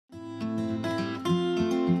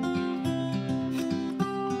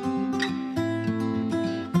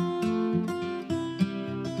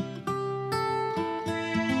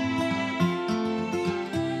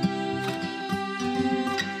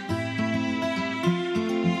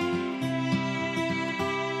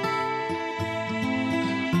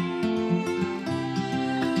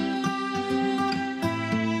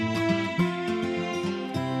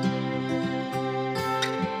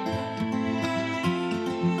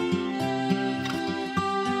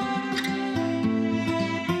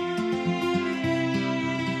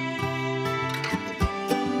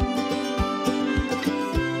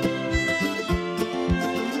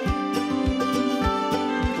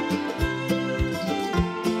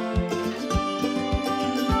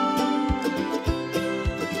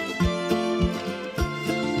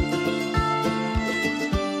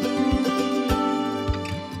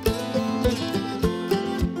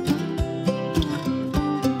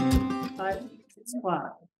It's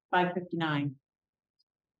what, 5:59.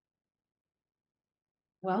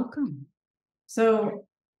 Welcome. So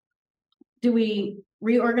do we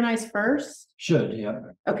reorganize first? Should, yeah.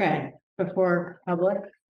 Okay, before public?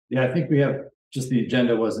 Yeah, I think we have, just the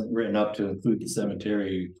agenda wasn't written up to include the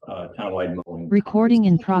cemetery townwide mowing. Recording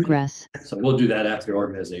in progress. So we'll do that after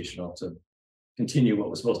organizational to continue what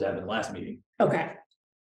was supposed to happen in the last meeting. Okay.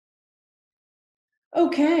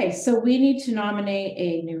 Okay, so we need to nominate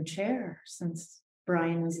a new chair since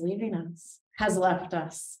Brian is leaving us, has left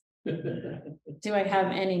us. Do I have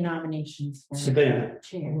any nominations for Savannah.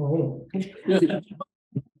 chair? Go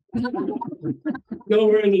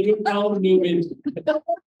over in the new town meeting.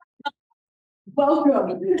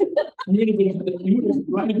 Welcome.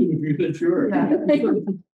 Sure.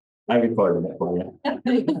 I recorded that for you.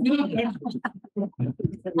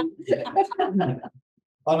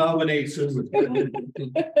 I'll nominate Susan.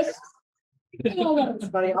 Oh, that's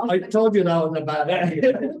funny. I told you that was a bad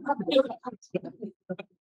idea.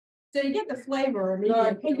 So you get the flavor.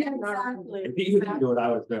 Right. Exactly. If you can do what I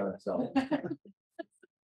was doing, so.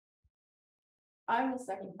 I will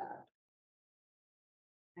second that.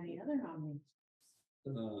 Any other nominations?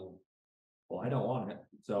 Well, I don't want it,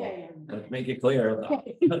 so Yeah, yeah. let's make it clear.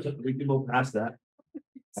 We can move past that.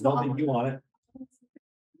 I don't think you want it.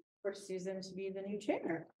 For Susan to be the new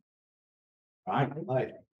chair. All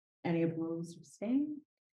right. Any opposed or staying?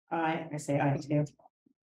 I say aye too.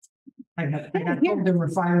 I got told they were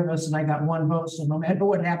firing us and I got one vote, so no matter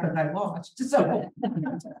what happened, I lost, so.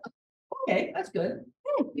 Okay, that's good.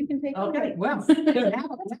 You can take. Okay, well,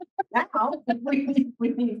 now we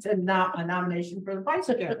need to a nomination for the vice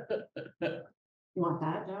chair. You want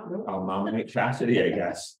that, Joe? I'll nominate Chastity, I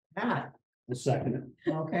guess. Ah, The second.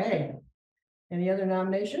 okay. Any other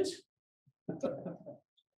nominations?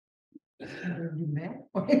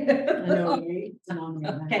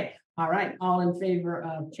 Okay, all right, all in favor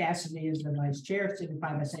of Chastity as the vice chair,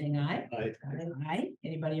 signify by saying aye. Aye. Aye.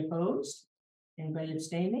 Anybody opposed? Anybody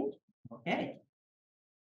abstaining? Okay.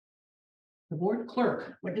 The board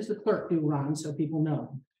clerk, what does the clerk do, Ron, so people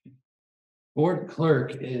know? Board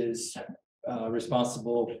clerk is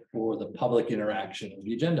responsible for the public interaction of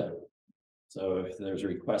the agenda. So if there's a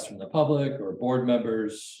request from the public or board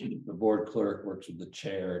members, the board clerk works with the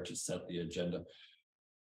chair to set the agenda.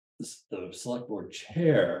 The select board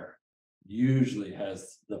chair usually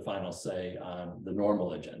has the final say on the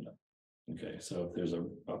normal agenda. Okay, so if there's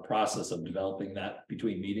a process of developing that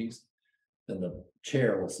between meetings, then the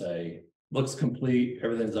chair will say, looks complete,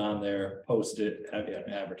 everything's on there, post it, have it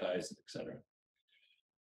advertised, etc.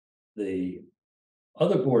 The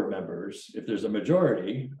other board members, if there's a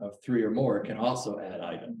majority of 3 or more, can also add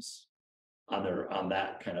items on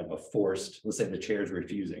that kind of a forced, let's say the chair is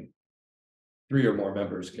refusing. 3 or more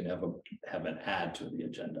members can have an add to the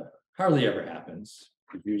agenda. Hardly ever happens.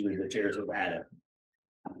 Usually the chairs will add it.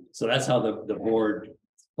 So that's how the board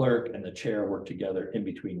clerk and the chair work together in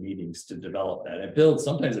between meetings to develop that. It builds,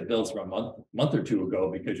 sometimes it builds from a month or two ago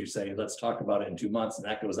because you say, let's talk about it in 2 months, and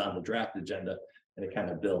that goes on the draft agenda and it kind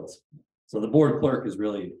of builds. So the board clerk is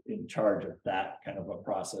really in charge of that kind of a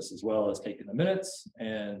process, as well as taking the minutes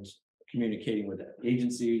and communicating with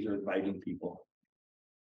agencies or inviting people.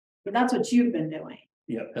 But that's what you've been doing.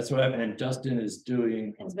 Yeah, that's what and Justin is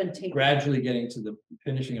doing, It's been taken. gradually getting to the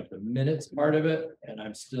finishing of the minutes part of it, and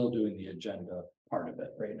I'm still doing the agenda part of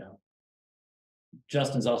it right now.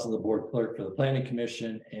 Justin's also the board clerk for the planning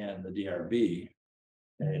commission and the DRB,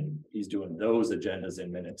 and he's doing those agendas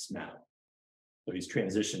in minutes now. So he's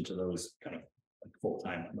transitioned to those kind of like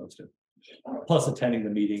full-time on those two. Plus attending the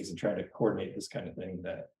meetings and trying to coordinate this kind of thing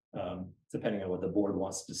that depending on what the board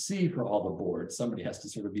wants to see for all the boards, somebody has to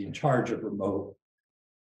sort of be in charge of remote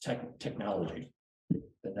technology.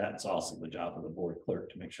 And that's also the job of the board clerk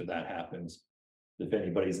to make sure that happens. If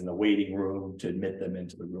anybody's in the waiting room, to admit them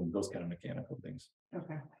into the room, those kind of mechanical things.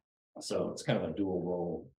 Okay. So it's kind of a dual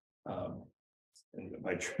role. And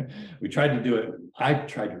we tried to do it. I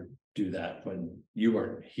tried to do that when you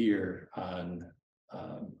weren't here on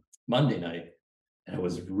Monday night. And it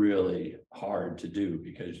was really hard to do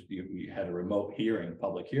because you had a remote hearing,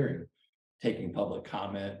 public hearing, taking public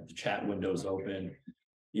comment, the chat windows open.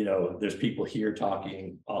 You know, there's people here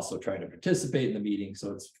talking, also trying to participate in the meeting.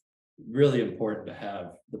 So it's really important to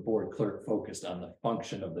have the board clerk focused on the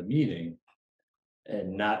function of the meeting.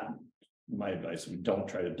 And not, my advice, we don't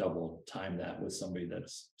try to double time that with somebody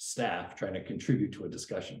that's staff trying to contribute to a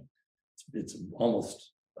discussion. It's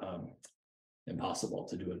almost impossible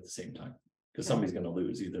to do it at the same time. Because somebody's going to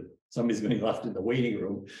lose, either somebody's going to be left in the waiting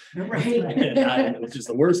room, Right. which is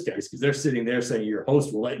the worst case, because they're sitting there saying your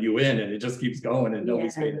host will let you in, and it just keeps going and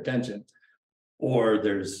nobody's paying attention. or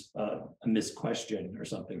there's a missed question or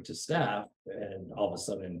something to staff, and all of a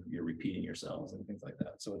sudden you're repeating yourselves and things like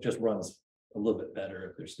that. So it just runs a little bit better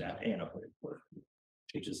if there's staff and a public clerk,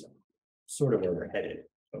 which is sort of where we're headed,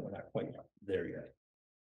 but we're not quite there yet.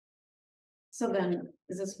 So then,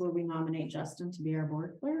 is this where we nominate Justin to be our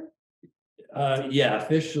board clerk? Yeah,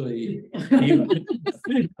 officially.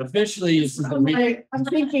 Officially, this is the I'm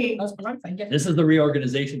thinking. That's what I'm thinking. this is the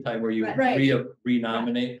reorganization time where you Right.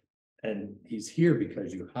 renominate. And he's here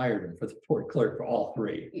because you hired him for the board clerk for all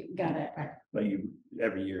three, You got it. but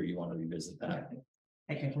every year you want to revisit that.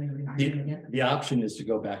 Technically, we're not doing it. The option is to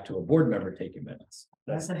go back to a board member taking minutes.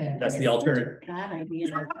 That's a bad. That's the alternative. Bad idea.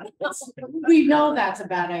 We know that's a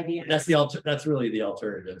bad idea. That's really the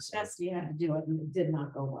alternative. So- That's, you had to do it and it did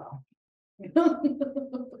not go well.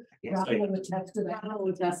 Yes, I would attest to that. I'll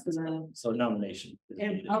attest to that. So nomination. is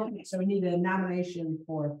And, needed. okay, so we need a nomination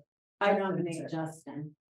for. I nominate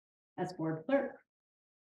Justin as board clerk.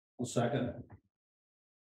 Well, second.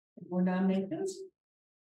 More nominations?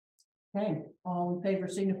 Okay, all in favor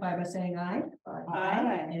signify by saying aye.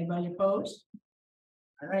 Aye. Anybody opposed?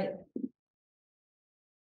 All right.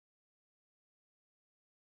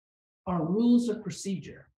 Our rules of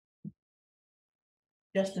procedure.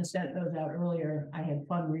 Justin sent those out earlier. I had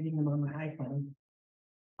fun reading them on my iPhone.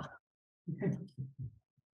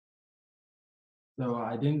 So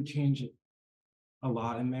I didn't change a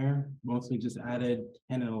lot in there, mostly just added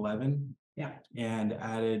 10 and 11. Yeah. And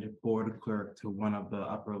added board clerk to one of the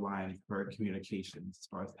upper lines for communications as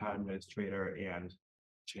far as town administrator and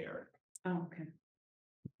chair. Oh, okay.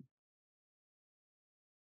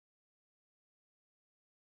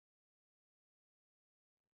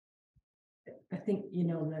 I think, you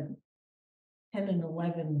know, that 10 and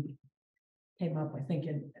 11 came up, I think,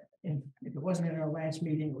 if it wasn't in our last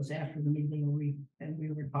meeting, it was after the meeting, we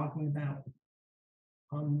were talking about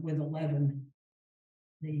with 11,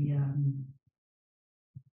 the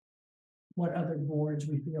what other boards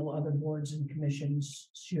we feel other boards and commissions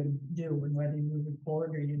should do, and whether you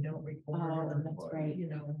record or you don't record. Oh, that's or, right. You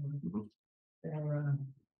know, Mhm.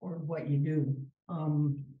 or what you do.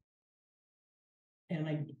 And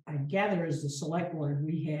I gather as the select board,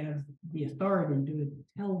 we have the authority to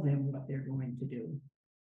tell them what they're going to do.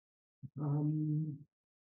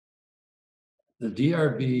 The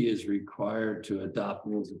DRB is required to adopt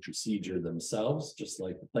rules of procedure themselves, just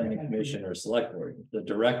like the planning commission or select board. The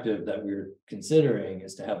directive that we're considering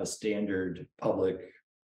is to have a standard public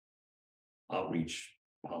outreach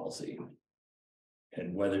policy.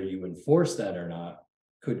 And whether you enforce that or not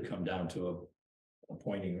could come down to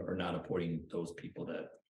appointing or not appointing those people that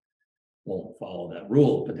won't follow that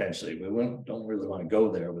rule potentially. Don't really want to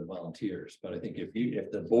go there with volunteers, but I think if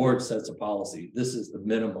the board sets a policy, this is the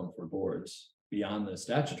minimum for boards beyond the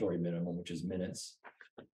statutory minimum, which is minutes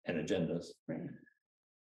and agendas. Right.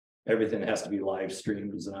 Everything has to be live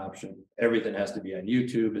streamed as an option. Everything has to be on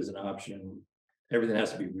YouTube as an option. Everything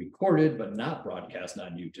has to be recorded, but not broadcast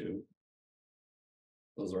on YouTube.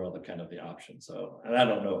 Those are all the kind of the options. So, and I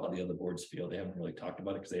don't know how the other boards feel. They haven't really talked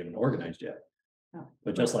about it because they haven't organized yet. Oh.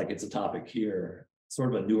 But just like it's a topic here,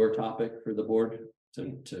 sort of a newer topic for the board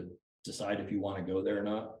to decide if you want to go there or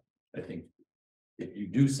not. I think if you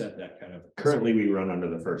do set that kind of. Currently, we run under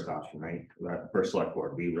the first option, right? That first select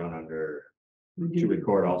board, we run under we to do,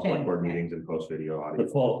 record all select board Okay. meetings and post video audio.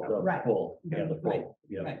 The full, Right. yeah, the Right. full,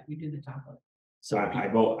 yeah. right, we do the top of it. So I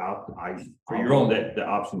vote out, For for your your own- own, that the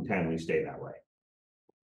option 10, we stay that way.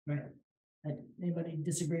 Right. Anybody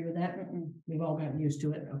disagree with that? We've all gotten used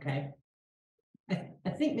to it, okay? I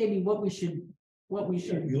think maybe what we should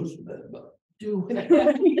Used to that, but. do.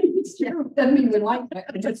 I mean, we like that,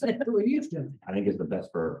 I just said we're used to it. I think it's the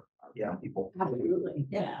best for young people. Absolutely.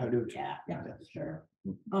 Yeah. I do. Yeah, Yeah. sure.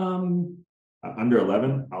 Under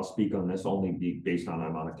 11, I'll speak on this only based on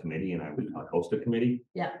I'm on a committee and I would host a committee.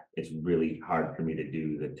 Yeah. It's really hard for me to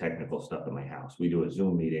do the technical stuff in my house. We do a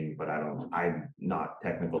Zoom meeting, but I'm not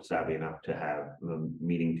technical savvy enough to have the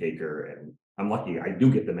meeting taker, and I'm lucky, I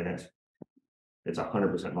do get the minutes. It's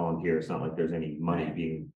 100% volunteer. It's not like there's any money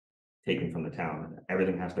being taken from the town.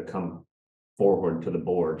 Everything has to come forward to the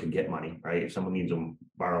board to get money, right? If someone needs to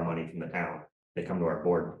borrow money from the town, they come to our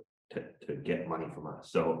board to get money from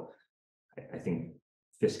us. So I think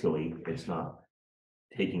fiscally, it's not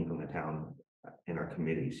taking from the town in our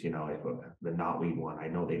committees, you know, if the knotweed one, I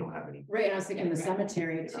know they don't have any. Right, I was thinking the Right.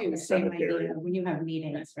 cemetery You know, too, the same cemetery. idea, when you have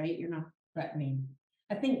meetings, right, you're not. Right, I mean,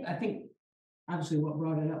 I think obviously what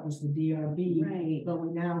brought it up was the DRB, Right. but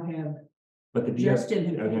we now have But the DRB, Justin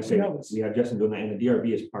I was who gonna say, knows. we have Justin doing that, and the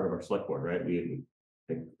DRB is part of our select board, right?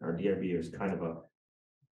 Our DRB is kind of a,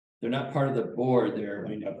 they're not part of the board, they're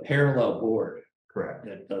a parallel board. Correct.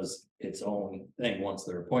 that does its own thing once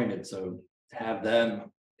they're appointed, so to have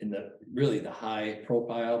them in the, really the high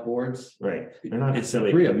profile boards. Right. They're not It's the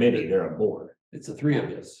necessarily three a of them. committee, they're a board. It's the three of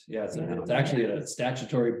us, yeah, it's actually a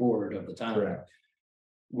statutory board of the town. Correct.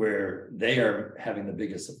 Where they are having the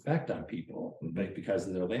biggest effect on people, like, because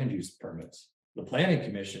of their land use permits. The planning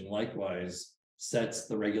commission likewise sets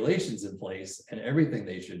the regulations in place, and everything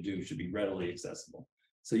they should do should be readily accessible.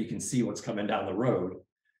 So you can see what's coming down the road.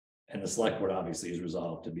 And the select board obviously is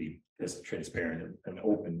resolved to be as transparent and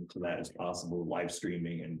open to that as possible, live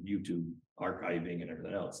streaming and YouTube archiving and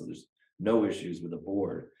everything else. So there's no issues with the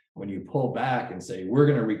board. When you pull back and say, we're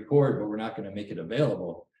gonna record, but we're not gonna make it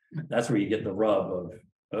available, that's where you get the rub of,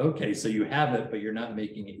 okay, so you have it, but you're not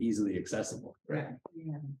making it easily accessible. Yeah.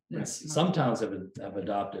 And some towns have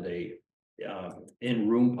adopted a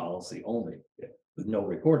in-room policy only with no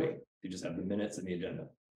recording. You just have the minutes and the agenda.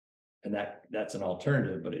 And that's an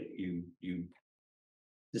alternative, but you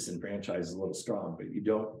disenfranchise is a little strong, but you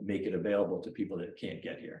don't make it available to people that can't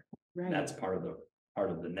get here. Right. That's part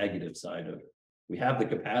of the negative side of, we have the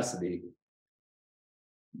capacity.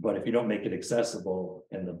 But if you don't make it accessible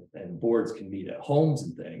and boards can meet at homes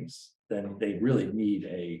and things, then they really need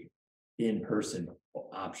a in-person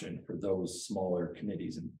option for those smaller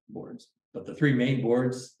committees and boards. But the three main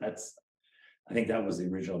boards, I think that was the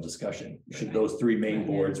original discussion. Should those three main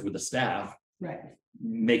boards with the staff Right.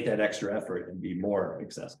 make that extra effort and be more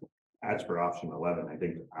accessible? As for option 11, I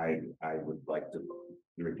think I would like to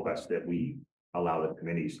request that we allow the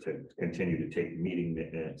committees to continue to take meeting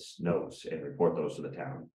minutes, notes, and report those to the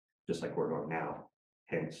town, just like we're doing now.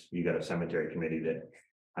 Hence, you got a cemetery committee that,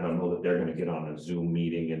 I don't know that they're gonna get on a Zoom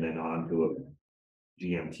meeting and then on to a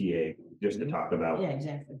GMTA, just to talk about Yeah,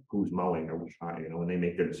 exactly. who's mowing or which, when they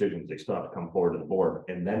make their decisions, they still have to come forward to the board,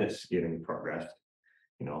 and then it's getting progressed.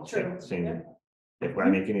 True, Same, yeah. if I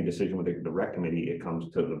make any decision with the rec committee, it comes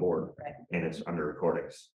to the board Right. and it's under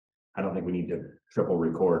recordings. I don't think we need to triple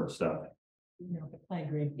record stuff, No, I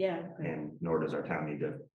agree. Yeah. and nor does our town need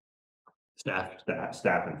to Staff,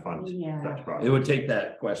 staff and fund Yeah. such it projects. would take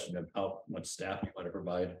that question of how much staff you want to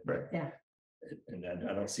provide. Right. Yeah. And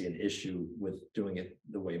I don't see an issue with doing it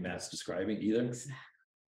the way Matt's describing either.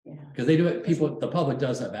 Yeah. Because they do it, the public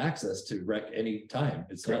does have access to rec any time.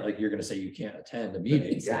 It's not like you're gonna say you can't attend a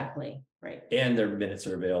meeting. Exactly, right. And their minutes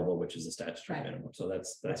are available, which is a statutory Right. minimum. So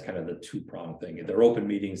that's kind of the two-pronged thing. They're open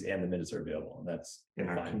meetings and the minutes are available. And that's And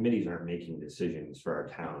our fine. committees aren't making decisions for our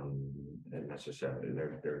town necessarily,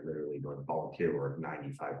 they're literally doing volunteer work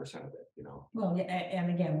 95% of it, Well, yeah, and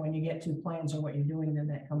again, when you get to plans on what you're doing, then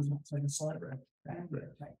that comes up to the select board. Right,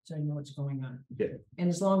 right, so you know what's going on. Yeah. And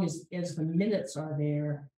as long as the minutes are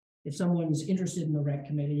there, if someone's interested in the rec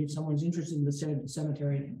committee, if someone's interested in the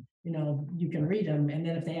cemetery, you can read them, and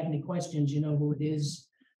then if they have any questions, you know who it is.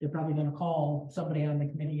 They're probably gonna call somebody on the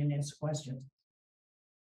committee and answer questions.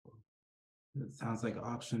 It sounds like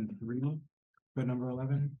option 3 for number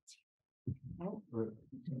 11. Oh. Or-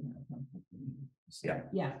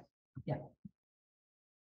 Yeah. Yeah,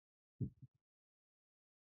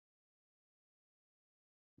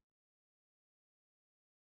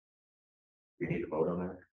 We need to vote on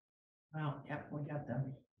that. wow, yeah, we got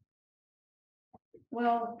them.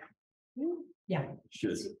 Well, Yeah,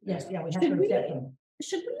 Should. yes, yeah, we have Should to we- accept them.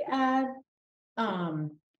 should we add,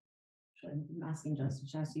 I'm asking Justin,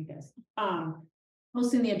 should I ask you guys,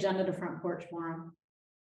 posting the agenda to Front Porch Forum,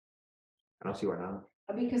 I don't see why not.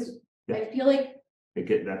 because I feel like.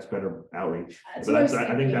 That's better outreach. That's But what I was I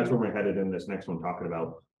think that's thinking. where we're headed in this next one, talking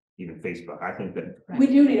about even Facebook. I think that We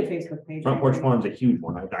do need a Facebook page. Front Porch Forum's a huge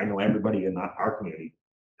one. I know everybody in our community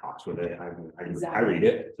talks with it. I read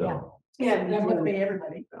it, so. Yeah, That would be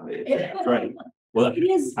everybody. That's right. Well, It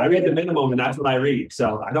is. I read the minimum and that's what I read.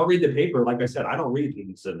 So I don't read the paper. Like I said, I don't read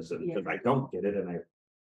the citizen because I don't get it and I.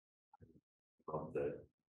 Of the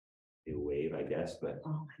new wave, I guess, but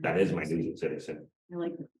Oh, that is my news and citizen. I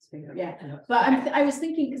like this figure, yeah, but I was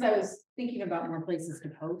thinking, because I was thinking about more places to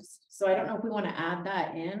post, so I don't know if we want to add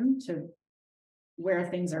that in to. Where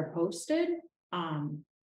things are posted, I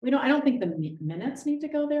don't think the minutes need to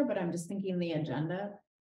go there, but I'm just thinking the agenda.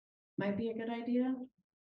 Might be a good idea.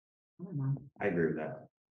 I don't know. I agree with that.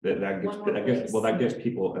 That gives, One more that gives, well, that place. gives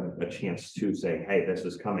people a chance to say, hey, this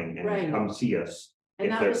is coming Right. and come see us. And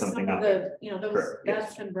If that there's was some something of up the, Correct, yes.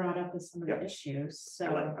 that's been brought up with some of Yep. the issues, I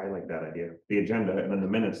so. like that idea. The agenda and then the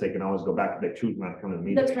minutes, they can always go back if they choose not to come to the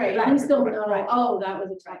meeting. That's right, I still know, oh, that was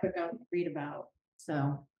a topic I would read about,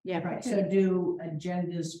 so, yeah, Right, so do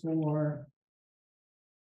agendas for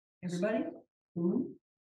everybody? For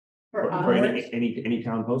For us, any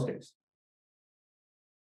town postings.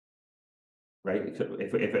 right? So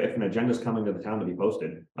if an agenda is coming to the town to be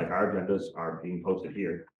posted, like our agendas are being posted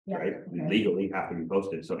here, Yeah, right? okay. Legally have to be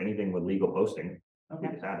posted, so anything with legal posting, we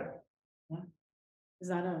Okay, just add it. Is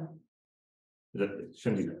that a? That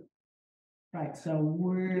shouldn't be, right, so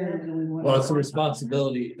where do we want? Well, it's a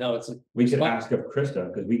responsibility, no, it's a. we could ask of Krista,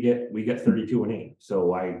 because we get 32 and 8, so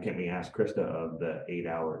why can't we ask Krista of the 8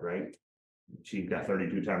 hours, right? She's got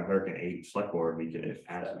 32 town clerk and 8 select board, we can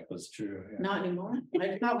ask. That was true, yeah. Not anymore.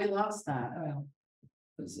 I thought we lost that. Well,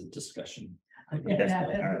 There's a discussion.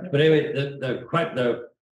 yeah, But anyway, the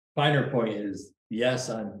finer point is, yes,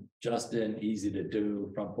 I'm Justin, easy to do,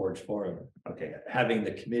 front porch forum. Okay, having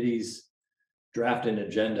the committees draft an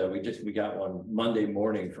agenda, we got one Monday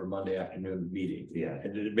morning for Monday afternoon meeting. Yeah.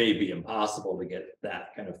 And it may be impossible to get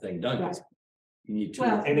that kind of thing done. 'Cause you need to,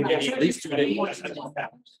 Well, And again, at least 2 days.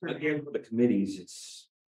 But again, for the committees, it's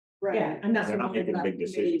Yeah, and that's. They're not what we're making about big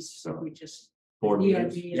committees, decisions, so so. we just. board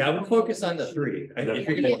meetings. DRB Yeah, I would focus on the 3. I think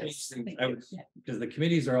you're gonna Yes. change things. Because the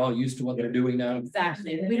committees are all used to what they're doing now.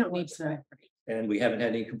 Exactly. We don't need to. And we haven't had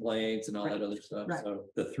any complaints and all that other stuff, Right. so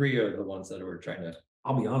the 3 are the ones that we're trying to,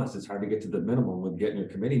 I'll be honest, it's hard to get to the minimum with getting your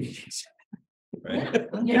committee meetings. right?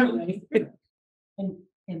 Yeah.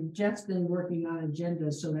 And Jeff's been working on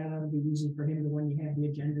agendas, so that ought to be easy for him to, when you have the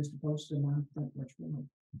agendas to post them on. Front Porch Forum.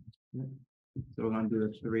 So we're gonna do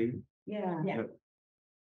the 3. Yeah. Yeah.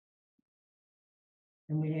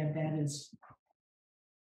 And we have that as.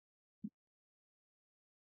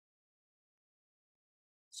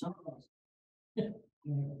 Some of us.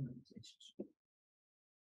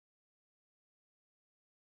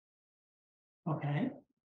 Okay.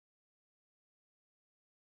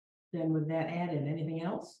 Then with that added, anything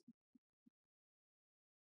else?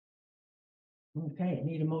 Okay,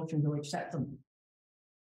 need a motion to accept them.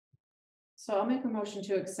 So I'll make a motion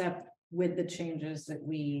to accept with the changes that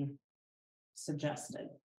we suggested.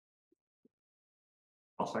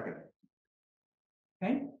 I'll second it.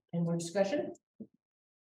 Okay, any more discussion?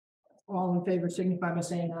 All in favor signify by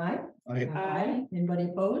saying aye. Aye. Anybody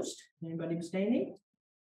opposed? Anybody abstaining?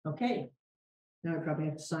 Okay. Now I probably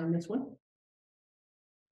have to sign this one.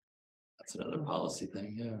 That's another policy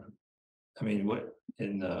thing, yeah. I mean, what,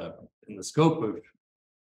 in the scope of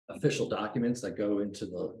official documents that go into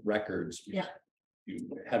the records. Yeah. You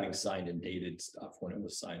having signed and dated stuff when it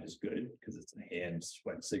was signed is good, because it's a hand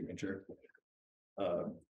sweat signature. I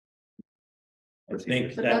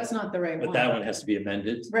think But that, that's not the right but one. that one has to be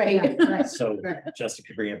amended, Right. Right. so Right. Justin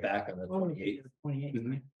can bring it back on the 28th, 28.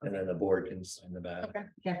 and then the board can sign the back. Okay.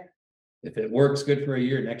 Okay. If it works good for a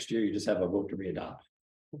year, next year you just have a vote to readopt.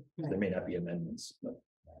 There may not be amendments, but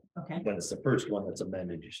Okay, when it's the first one that's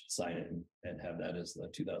amended, you should sign it and have that as the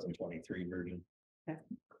 2023 version.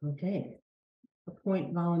 okay.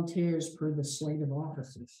 Appoint volunteers per the slate of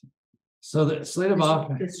offices. So the slate of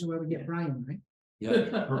office, This is where we get Brian, right?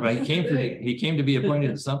 yeah, right, he came to be appointed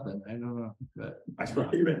to something, I don't know, but I still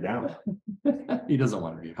have it written down. he doesn't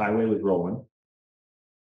want to be. Highway was rolling.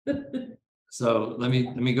 So let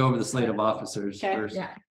me go over the slate of officers Okay. first.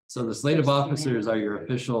 Yeah. So the slate of officers are your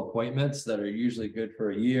official appointments that are usually good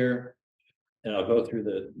for a year. And I'll go through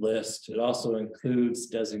the list. It also includes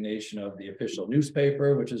designation of the official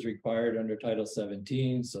newspaper, which is required under Title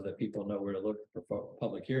 17, so that people know where to look for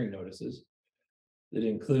public hearing notices. It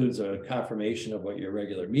includes a confirmation of what your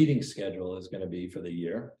regular meeting schedule is going to be for the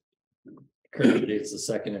year. Currently, it's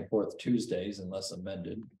the 2nd and 4th Tuesdays unless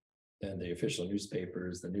amended. And the official newspaper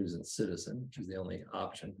is the News and Citizen, which is the only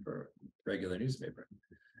option for regular newspaper.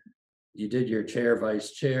 You did your chair,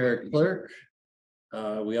 vice chair, clerk.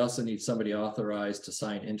 We also need somebody authorized to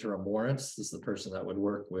sign interim warrants. This is the person that would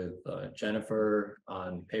work with Jennifer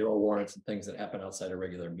on payroll warrants and things that happen outside of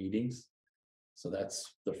regular meetings. So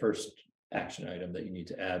that's the first action item that you need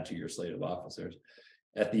to add to your slate of officers.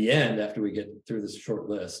 At the end, after we get through this short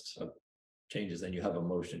list of changes, then you have a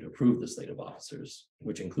motion to approve the slate of officers,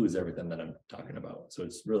 which includes everything that I'm talking about. So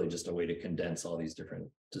it's really just a way to condense all these different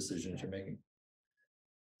decisions you're making.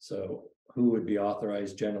 So who would be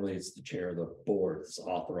authorized? Generally, it's the chair of the board. It's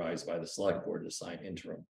authorized by the select board to sign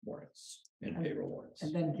interim warrants and payroll warrants.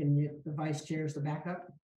 And then can you, the vice chair is the backup?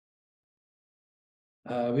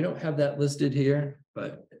 We don't have that listed here,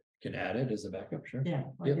 but can add it as a backup, sure. Yeah,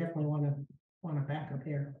 I Yep. definitely want a backup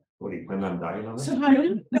here. What do you plan on dying on So it? how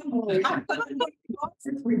do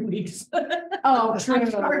For 3 weeks. Oh, I'm true.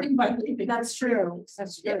 starting by leaving. That's true.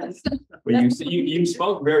 That's true. Well, you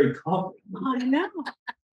spoke very confident. I know.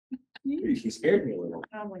 You scared me a little.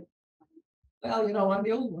 I'm like, Well, you know, I'm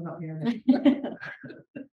the old one up here.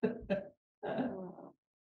 oh.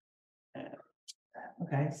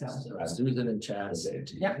 Okay, so. So Susan and Chaz.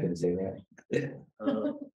 Yeah. Didn't say that.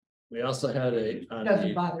 We also had on Doesn't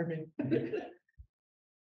the, bother me.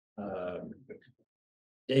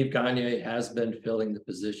 Dave Gagne has been filling the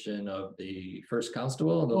position of the first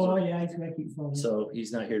constable. Those Oh, are- yeah, he's gonna keep following. So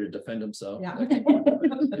he's not here to defend himself. Yeah.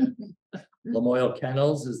 Lamoille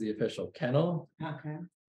Kennels is the official kennel. Okay.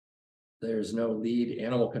 There's no lead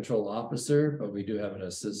animal control officer, but we do have an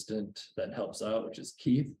assistant that helps out, which is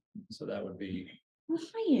Keith. So that would be,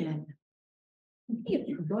 Ryan.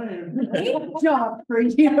 Good Job for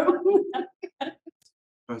you.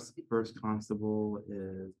 First constable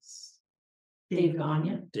is Dave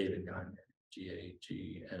Gagne. David Gagne,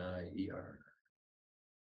 Gagneier.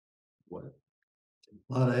 What?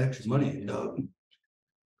 A lot of extra money, Doug.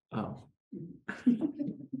 Oh,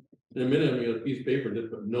 In a minute, we got a piece of paper that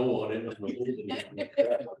put no on it. Nothing to hold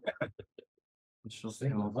it. official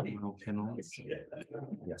Save kennels, money. no kennels.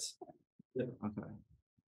 yes. Okay.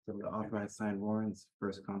 So the authorized signed warrants,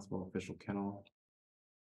 first constable, official kennel.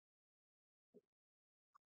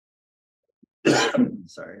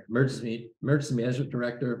 Sorry, emergency management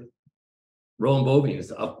director. Roland Bovee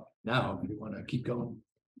is up now. If you want to keep going.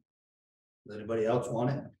 Does anybody else want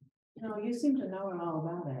it? No, you seem to know all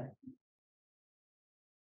about it.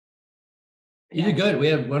 He did good. We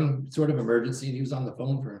had one sort of emergency and he was on the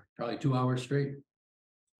phone for probably 2 hours straight.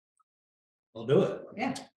 I'll do it.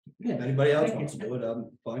 Yeah. If anybody else wants to do it,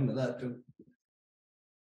 I'm fine with that too.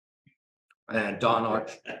 And Don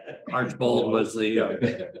Archbold was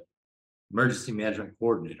the emergency management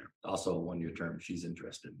coordinator, also a 1-year term. She's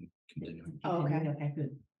interested in continuing. Oh, okay. Okay,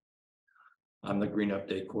 good. I'm the green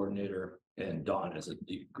update coordinator and Dawn is a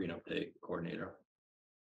deep green update coordinator.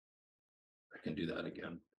 I can do that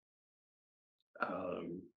again.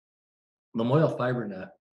 Memorial FiberNet,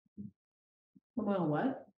 Well,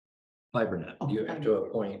 what? FiberNet, Oh, you have to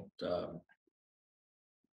appoint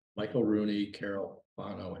Michael Rooney, Carol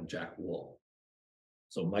Bono, and Jack Wool.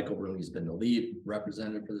 So Michael Rooney's been the lead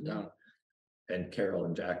representative for the town, and Carol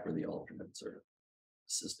and Jack were the alternates or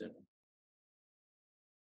assistant.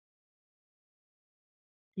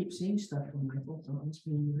 Keep seeing stuff from Michael, so it's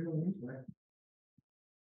been really into it,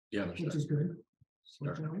 Yeah, which is good.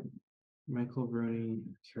 Sure. Michael Rooney,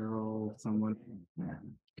 Carol, someone.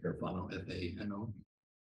 Carol Bono, FANO.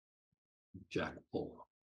 Jack Wool.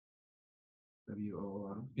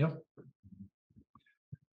 WO. Yep.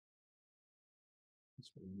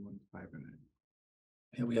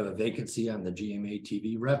 And we have a vacancy on the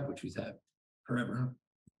GMATV rep, which we've had forever.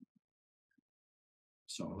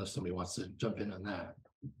 So unless somebody wants to jump in on that.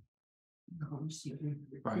 Let me see if we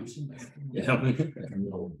recruit Right. somebody. Yeah.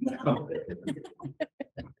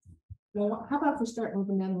 Well, how about we start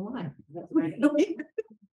moving down the line? We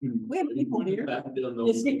have people here.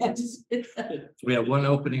 We have one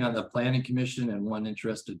opening on the planning commission and one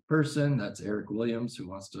interested person. That's Eric Williams, who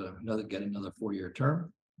wants to get another 4-year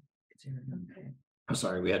term. I'm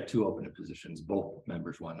sorry, we had 2 open positions. Both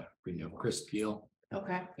members want to renew, Chris Keel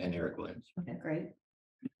Okay, and Eric Williams. okay, great.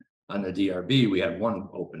 On the DRB, we had one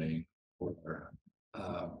opening for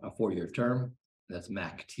a 4-year term. That's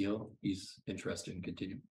Mac Teal. He's interested in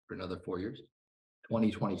continuing for another 4 years.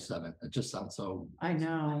 2027. That just sounds I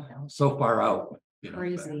know, so far out. You know,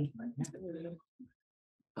 crazy.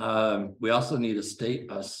 we also need a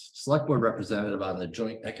select board representative on the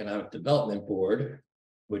Joint Economic Development Board,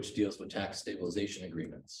 which deals with tax stabilization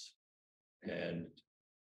agreements. And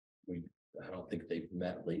I don't think they've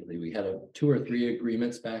met lately. We had 2 or 3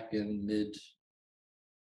 agreements back in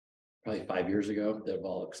probably 5 years ago that have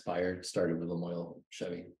all expired, started with Lamoille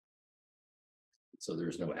Chevy. So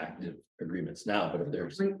there's no active agreements now, but if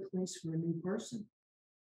there's. Great place for a new person.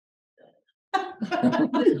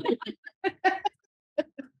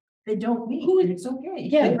 They don't meet, and it's okay.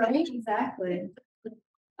 Yeah, right, exactly.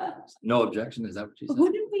 No objection, is that what you said?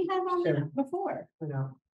 Who did we have on that before?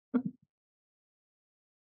 No.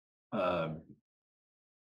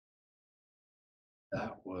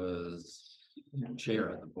 That was chair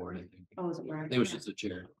of the board, I think. Oh, was it Brian? It was just a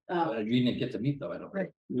chair. Oh, You didn't get to meet though, I don't. Right.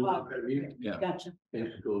 Yeah, gotcha.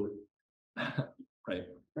 right.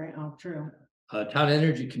 Right, oh, true. Town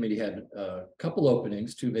Energy Committee had a couple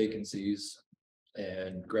openings, 2 vacancies.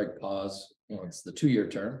 And Greg Paz wants the 2-year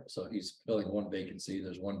term, so he's filling 1 vacancy.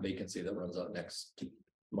 There's 1 vacancy that runs out next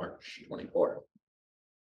March 24.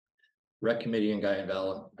 Rec Committee and Guy and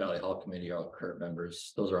Valley Hall Committee are all current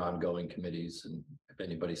members. Those are ongoing committees, and if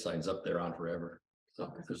anybody signs up, they're on forever.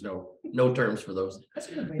 So there's no terms for those. That's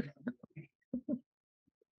a good way.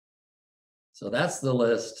 So that's the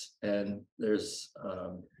list, and there's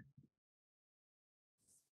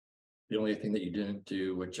the only thing that you didn't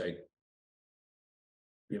do, which I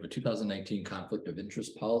We have a 2019 conflict of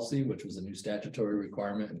interest policy, which was a new statutory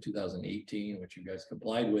requirement in 2018, which you guys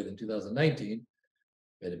complied with in 2019.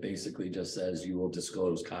 And it basically just says you will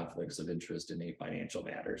disclose conflicts of interest in any financial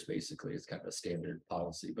matters. Basically, it's kind of a standard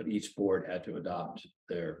policy, but each board had to adopt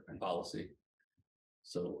their policy.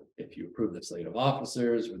 So if you approve the slate of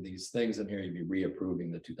officers with these things in here, you'd be reapproving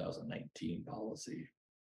the 2019 policy.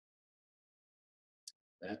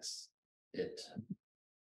 That's it.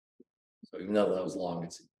 So even though that was long,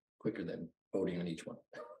 it's quicker than voting on each one.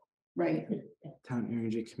 Right. Town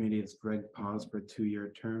Energy Committee is Greg Pause for a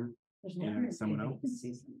 2-year term. There's Yeah, not someone many else.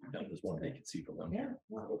 vacancies in there. Now there's one vacancy for one. Yeah.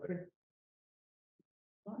 Not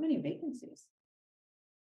many vacancies.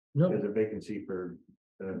 There's a vacancy for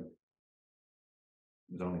the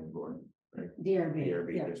zoning board, right? DRB.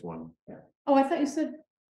 DRB, Yeah. there's one. Oh, I thought you said,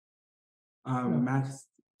 Max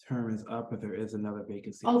term is up, but there is another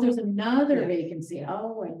vacancy. oh, there's another Yeah. vacancy.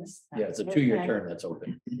 Oh, I missed that. Yeah, it's a 2-year Okay. term that's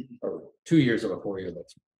open, or 2 years of a 4-year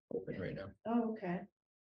that's open right now. Oh, okay.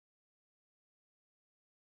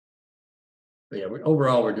 But yeah,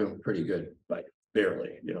 overall, we're doing pretty good, but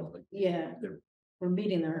barely, like, Yeah. They're- We're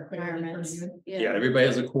meeting the pretty requirements. good. yeah, everybody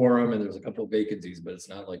has a quorum and there's a couple of vacancies, but it's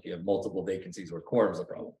not like you have multiple vacancies where quorum's a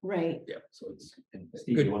problem. Right. Yeah, so it's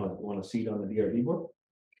Steve, good. you want a seat on the DRB board?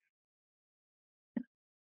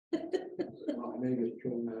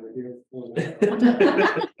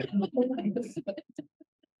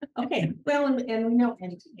 Okay, well, and we know,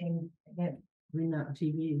 and again, Vermont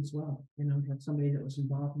TV as well, have somebody that was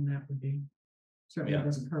involved in that would be. Certainly Yeah.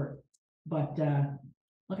 doesn't hurt, but,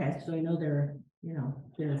 okay, so I know there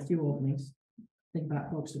are a few openings. Think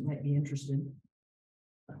about folks that might be interested.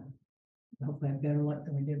 I hope I have better luck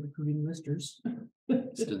than we did recruiting listers.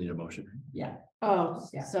 Still need a motion. Yeah, Oh,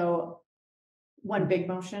 Yeah. so one big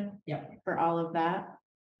motion? Yeah. For all of that?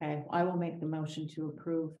 Okay, I will make the motion to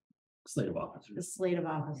approve Slate of the officers. slate of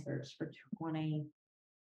officers for 20.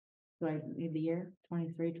 Do I need the year?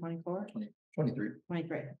 23, 24, 23.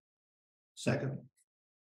 23? Second.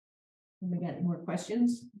 we got any more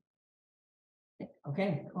questions?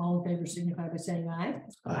 Okay, all in favor signify by saying aye.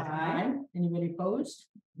 Aye. Anybody opposed?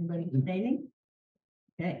 Anybody abstaining?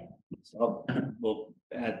 Okay, So we'll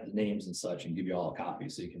add the names and such and give you all a copy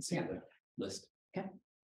so you can see Yeah. the list.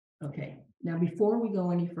 okay, now before we go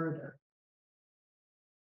any further.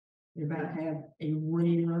 We're about to have a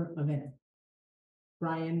rare event.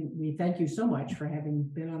 Brian, we thank you so much for having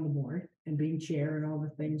been on the board and being chair and all the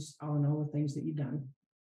things that you've done.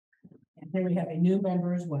 And then we have a new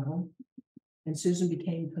member as well. And Susan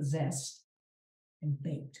became possessed and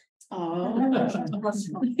baked. Oh.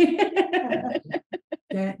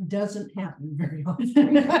 That doesn't happen very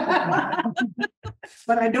often.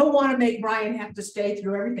 But I don't want to make Brian have to stay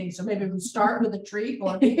through everything, so maybe we start with a treat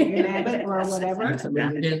or or whatever.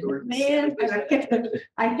 Man,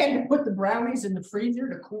 I had to put the brownies in the freezer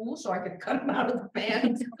to cool so I could cut them out of the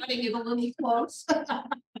pan, cutting it a little close.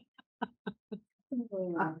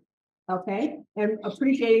 Okay, and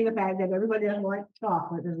appreciating the fact that everybody doesn't like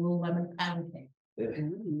chocolate, there's a little lemon pound cake.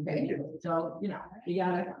 Okay, so, you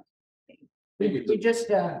gotta. We just,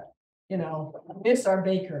 miss our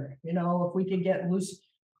baker, if we could get loose.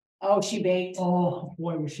 Oh, she baked. Oh,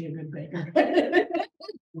 boy, was she a good baker.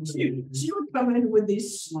 She would come in with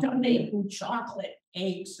these stunning chocolate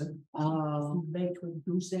cakes and baked with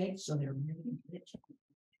goose eggs, so they're really rich.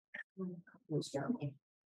 Was yummy.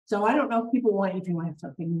 So I don't know if people want, if you want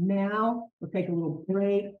something now, we'll take a little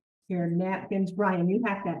break. Here are napkins. Brian, you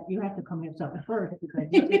have to come in something first. Because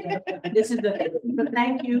this is the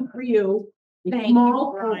thank you for you. The Thank you,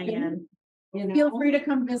 small Brian. token, Feel free to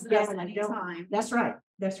come visit us Yeah, I don't- anytime. That's right,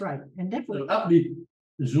 and definitely. I'll be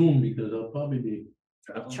Zoom because I'll probably be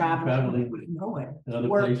traveling Know it. in other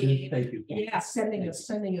Working. places. Thank you. Yeah, sending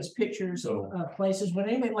us pictures of So- places. Would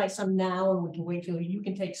anybody like some now, and we can wait till you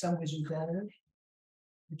can take some with you better?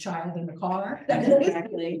 The child in the car.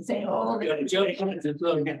 Exactly. Say, oh.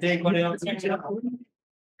 Take one else.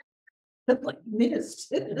 Like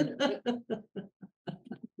missed.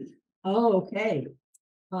 Oh, okay.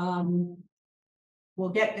 We'll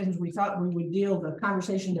get, as we thought we would deal, the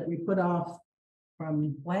conversation that we put off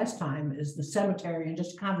from last time is the cemetery, and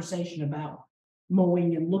just a conversation about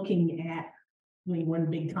mowing and looking at doing one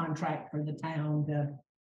big contract for the town to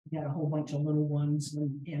get a whole bunch of little ones,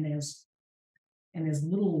 and as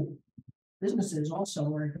little businesses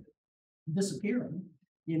also are disappearing,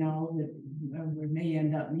 that we may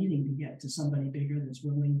end up needing to get to somebody bigger that's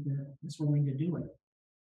willing to do it.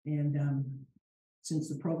 And since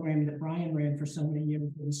the program that Brian ran for so many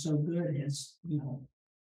years was so good,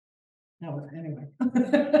 that was anyway.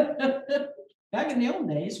 Back in the old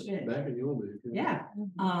days. Back in the old days. Yeah,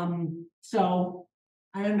 so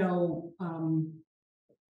I don't know,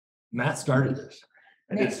 Matt started this.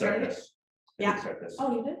 I did start this. I did Yeah. start this.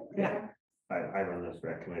 oh, you did? Yeah. I run this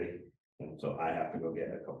rec committee, and so I have to go get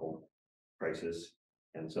a couple prices.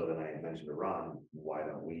 And so then I mentioned to Ron, why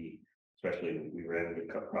don't we, especially we ran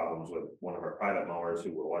into problems with one of our private mowers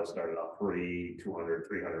who was started off free, 200,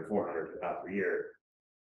 300, 400 per year.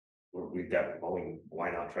 We've got mowing,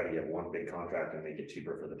 why not try to get one big contract and make it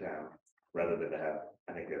cheaper for the town, rather than to have,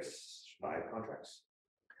 I think there's 5 contracts.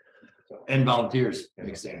 So, And volunteers, and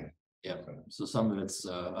makes sense. Yeah, so some of it's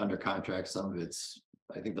under contract, some of it's,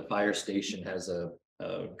 I think the fire station has a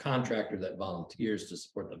contractor that volunteers to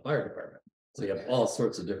support the fire department. So you have all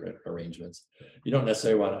sorts of different arrangements. You don't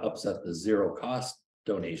necessarily want to upset the zero cost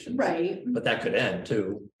donations. Right, But that could end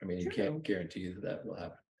too. I mean, you can't guarantee that that will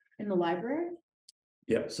happen. in the library?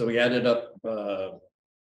 Yep, so we added up,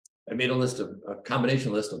 I made a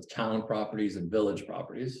combination list of town properties and village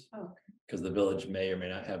properties. Oh, okay. Because the village may or may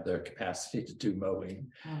not have their capacity to do mowing,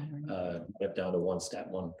 get down to one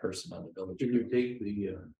person on the village. Can you take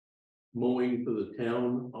the mowing for the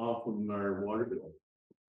town off of our water bill?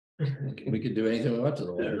 We could do anything we want to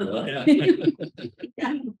the water.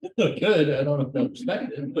 Good, I don't know if they'll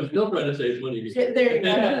respect it. But still trying to save money. There you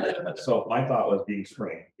go. So my thought was being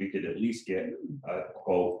spring, we could at least get a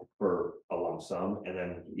quote for a lump sum, and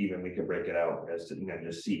then even we could break it out as to,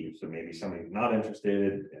 just see, so maybe somebody's not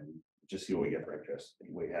interested and just see what we get for interest.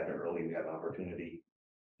 We had it early, we had an opportunity.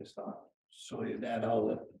 Just thought, So you'd add all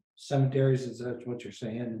the cemeteries, is that what you're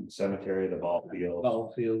saying? cemetery, the ball field,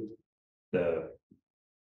 Ball field, the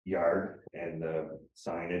yard and the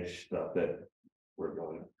signage stuff that we're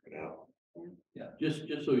doing right now. Just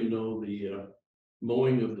so you know, the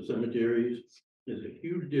mowing of the cemeteries is a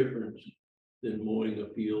huge difference than mowing a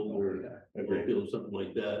field or a Agreed. field, something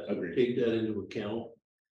like that. So Agreed. take that into account.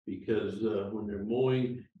 Because when they're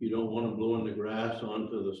mowing, you don't want to blow in the grass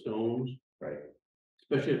onto the stones, Right,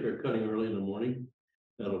 especially if they're cutting early in the morning.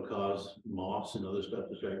 That'll cause moss and other stuff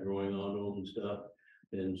to start growing on them and stuff.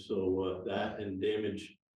 And so that and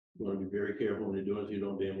damage, you want to be very careful when you're doing it, so you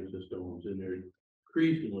don't damage the stones, and they're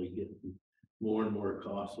increasingly getting more and more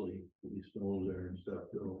costly, these stones are and stuff,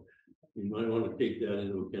 so you might want to take that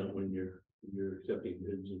into account when you're accepting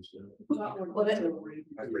bids and stuff. Well, that-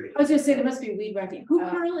 agreed. I was gonna say, there must be weed whacking. Who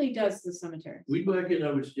currently does the cemetery? Weed whacking,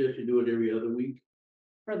 I would suggest you do it every other week.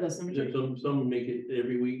 For the cemetery? Some make it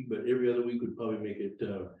every week, but every other week would probably make it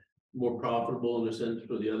more profitable in a sense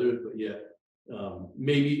for the others, but yeah.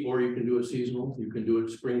 Maybe, or you can do it seasonal, you can do it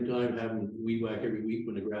springtime, have them weed whack every week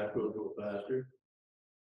when the grass grows a little faster.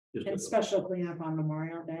 Just And special cleanup on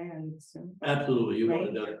Memorial Day, I would assume. absolutely, you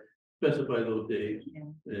want Right. to specify those days Yeah.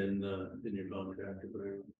 and in your contract or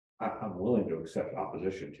whatever. I'm willing to accept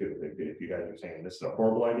opposition too, if you guys are saying this is a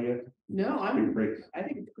horrible idea. No, we can break. I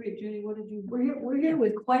think it's great, Judy, what did you? We're here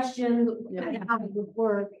with questions, Yeah. and how it would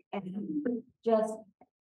work, and just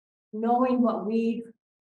knowing what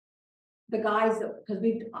the guys that, because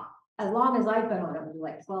we've, as long as I've been on it, it was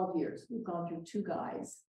like 12 years, we've gone through 2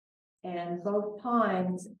 guys. And both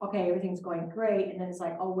times, okay, everything's going great, and then it's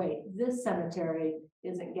like, oh wait, this cemetery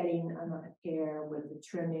isn't getting enough care with the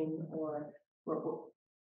trimming, or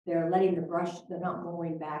they're letting the brush, they're not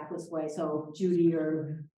mowing back this way, so Judy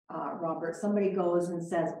or Robert, somebody goes and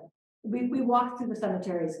says, we walk through the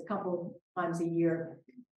cemeteries a couple times a year.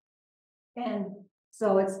 And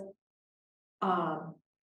so it's,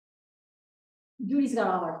 Judy's got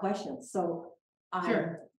all our questions, so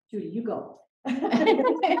Judy, you go.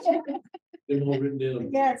 They're all written down.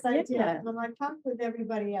 Yes, I did. Yeah. Well, I talked with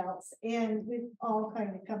everybody else and we've all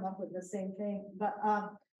kind of come up with the same thing, but,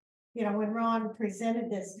 you know, when Ron presented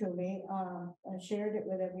this to me, I shared it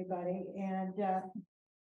with everybody and,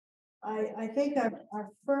 I think our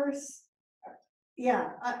first,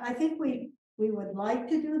 I think we would like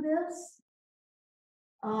to do this.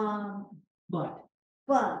 But,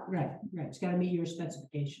 But right, it's gotta meet your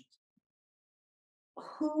specifications.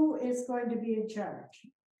 who is going to be in charge?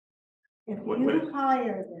 If What- you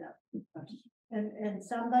hire them, and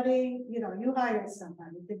somebody, you know, you hire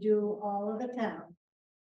somebody to do all of the town.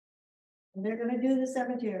 And they're gonna do the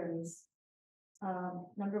cemeteries.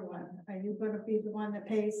 Number one, are you gonna be the one that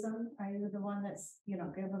pays them? Are you the one that's, you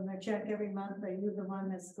know, give them their check every month? Are you the one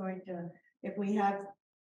that's going to, if we have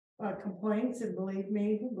complaints, and believe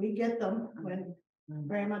me, we get them when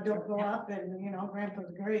grandma don't go up and, you know,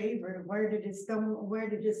 grandpa's grave, or where did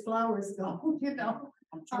his flowers go, you know?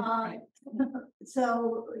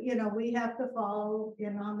 So, you know, we have to follow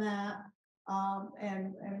in on that.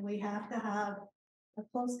 And we have to have a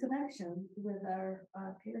close connection with our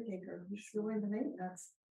caretaker who's doing the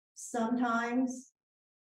maintenance. Sometimes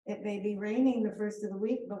It may be raining the first of the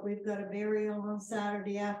week, but we've got a burial on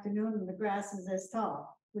Saturday afternoon and the grass is as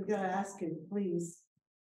tall. We gotta ask you, to please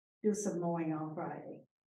do some mowing on Friday.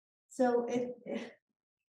 So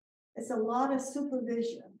it's a lot of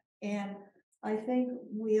supervision, and I think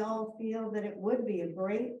we all feel that it would be a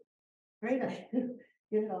great idea.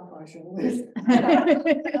 Get it off our shoulders.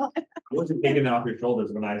 I wasn't taking it off your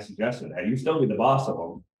shoulders when I suggested that. You still be the boss of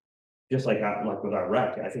them. Just like with our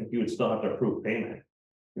rec, I think you would still have to approve payment.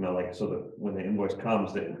 You know, like, so that when the invoice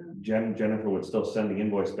comes, that Jennifer would still send the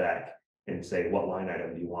invoice back and say, what line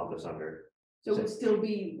item do you want this under? So it would still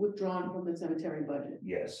be withdrawn from the cemetery budget?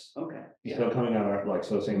 Yes. Okay. So coming out of, like,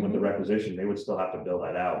 so saying with the requisition, they would still have to bill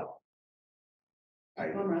that out.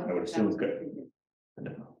 I would assume good.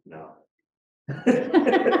 No.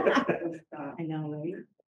 I know, right?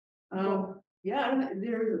 Yeah, I don't,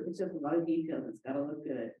 there's just a lot of details, it's gotta look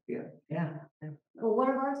good. Yeah. Well, one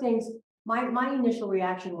of our things, my initial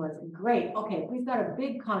reaction was, great, okay, we've got a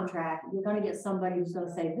big contract, you're gonna get somebody who's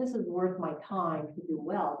gonna say, this is worth my time to do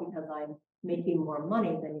well, because I'm making more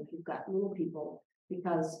money than if you've got little people.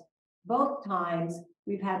 Because both times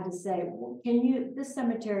we've had to say, well, this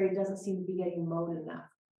cemetery doesn't seem to be getting mowed enough.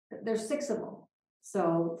 There's 6 of them.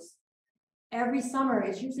 So every summer,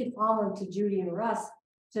 it's usually falling to Judy and Russ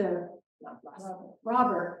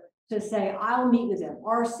Robert to say, I'll meet with them,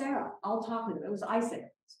 or Sarah, I'll talk with them. It was Isaac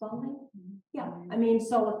Spalding. Yeah, I mean,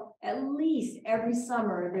 so at least every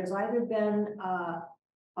summer, there's either been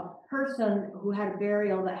a person who had a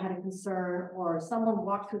burial that had a concern, or someone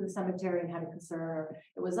walked through the cemetery and had a concern, or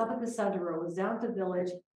it was up at the center, or it was down at the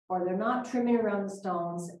village, or they're not trimming around the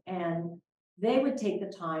stones, and they would take the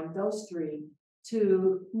time, those 3,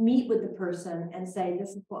 to meet with the person and say,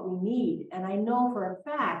 this is what we need. And I know for a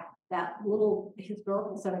fact that little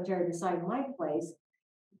historical cemetery beside my place,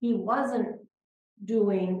 he wasn't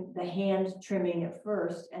doing the hand trimming at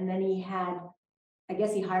first, and then he had, I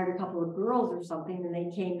guess he hired a couple of girls or something, and they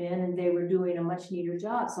came in and they were doing a much neater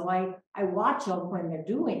job. So I watch them when they're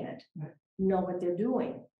doing it, know what they're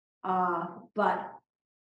doing. But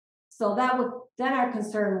so then our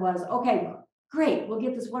concern was, okay, great, we'll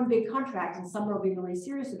get this one big contract and someone will be really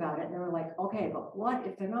serious about it. And they were like, okay, but what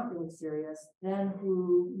if they're not really serious? Then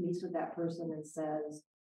who meets with that person and says,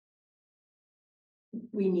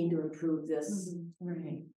 we need to improve this?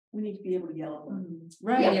 Right. We need to be able to yell at them.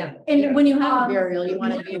 Right, Yeah. and when you have a burial, you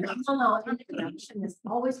want to be. No, information is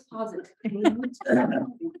always positive.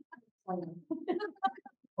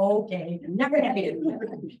 Okay. Never negative.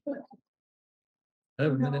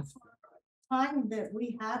 Time that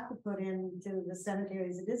we have to put into the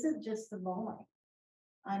cemeteries, it isn't just the mowing.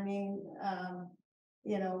 I mean,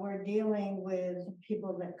 we're dealing with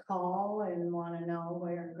people that call and want to know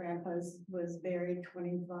where grandpa's was buried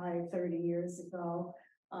 25, 30 years ago.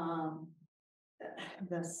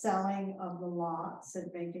 The selling of the lots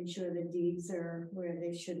and making sure the deeds are where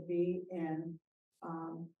they should be. And,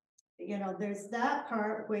 there's that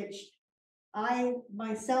part which I'd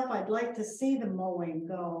like to see the mowing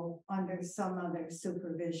go under some other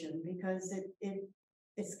supervision, because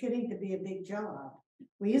it's getting to be a big job.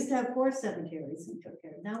 We used to have 4 cemeteries we took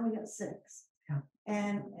care of. Now we got 6. Yeah.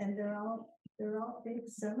 And they're all big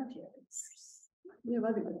cemeteries. We have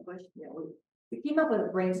other good questions. Yeah, we came up with a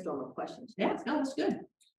brainstorm of questions. Yeah, no, it's good.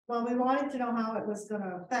 Well, we wanted to know how it was going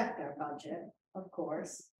to affect our budget, of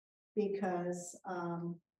course, because,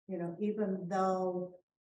 even though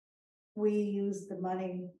we use the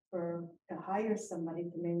money to hire somebody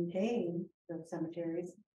to maintain the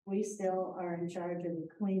cemeteries, we still are in charge of the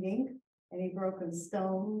cleaning, any broken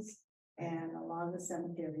stones, and a lot of the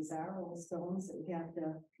cemeteries are old stones that we have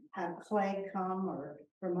to have clay come or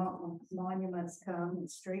Vermont monuments come and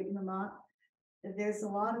straighten them up. There's a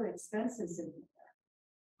lot of expenses in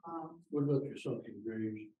there. What about your sunken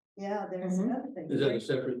graves? Yeah, there's Mhm. another thing. Is that a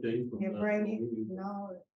separate thing? from You're that? bringing, no,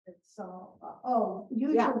 it's all,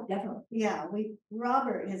 usually, Yeah, definitely. yeah,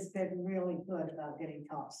 Robert has been really good about getting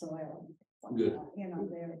topsoil. Good.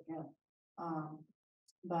 There,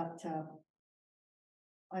 but,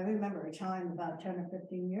 I remember a time about 10 or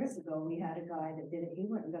 15 years ago, we had a guy that did it. He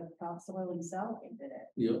went and got the topsoil himself and did it.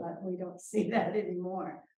 Yeah. But we don't see that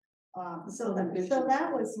anymore. So that visual.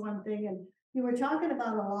 was one thing. And you were talking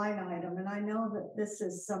about a line item, and I know that this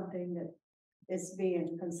is something that is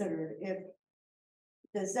being considered.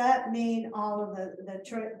 Does that mean all of the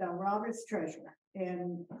Robert's treasurer,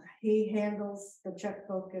 and he handles the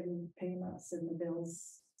checkbook and payments and the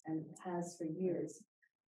bills and has for years?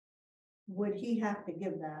 Would he have to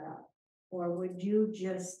give that up? Or would you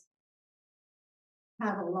just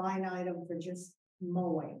have a line item for just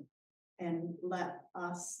mowing and let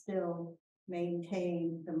us still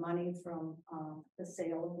maintain the money from, the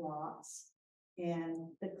sale of lots and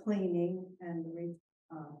the cleaning and the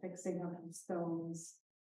fixing up of stones.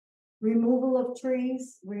 Removal of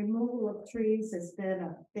trees has been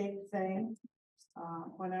a big thing.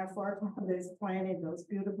 When our forefathers planted those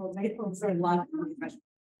beautiful maples, they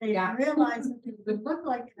realized it would look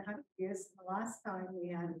like 100 years. The last time we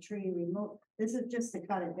had a tree removed, this is just to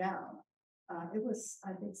cut it down. It was,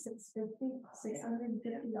 I think,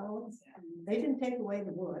 $650. They didn't take away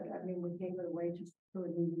the wood. I mean, we gave it away to a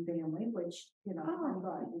new family, which, you know, I'm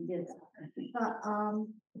glad we did that. But,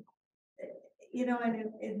 you know,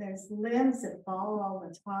 and there's limbs that fall all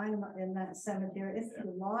the time in that cemetery. It's a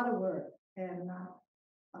lot of work, and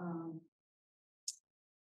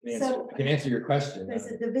so I can answer your question. there's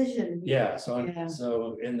a division. Yeah, so, Yeah.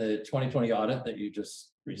 so in the 2020 audit that you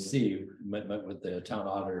just received, met with the town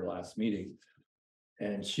auditor last meeting.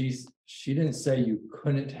 And she didn't say you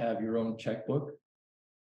couldn't have your own checkbook.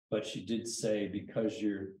 But she did say because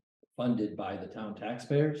you're funded by the town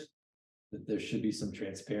taxpayers, that there should be some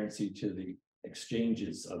transparency to the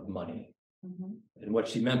exchanges of money. Mhm. And what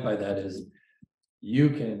she meant by that is you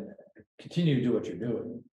can continue to do what you're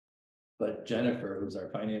doing. But Jennifer, who's our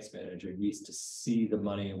finance manager, needs to see the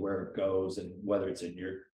money and where it goes and whether it's in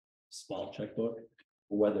your small checkbook.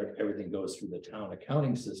 Or whether everything goes through the town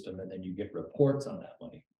accounting system and then you get reports on that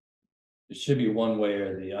money. It should be one way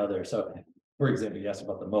or the other. So, for example, you asked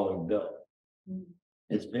about the mowing bill.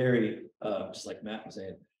 It's very, just like Matt was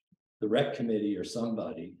saying, the rec committee or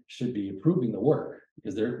somebody should be approving the work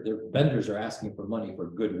because their vendors are asking for money for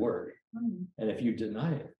good work. And if you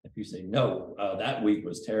deny it, if you say, no, that week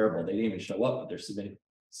was terrible, they didn't even show up, but they're submitting,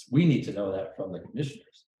 we need to know that from the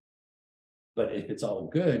commissioners. But if it's all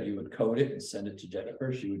good, you would code it and send it to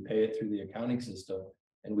Jennifer, she would pay it through the accounting system,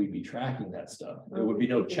 and we'd be tracking that stuff. There would be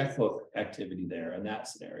no checkbook activity there in that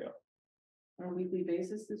scenario. On a weekly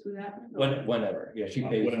basis, this would happen? Whenever, yeah, she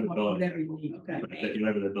pays. Whatever the bill- Whatever you need. Okay.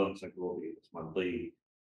 Whatever the billing cycle will be, it's monthly.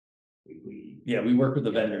 We Yeah, we work with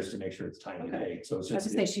the vendors to make sure it's timely paid, so it's I was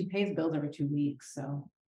just, gonna say she pays bills every 2 weeks, so.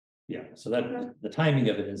 yeah, so that, the timing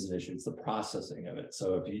of it is an issue, it's the processing of it.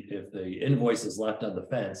 So if the invoice is left on the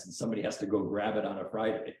fence and somebody has to go grab it on a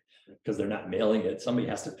Friday. Because they're not mailing it, somebody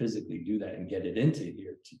has to physically do that and get it into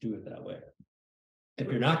here to do it that way. If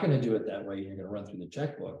you're not gonna do it that way, you're gonna run through the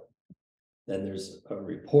checkbook. Then there's a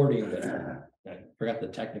reporting that, I forgot the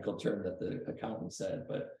technical term that the accountant said,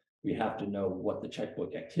 but we have to know what the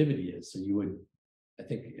checkbook activity is. So you would, I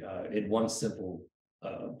think, in one simple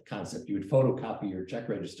concept, you would photocopy your check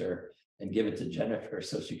register and give it to Jennifer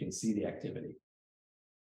so she can see the activity.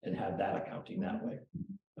 And have that accounting that way.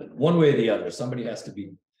 But one way or the other, somebody has to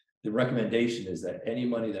be, the recommendation is that any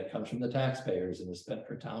money that comes from the taxpayers and is spent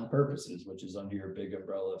for town purposes, which is under your big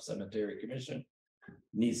umbrella of cemetery commission.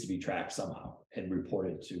 Needs to be tracked somehow and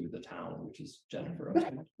reported to the town, which is Jennifer.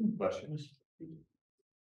 questions.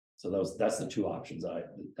 So that's the two options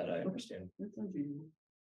that I understand. That sounds reasonable.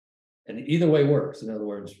 And either way works. In other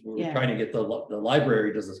words, we're Yeah. trying to get the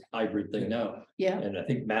library does this hybrid thing now. Yeah, And I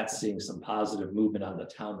think Matt's seeing some positive movement on the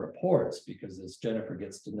town reports because as Jennifer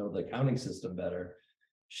gets to know the accounting system better.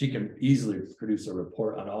 She can easily produce a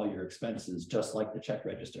report on all your expenses, just like the check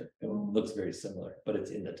register. It looks very similar, but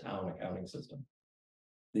it's in the town accounting system.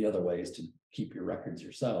 The other way is to keep your records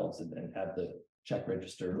yourselves and then have the check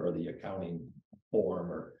register or the accounting form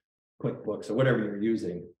or QuickBooks or whatever you're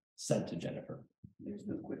using sent to Jennifer. There's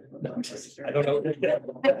no quick. No, I don't know.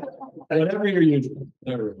 Whatever you're using.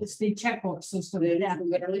 It's the checkbook system. It is Yeah.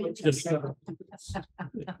 literally Just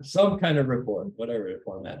some kind of report, whatever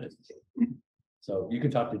format it is. So you can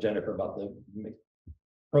talk to Jennifer about the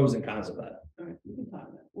pros and cons of that. All right, we can talk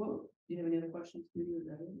about it. Whoa, do you have any other questions? Judy,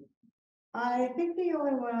 or Debbie? I think the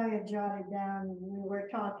only one I had jotted down, we were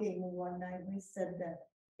talking one night, we said that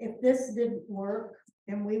if this didn't work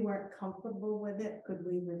and we weren't comfortable with it, could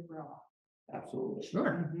we withdraw? Absolutely.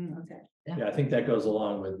 Sure. Okay. Yeah, I think that goes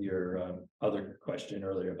along with your other question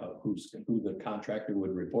earlier about who the contractor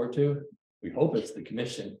would report to. We hope it's the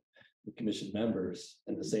commission members,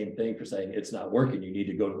 and the same thing for saying it's not working, you need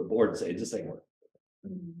to go to the board and say, this ain't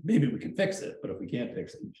working. Maybe we can fix it, but if we can't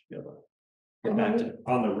fix it, we should be able to get back to it.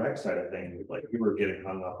 On the rec side of things, like we were getting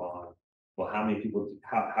hung up on, well, how many people,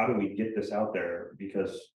 how do we get this out there?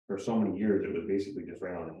 Because for so many years, it was basically just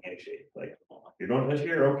ran on a handshake, like, you're doing this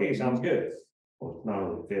year, okay, sounds good. Well, it's not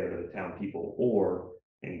really fair to the town people or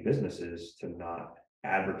any businesses to not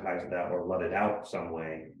advertise that or let it out some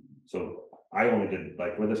way. So I only did,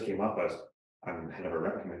 like, where this came up was, I'm head of a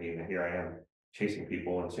rec committee and here I am chasing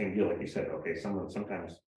people and same deal, like you said, okay,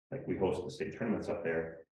 sometimes, like, we host the state tournaments up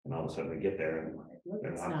there and all of a sudden we get there and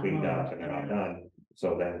they're It's not not cleaned mowed, up and they're not yeah. done.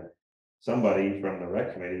 So then somebody from the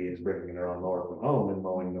rec committee is bringing their own mower from home and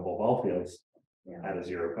mowing the whole ball fields Yeah. at a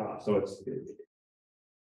zero cost, so it's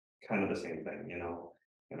kind of the same thing, you know,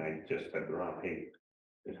 and I just said to Ron, hey,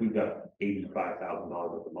 if we've got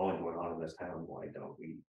 $85,000 worth of mowing going on in this town, why don't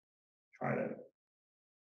we try to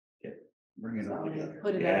Bring it all together.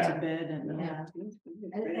 Put it out Yeah. to bid and, Yeah.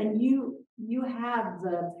 And you have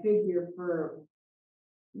the figure for.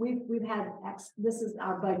 We've had X, this is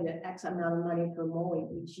our budget, X amount of money for mowing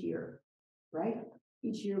each year, right?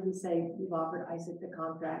 Each year we say we've offered Isaac the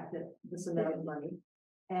contract at this amount of money.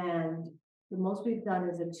 And the most we've done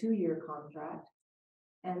is a 2-year contract.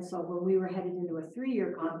 And so when we were headed into a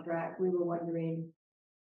 3-year contract, we were wondering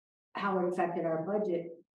how it affected our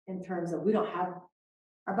budget in terms of, we don't have,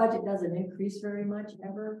 our budget doesn't increase very much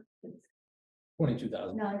ever. It's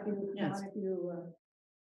 22,000. Not if you, Yes. not if you,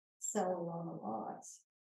 sell a lot of lots.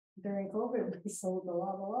 During COVID, we sold a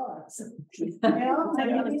lot of lots. You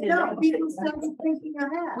know, people started thinking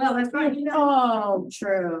ahead. Well, that's right. oh,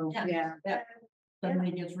 true, Yeah. yeah, Suddenly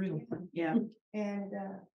it gets real. yeah. And,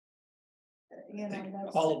 you know,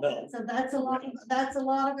 All about. so that's a lot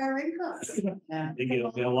of our income. Yeah. I think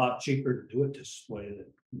it'll be a lot cheaper to do it this way that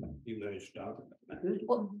you guys talking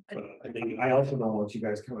about. But I think I also don't want you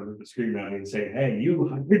guys coming to scream at me and saying, hey, you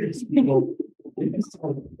hired these people. It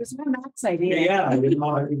was my Max idea. Yeah, I didn't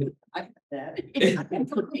know.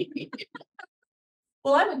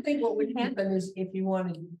 Well, I would think what would happen is if you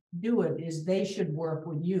want to do it, is they should work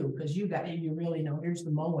with you, because you really know, here's the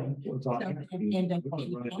mowing.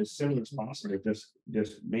 Just similar sponsor,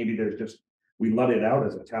 just maybe there's just, we let it out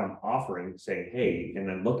as a town offering, saying, hey, and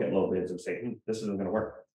then look at low bids and say, this isn't gonna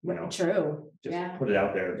work. You know, True, just yeah. put it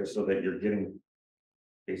out there just so that you're getting.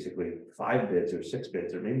 Basically 5 bids or 6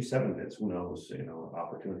 bids or maybe 7 bids, who knows, you know,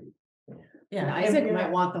 opportunity. Yeah, Isaac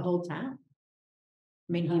might want the whole town. I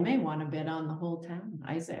mean, he may want to bid on the whole town,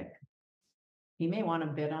 Isaac. He may want to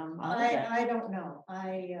bid on all of it. I don't know.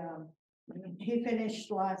 He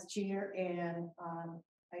finished last year and,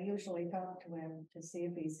 I usually talk to him to see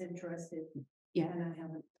if he's interested. Yeah. And I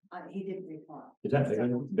haven't, he didn't reply. Is that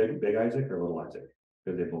big Isaac or little Isaac?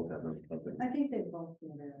 Because they both have something. I think they both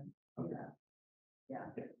did it. Yeah.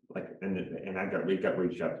 Like, and we got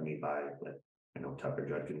reached out to me by, like, I know Tucker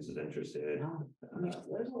Judkins is interested. Oh,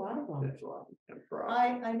 There's a lot of them. There's a lot.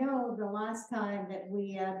 I know the last time that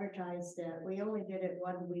we advertised it, we only did it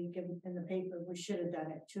 1 week in the paper. We should have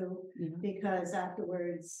done it 2, because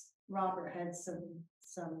afterwards Robert had some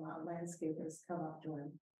landscapers come up to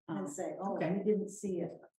him and say, oh, okay. we didn't see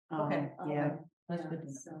it. Okay, yeah. That's good.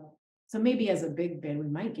 So maybe as a big bid, we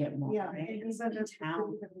might get more. Yeah, right? maybe It's but in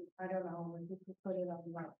town. I don't know, when people put it on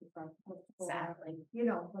like the front. Exactly. You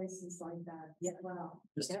know, places like that. Yeah. Well,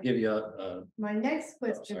 Just to give you a, my next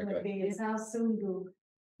sorry, question go would be is how soon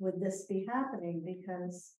would this be happening?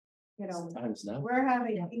 Because, you know, times now. we're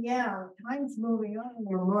having, time's moving on.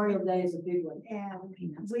 Memorial Day is a big one. And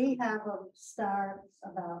we have a start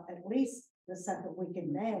about at least the second week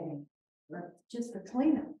in May. Just for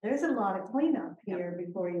cleanup. There's a lot of cleanup here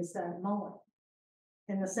before you start mowing.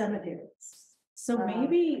 In the cemeteries. So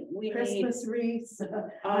maybe we need, Christmas wreaths.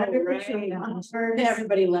 right.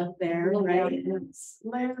 Everybody left there, right?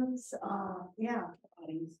 Limbs, yeah.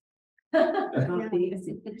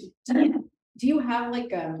 Do you have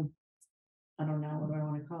like I don't know, what do I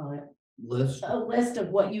want to call it? List. A list of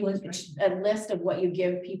what you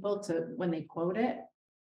give people to, when they quote it?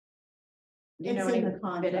 You know It's what I in the mean?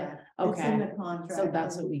 contract. It's in Okay, the contract. so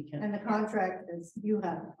that's what we And can, the contract is, you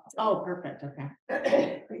have. oh, perfect, okay.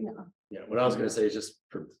 Yeah. Yeah, what I was gonna say is just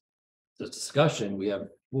for the discussion, we have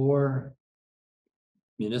 4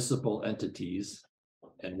 municipal entities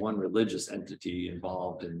and 1 religious entity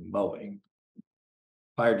involved in mowing.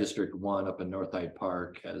 Fire District 1 up in North Hyde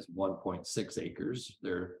Park has 1.6 acres.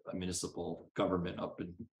 They're a municipal government up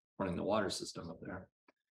and running the water system up there.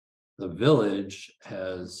 The village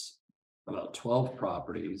has about 12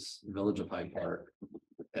 properties, Village of Hyde Park,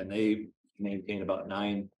 and they maintain about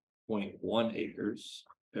 9.1 acres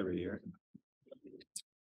every year.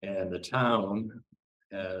 And the town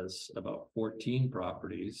has about 14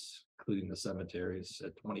 properties, including the cemeteries,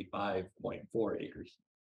 at 25.4 acres.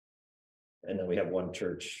 And then we have 1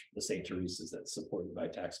 church, the St. Teresa's, that's supported by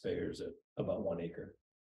taxpayers at about 1 acre.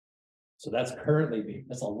 So that's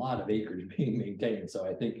that's a lot of acres being maintained. So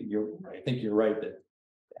I think you're right that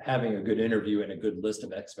having a good interview and a good list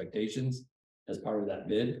of expectations as part of that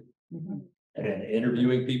bid. And then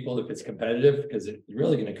interviewing people if it's competitive, because it's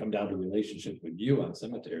really gonna come down to relationship with you on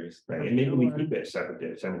cemeteries. Right, and maybe we keep it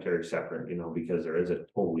separate, cemetery separate, you know, because there is a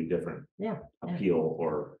totally different appeal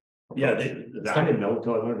or Yeah, I didn't know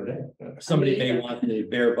until I learned today. somebody may want the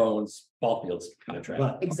bare bones ball fields contract.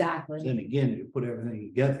 But Exactly. then again, you put everything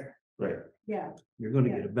together, Right. Yeah, you're gonna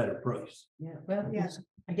get a better price. Yeah, well, Yeah.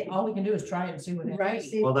 all we can do is try it and see what happens. Right.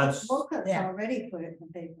 see, Well, that's- Boca's yeah. already put it in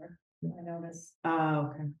the paper, I noticed. Oh,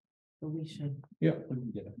 okay. So we should. Yeah. we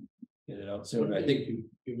can Get it out soon. One I thing think,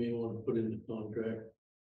 you may want to put in the contract.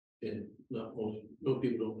 And not most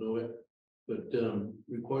people don't know it, but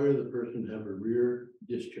require the person to have a rear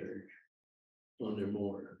discharge on their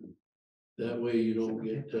mower. That way you don't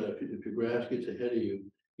get, if your grass gets ahead of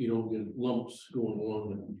you, you don't get lumps going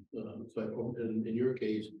along the sidewalk. And in your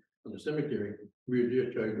case, on the cemetery, rear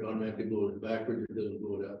discharge automatically blows it backwards, it doesn't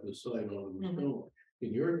blow it out to the side onto the stone.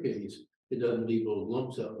 In your case, it doesn't leave those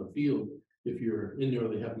lumps out in the field. If you're in there,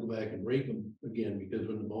 they have to go back and rake them again, because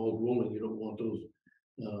when the ball's rolling, you don't want those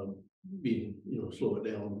being, slow it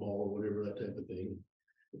down the ball or whatever, that type of thing.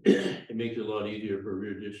 It makes it a lot easier for a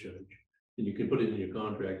rear discharge. And you can put it in your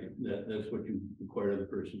contract, that's what you require the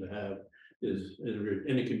person to have is a rear,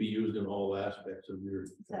 and it can be used in all aspects of your.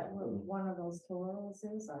 Is that what one of those totals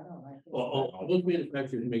is? I don't like it. All those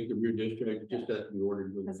manufacturers make the rear discharge, it just has to be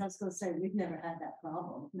ordered with. Because I was gonna say, we've never had that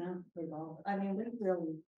problem, no, I mean,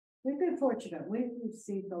 we've been fortunate, we've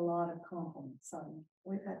received a lot of compliments on,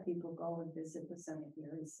 we've had people go and visit the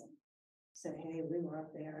cemeteries and say, hey, we were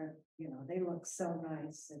up there, they look so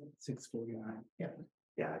nice and. 6:49.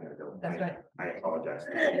 Yeah, I gotta go. That's right. I apologize.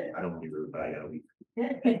 I don't want to be rude, but I gotta leave.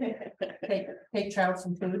 Take Charles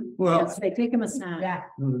some food. Well, Yes, they take him a snack. Yeah.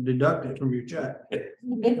 deduct it from your check.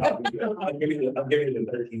 I'll give you the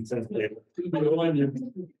 13 cents later.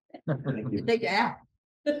 Thank you. Take yeah.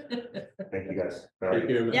 Thank you, guys. Take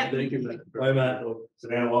care, man. Yeah. Thank you, man. Bye, Matt.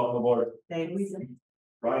 Savannah, welcome aboard. Thanks.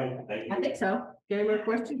 Brian, thank you. I think so. Any more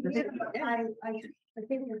questions? I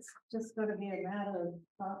think it's just gonna be a matter of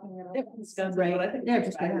talking it Yep, over. it's done Well, I right. think Yeah, it's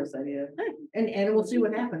a just gonna- fabulous idea. And we'll see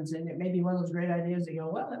what happens. And it may be one of those great ideas that go,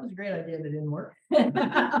 well, that was a great idea that didn't work.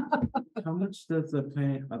 How much does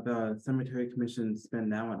the cemetery commission spend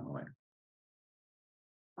now on mowing?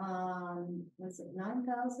 Was it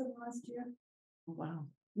 9,000 last year? Wow.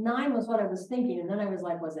 9 was what I was thinking, and then I was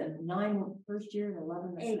like, was it 9 first year and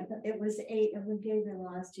 11 the 8, second? it was 8, and we gave it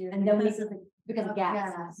last year. And then we- because of the Because of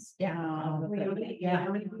gas. Yeah. We don't need- Yeah,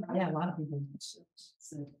 yeah, a lot of people.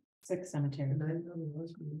 Six cemetery.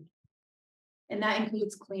 And that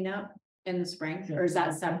includes cleanup in the spring, or is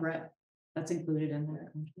that separate? That's included in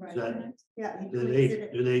that. Right. That- Yeah. he Do includes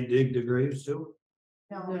it. do they dig the graves too?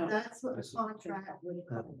 No, that's what the contract would.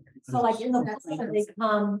 cover. So like in the That's winter, they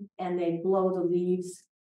come and they blow the leaves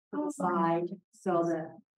to Oh, the side so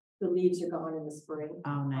that the leaves are gone in the spring.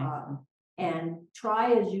 Oh, nice. And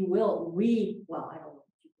try as you will, I don't know,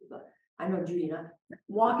 but I know Judy and I,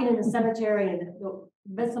 walking in the cemetery and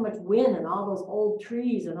there's so much wind and all those old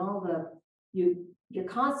trees and all you're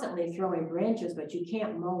constantly throwing branches, but you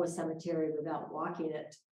can't mow a cemetery without walking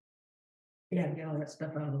it. Yeah, get all that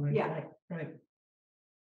stuff out of the way. Yeah. Right.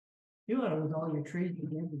 You ought to, with all your trees, you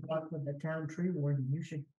can talk with the town tree warden, you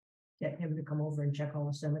should get him to come over and check all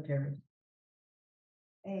the cemeteries.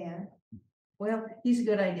 And Well, he's a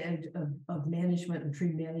good idea of management and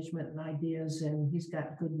tree management and ideas, and he's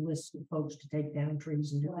got good lists of folks to take down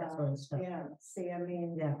trees and do that sort of stuff. yeah, see, I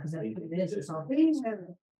mean. Yeah, because that's what it is, it's all. We have,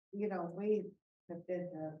 we have been,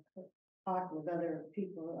 talking with other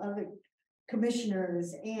people, other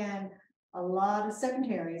commissioners, and a lot of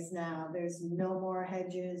cemeteries now, there's no more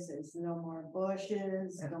hedges, there's no more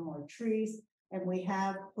bushes, no more trees. And we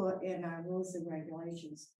have put in our rules and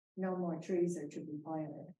regulations, no more trees are to be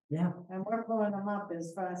planted. Yeah, And we're pulling them up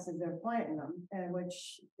as fast as they're planting them, and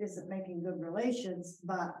which isn't making good relations,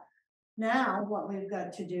 but now what we've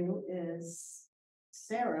got to do is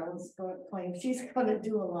Sarah was going to claim she's gonna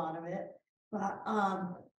do a lot of it, but,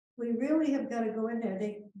 we really have got to go in there.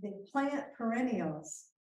 They plant perennials.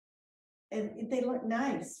 And they look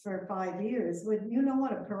nice for 5 years, when you know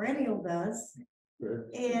what a perennial does.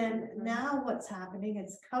 And now what's happening,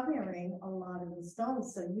 it's covering a lot of the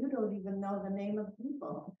stones, so you don't even know the name of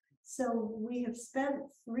people. So we have spent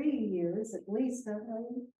 3 years at least,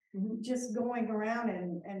 just going around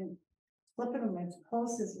and flipping them as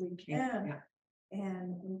close as we can. Yeah.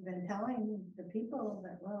 And we've been telling the people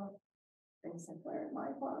that, well, they said, where did my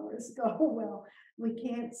flowers go? Well, we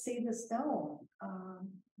can't see the stone.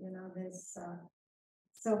 There's,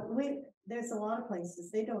 there's a lot of places,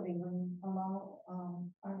 they don't even allow,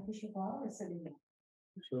 artificial flowers anymore.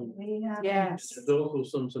 So We have. Yes. there's also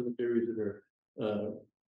some cemeteries that are,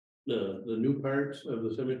 the new parts of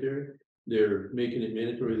the cemetery, they're making it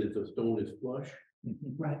mandatory that the stone is flush.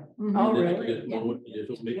 Right. Oh, really? It's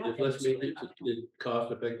less maintenance, it's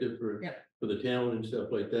cost effective Yeah. for the town and stuff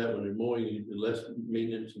like that, when they're mowing, less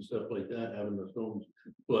maintenance and stuff like that, having the stones.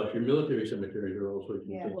 Plus, your military cemeteries are also.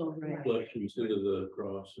 Yeah. Well, right. Flush instead of the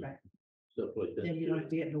cross. And Right. stuff like that. Then you don't have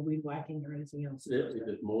to get no weed whacking or anything else. Yeah, you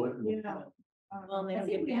just mow it. Yeah. Well, they I don't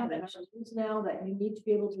think get we have damaged. rules now that you need to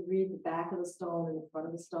be able to read the back of the stone and the front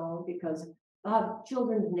of the stone, because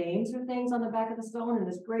children's names or things on the back of the stone, and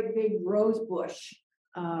this great big rose bush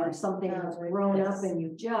or something that's grown up, and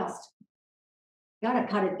you just gotta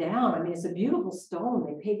cut it down. I mean, it's a beautiful stone.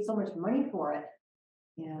 They paid so much money for it.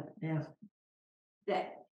 Yeah. Yeah,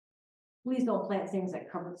 That, please don't plant things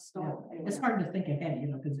that cover the stone. it's hard to think ahead, you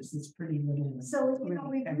know, because it's pretty little. So, you know,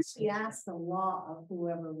 we Fenced. really ask a lot of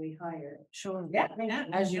whoever we hire. Sure. Yeah,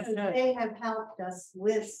 As you Because should. they have helped us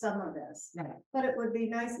with some of this. Right. But it would be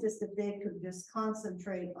nice just if they could just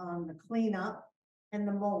concentrate on the cleanup and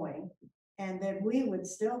the mowing. And then we would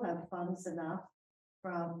still have funds enough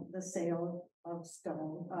from the sale of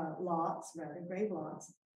stone, lots, rather grave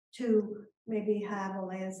lots, to maybe have a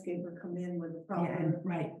landscaper come in with the Yeah, and, proper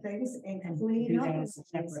right, things and And clean do up. that the as a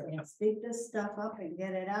separate, place, yeah. dig this stuff up and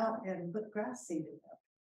get it out and put grass seed in it.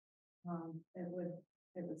 It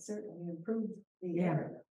would certainly improve the Yeah.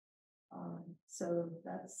 area. So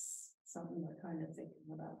that's something we're kind of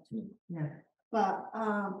thinking about too. yeah. But,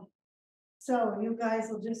 so you guys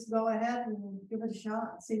will just go ahead and give it a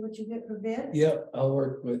shot, and see what you get for bids? Yep, I'll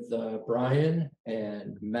work with Brian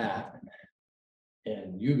and Matt.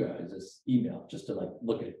 And you guys, this email, just to like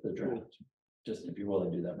look at the draft, just if you're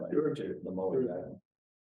willing to do that, right, Sure. to the mowing guy.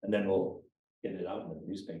 And then we'll get it out in the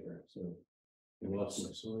newspaper, so. You lost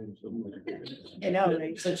my sign, so. You know,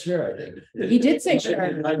 He said sure, I think. He did say sure. I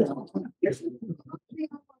know.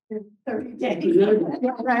 30 days.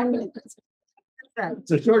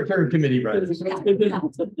 It's a short-term committee, Brian. They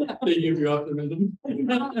give you optimism.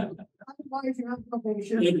 Otherwise, you're on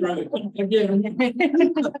probation. That's right. Again.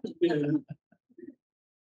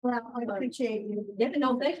 Well, I appreciate you. Yeah,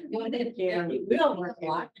 no, thank you. Yeah, we all work a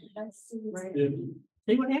lot. Right. Yeah.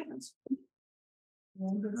 See what happens.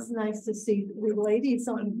 It's nice to see the ladies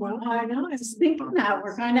on the board. I know, I was thinking that,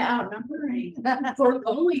 we're kind of outnumbered. We're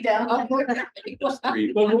only down. Well, we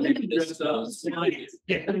can dress up.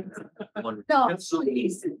 No,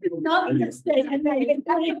 please, not this day. I made it.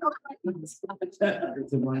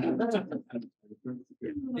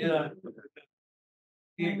 Yeah.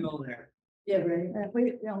 Can't go there. Yeah, right.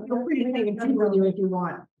 Feel free to take it to if you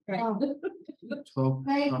want. 12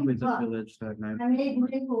 Thank you, properties of Bob. village that night. I made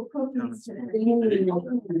maple cookies today. I'm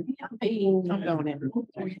going in.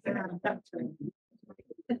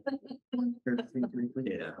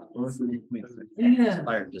 Yeah.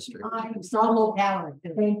 Fire district. I Saw locality.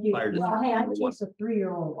 Thank you. Fire Well, hey, I district number chase a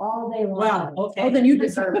 3-year-old all day long. Well, okay. Oh, then you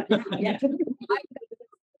deserve it. Yeah.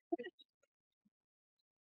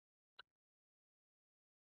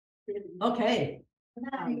 Okay.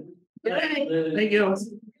 Night. Thank you.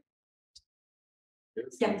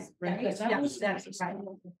 Yes, Right, yes, that was- yes, right.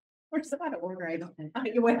 Where's the out of order? I don't think.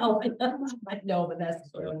 Well, I know, but that's.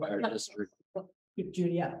 Fire district. Keep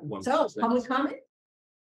Judy up. 166. So, public comment,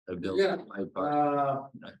 A bill. Yeah, Hyde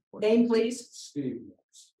Park. name please. Steve.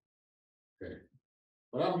 Okay.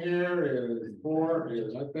 What I'm here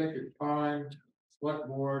is I think it's time, select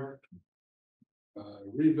board.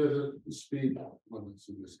 Revisit the speed limits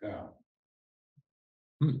in this town.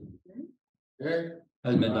 Okay.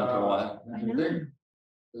 Hasn't been done for a while. I think,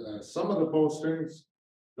 some of the postings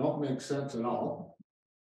don't make sense at all.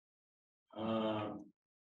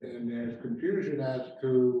 And there's confusion as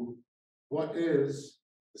to what is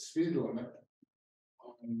the speed limit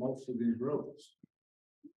on most of these roads.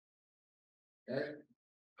 Okay.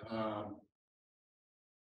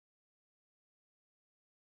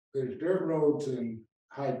 There's dirt roads in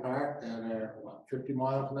Hyde Park that are, what, 50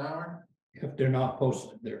 miles an hour? If they're not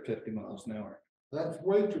posted, they're 50 miles an hour. That's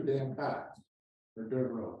way too damn fast for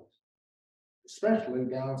dirt roads. Especially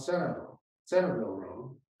down Centerville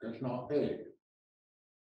Road, that's not paved.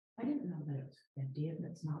 I didn't know that it's a deal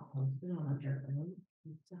that's not posted on a dirt road.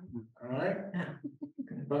 All right, Yeah.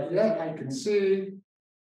 but yet I can see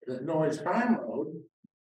that Noise Farm Road,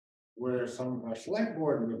 where some of our select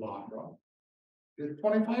board in the bottom is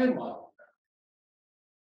 25 miles.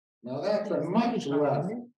 Now that's a much less.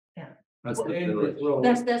 That's the dangerous village. road.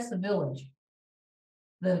 That's the village.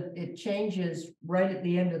 It changes right at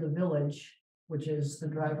the end of the village, which is the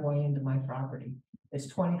driveway into my property. It's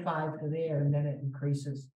 25 to there and then it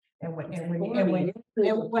increases. And when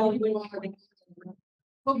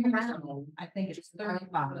I think it's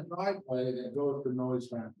 35. Driveway that goes to Noise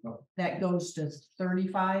Farm Road. That goes to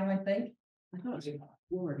 35, I think. I thought it was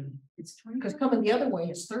 40, it's 20. Because coming the other way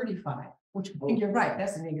is 35, which you're right,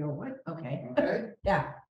 that's an you go, what, okay, Okay,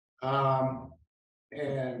 yeah.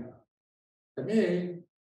 and to me,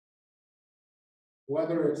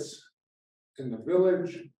 whether it's in the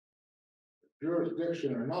village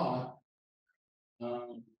jurisdiction or not,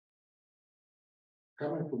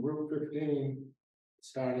 coming from Route 15,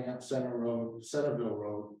 starting up Centerville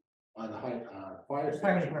Road by the fire Fire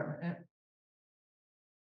station, department, yeah.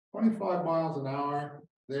 25 miles an hour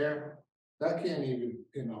there, that can't even,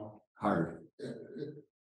 Hard.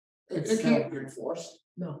 it can't be enforced.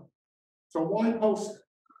 No, So why post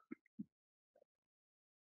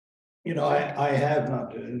it? I have,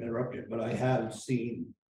 not to interrupt you, but I have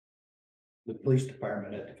seen. The police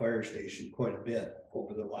department at the fire station quite a bit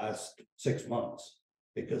over the last 6 months.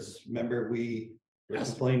 Because remember, we were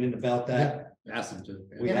complaining about that, Ask them to.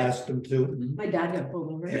 we Yeah. asked them to. my dad got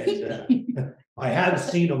pulled over. And, I have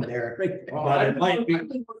seen them there, Well, but it might be. I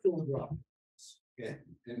think we're doing wrong. Yeah.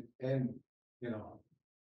 And,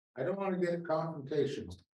 I don't wanna get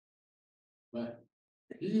confrontational. But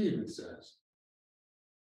he even says.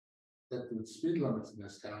 That the speed limits in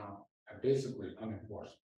this town are basically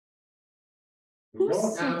unenforced. You Who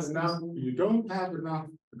don't have says enough, you don't have enough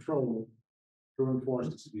control to enforce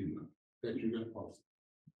the speed limit that you get posted.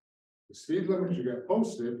 The speed limits you get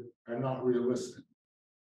posted are not realistic.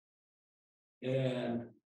 And,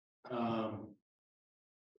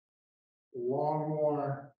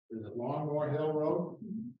 is it Longmore Hill Road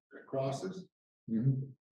that crosses?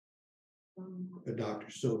 Mhm. The Dr.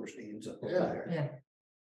 Silverstein's up Yeah. there. Yeah,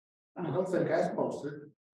 I don't think that's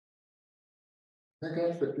posted. I think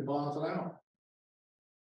that's 50 miles an hour.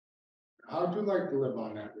 How'd you like to live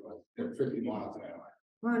on that road at 50 miles an hour?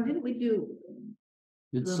 Ron, didn't we do?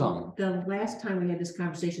 It's some. The last time we had this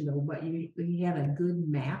conversation though, but you had a good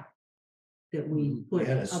map. That we put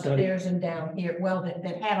had a study. upstairs and down here, well, that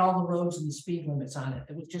had all the roads and the speed limits on it,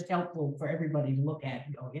 it was just helpful for everybody to look at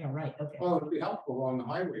and go, yeah, right, okay. Well, it'd be helpful on the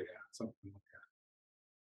highway to have something like that.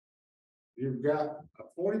 You've got a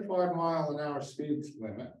 45-mile-an-hour speed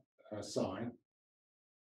limit sign.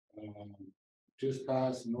 Just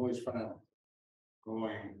past Noise Farm,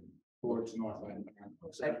 going towards Northland.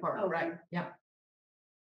 Hyde Park, right, yeah,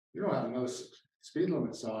 You don't have another speed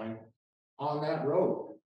limit sign on that road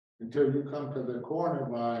until you come to the corner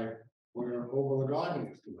by where Oval the Garden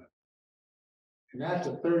is to it. And that's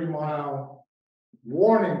a 30-mile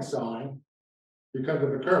warning sign because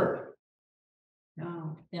of the curve,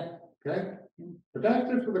 Oh, yeah, okay? But that's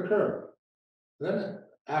just for the curve. Then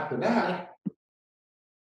after that,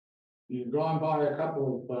 you've gone by a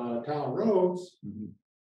couple of town roads,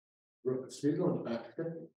 speed limit back to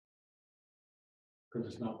 50. Because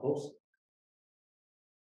it's not posted.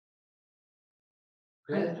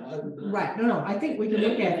 Okay, right, no, I think we can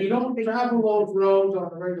look at If it. you don't travel those roads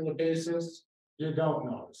on a regular basis, you don't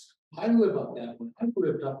notice. I live up that one. I've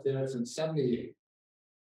lived up there since '78.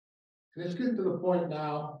 And it's getting to the point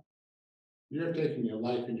now, you're taking your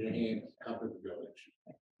life in your hands to cover the village.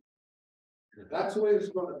 If that's the way it's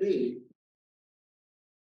gonna be.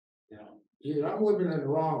 Either I'm living in the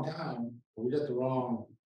wrong town, or we got the wrong.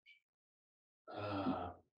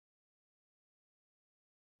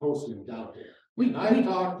 Postings out there. We- I we-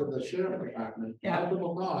 talked to the sheriff department Yeah.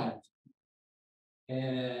 multiple times.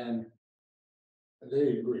 And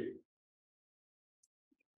they agree.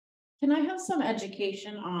 Can I have some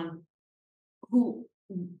education on who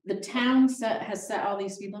the town has set all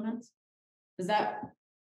these speed limits? Is that?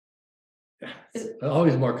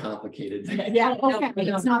 Always more complicated. Yeah, okay,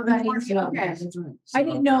 it's not that easy, okay. I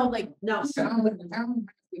didn't know, like, no, The town has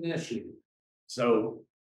an issue. So,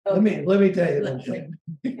 Let me tell you one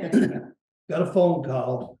thing. Got a phone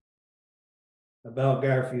call. About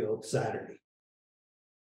Garfield Saturday,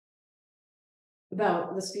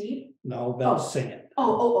 about the speed? no, about Oh. sand,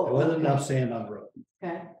 Oh. there wasn't enough sand on the road.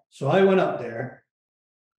 Okay, So I went up there.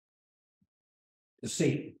 To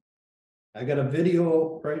see. I got a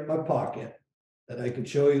video right in my pocket that I could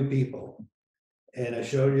show you people. And I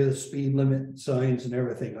showed you the speed limit signs and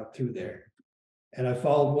everything up through there. And I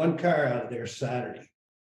followed one car out of there Saturday.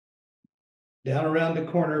 Down around the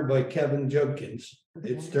corner by Kevin Judkins,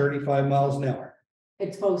 it's 35 miles an hour,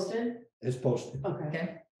 it's posted, it's posted.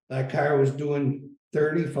 okay. That car was doing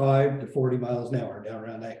 35 to 40 miles an hour down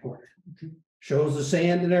around that corner. Shows the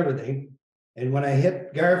sand and everything. And when I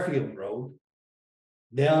hit Garfield Road.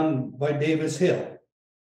 Down by Davis Hill.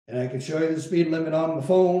 And I can show you the speed limit on the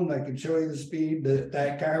phone. I can show you the speed that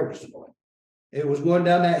that car was going. It was going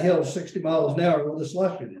down that hill 60 miles an hour with a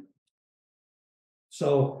slush in it.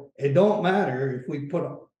 So it don't matter if we put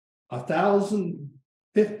 1,000,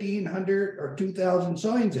 1,500 or 2,000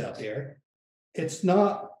 signs out there. it's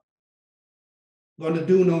not gonna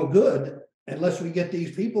do no good unless we get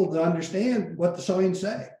these people to understand what the signs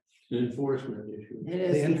say. It's an enforcement issue. It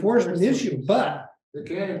is The enforcement issue, but, They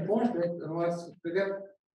can't enforce it unless they get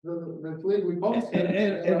the legally posted.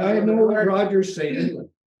 and I know what Roger's saying,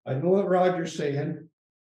 I know what Roger's saying.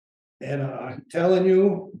 And I'm telling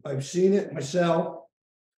you, I've seen it myself.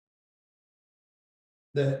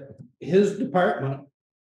 That his department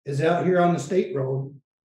is out here on the state road.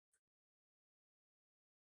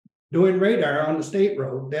 Doing radar on the state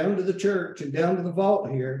road, down to the church and down to the vault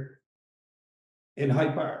here. In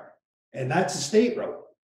Hyde Park, and that's a state road.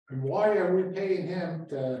 And why are we paying him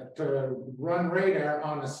to run radar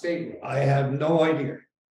on a state road? I have no idea.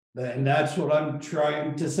 And that's what I'm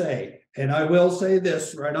trying to say. And I will say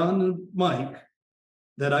this right on the mic.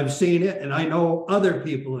 That I've seen it and I know other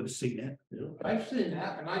people have seen it. I've seen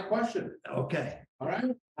that and I question it, Okay. all right?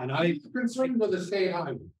 And I'm concerned with the state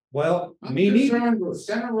highway. well, I'm me neither. concerned with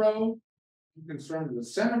Center Road. I'm concerned with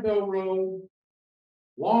Centerville Road.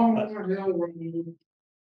 Longhorn Hill Road.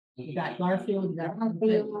 You got Garfield, you got.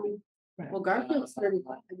 Well, Garfield's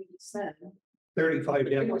 35, you said.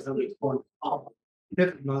 35 down,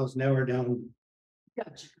 50 miles an hour down.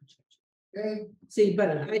 Gotcha. Okay, See, but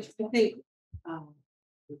I think,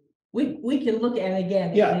 we can look at it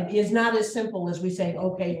again. Yeah. and It is not as simple as we saying,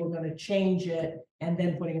 okay, we're gonna change it and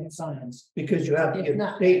then putting up signs. Because you have to It's get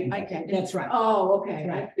not- state. Okay, That's right. Oh, okay, I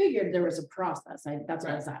Right. figured there was a process, that's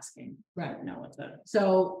what I was asking. Right. No, it's a.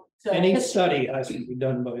 So. Any study has to be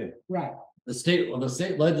done by. Right, The state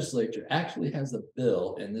legislature actually has a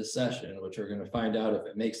bill in this session, which we're gonna find out if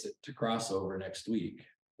it makes it to crossover next week. I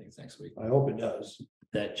think it's next week. I hope it does.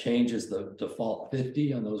 That changes the default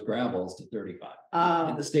 50 on those gravels to 35 in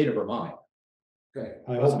Uh, the state of Vermont. okay.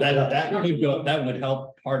 I hope That could go, that would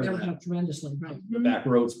help part that of would help that, tremendously, right? the back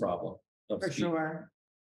roads problem. of for speed. sure.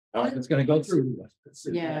 I don't know if it's gonna go through. The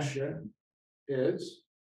suggestion is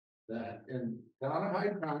that in town of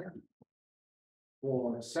Hyde Park.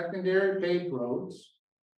 For secondary paved roads.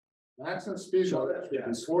 Maximum speed limit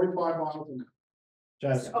is 45 miles an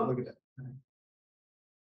hour. Just look at that.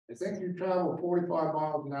 I think you travel 45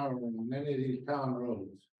 miles an hour on many of these town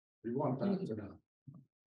roads. You want that to know.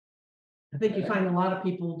 I think you find a lot of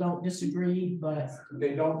people don't disagree, but,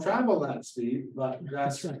 They don't travel that speed, but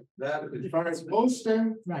that's, right, that, as far as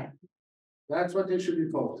posting, right. that's what they should be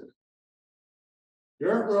posted.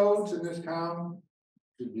 Dirt roads in this town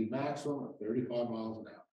should be maximum of 35 miles an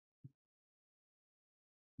hour.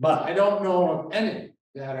 But I don't know of any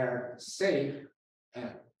that are safe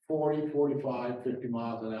at 40, 45, 50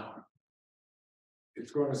 miles an hour.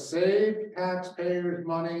 It's gonna save taxpayers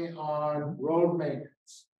money on road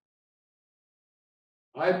maintenance.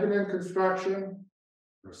 I've been in construction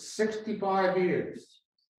for 65 years.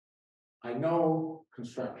 I know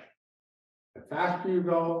construction. The faster you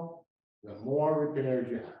go, the more repairs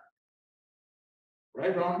you have.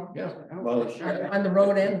 Right, Ron? Yeah, well, On the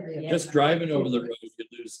road end. just driving over the road, you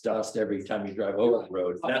lose dust every time you drive over the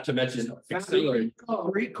road, not to mention accelerating.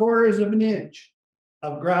 3/4 of an inch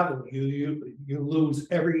of gravel you lose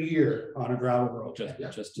every year on a gravel road.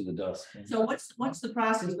 Just to the dust. So what's the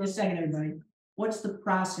process, just a second, everybody, what's the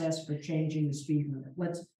process for changing the speed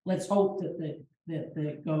limit? Let's hope that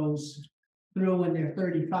it goes through when they're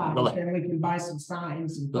 35, Well, then we can buy some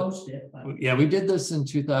signs and post it, but. Yeah, we did this in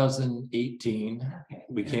 2018. Okay.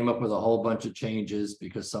 We came up with a whole bunch of changes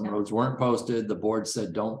because some roads weren't posted. The board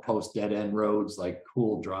said, don't post dead end roads like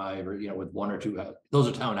Cool Drive or, with one or two, those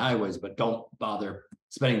are town highways, but don't bother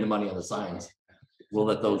spending the money on the signs. We'll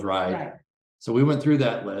let those ride. Right, So we went through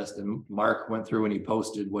that list and Mark went through and he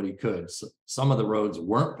posted what he could. So some of the roads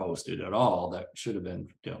weren't posted at all that should have been,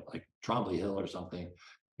 like Trombley Hill or something.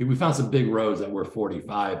 We found some big roads that were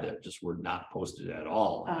 45 that just were not posted at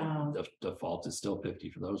all. And the default is still 50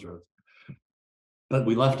 for those roads. But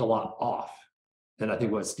we left a lot off. And I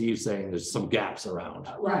think what Steve's saying, there's some gaps around.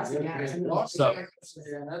 Right, yeah. So-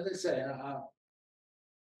 and as I say,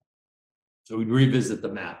 So we revisit the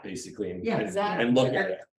map basically and, Yeah, exactly. and look at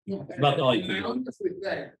it. yeah, It's about all you I can do. honestly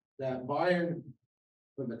think that buying,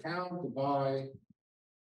 for the town to buy.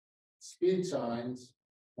 Speed signs,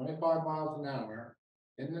 25 miles an hour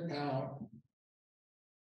in the town.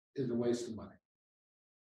 Is a waste of money.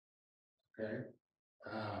 Okay.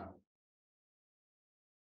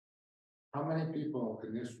 How many people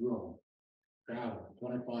in this room travel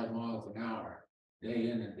 25 miles an hour, day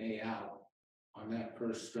in and day out? On that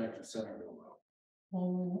first stretch of Centerville Road.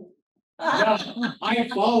 Oh. I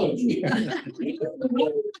followed you. And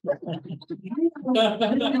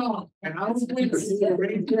I was waiting to see the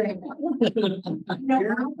rain.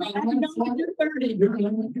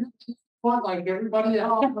 But like everybody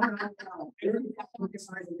else. No,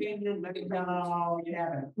 you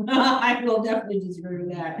haven't. I will definitely disagree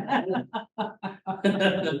with that.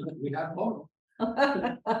 We got both.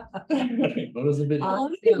 What was the video? I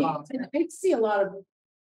see a lot of.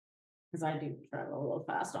 Cause I do travel a little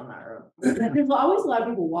fast on that road. There's always a lot of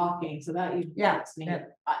people walking, so that you. Yeah, me yeah.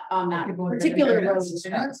 On that People are particular gonna- road.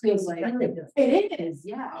 That Feels like it is,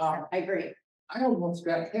 yeah, I agree. I almost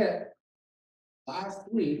got hit last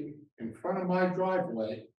week in front of my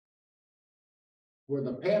driveway with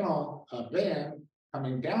a panel, a van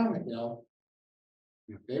coming down the hill.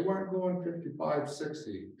 If they weren't going 55,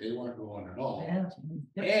 60, they weren't going at all. Yeah.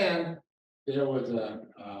 And there was a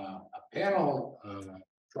panel,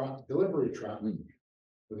 truck, delivery truck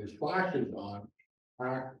with his flashes on,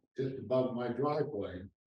 parked just above my driveway,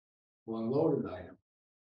 to unload an item.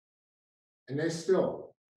 And they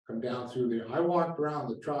still come down through there. I walked around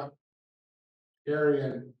the truck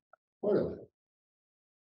carrying toilet.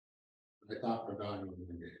 I thought for God was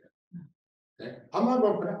gonna get it. Okay, I'm not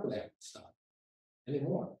gonna put up with that stuff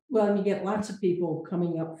anymore. Well, and you get lots of people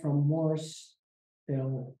coming up from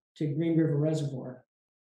Morrisville to Green River Reservoir.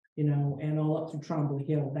 You know, and all up to Trombley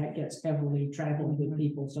Hill, that gets heavily traveled with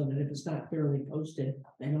people, so that if it's not clearly posted,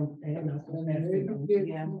 they don't.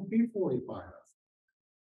 Yeah, Be 45.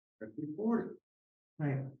 Be 40.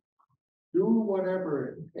 right. Do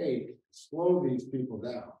whatever it takes to slow these people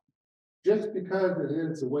down. Just because it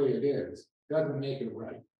is the way it is, doesn't make it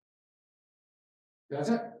right. Does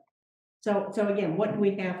it? So again, what do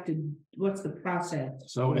we have to, what's the process?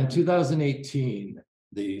 So in 2018,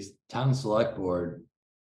 the town select board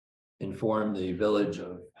informed the village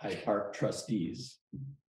of Hyde Park trustees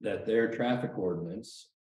that their traffic ordinance,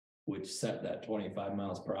 which set that 25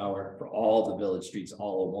 miles per hour for all the village streets,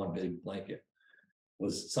 all in one big blanket,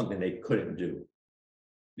 was something they couldn't do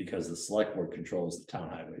because the select board controls the town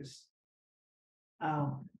highways.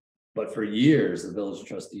 Oh, But for years, the village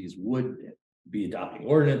trustees would be adopting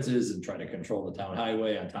ordinances and trying to control the town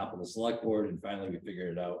highway on top of the select board, and finally we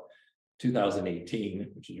figured it out. 2018,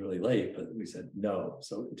 which is really late, but we said no.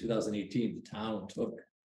 So in 2018, the town took,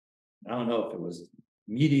 I don't know if it was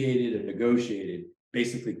mediated and negotiated,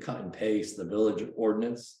 basically cut and paste the village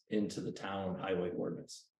ordinance into the town highway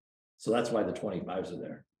ordinance. So that's why the 25s are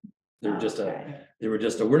there. They were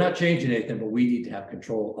just a, we're not changing anything, but we need to have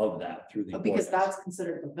control of that through the. because ordinance. that's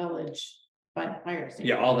considered the village by the fire station.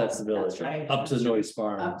 Yeah, all that's the village, That's right. up to Noise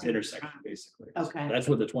Farm Up to the intersection, farm. basically. Okay. That's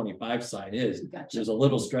what the 25 sign is. Gotcha. There's a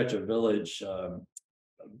little stretch of village,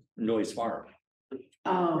 Noise Farm.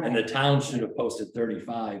 Oh, And the town should have posted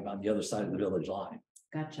 35 on the other side of the village line.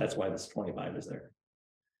 gotcha. That's why this 25 is there.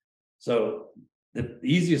 So the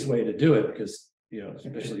easiest way to do it, because, you know,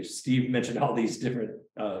 especially Steve mentioned all these different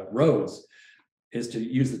roads, is to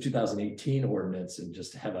use the 2018 ordinance and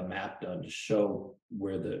just have a map done to show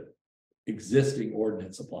where the existing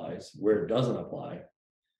ordinance applies, where it doesn't apply.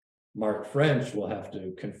 Mark French will have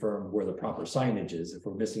to confirm where the proper signage is. If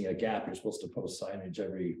we're missing a gap, you're supposed to post signage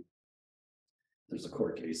every. There's a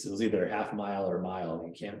court case. It was either a half mile or a mile.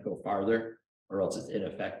 You can't go farther, or else it's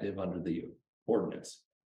ineffective under the ordinance.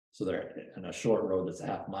 So there, in a short road that's a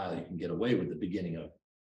half mile, you can get away with the beginning of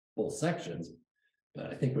full sections. But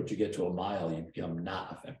I think once you get to a mile, you become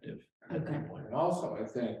not effective at that point. And also, I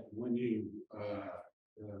think when you,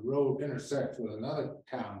 the road intersects with another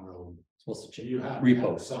town road, Supposed to change, you have to have a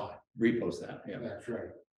repost, sign. repost that, yeah. That's right.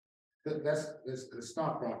 It's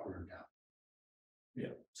not proper in town. Yeah,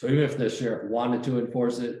 so even if the sheriff wanted to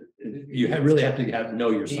enforce it, really have to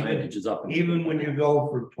know your Even- signage is up. Even when you go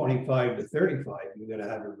from 25 to 35, you're gonna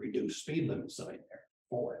have a reduced speed limit sign there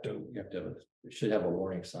for it too. You have to have, you should have a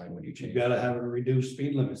warning sign when you You change. gotta have a reduced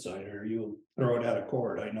speed limit sign or you'll throw it out of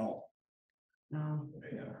court, I know. No.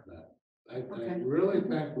 Yeah. I Okay. really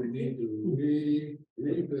think we need to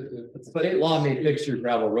revisit. But state law may fix your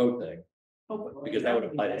gravel road thing, because that would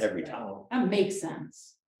apply to every town. That makes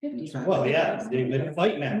sense. 55. Well, yeah, they've been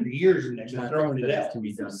fighting that for years and they're just throwing it out. To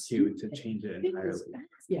be done too, to change it entirely.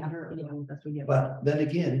 Yeah, you know, that's what you. But then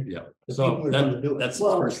again, Yeah, the so people are gonna do it. that's the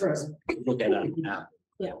Well, first, true. look at it now.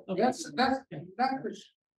 Yeah. okay. That's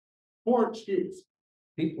poor excuse.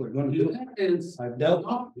 People are gonna do it. That is I've dealt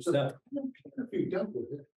not, with stuff. if you dealt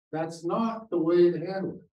with it, that's not the way to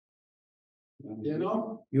handle it, you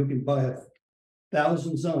know? You can buy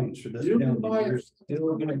 1,000 signs for this. You can town, buy and you're it.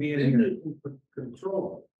 Still gonna be in Then here. you can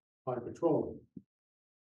control, by patrolling.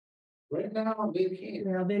 Right now, they can't,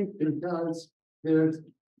 Well, then, because there's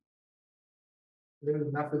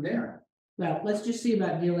nothing there, well, let's just see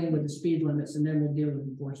about dealing with the speed limits and then we'll deal with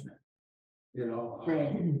enforcement. you know?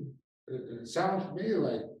 Right. It sounds to me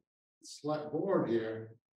like select board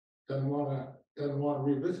here doesn't wanna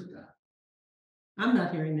revisit that. I'm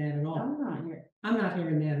not hearing that at all. I'm not here. I'm not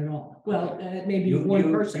hearing that at all. Well, maybe You- one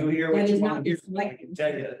you- person. you hear what that you is want not to hear. I reflecting. can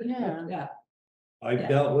tell you, Yeah. Yeah, I've Yeah.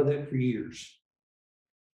 dealt with it for years.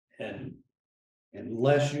 And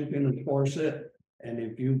unless you can enforce it, and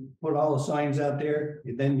if you put all the signs out there,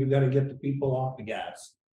 then you gotta get the people off the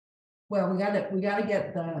gas. well, we gotta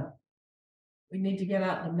get we need to get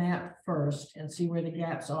out the map first and see where the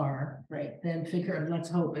gaps are. Right. Then figure, let's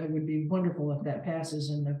hope, it would be wonderful if that passes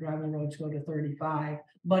and the gravel roads go to 35.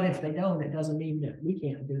 But if they don't, it doesn't mean that we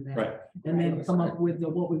can't do that. Right. And then come up with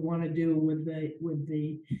what we want to do with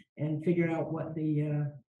and figure out what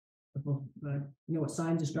what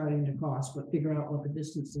signs are starting to cost, but figure out what the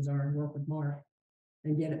distances are and work with Mark.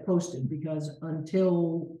 And get it posted, because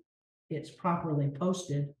until it's properly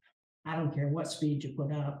posted, I don't care what speed you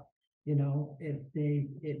put up. You know,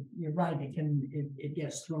 you're right, it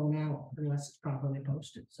gets thrown out unless it's properly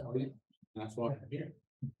posted, so. That's why I'm here.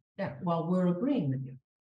 Yeah, well, we're agreeing with you.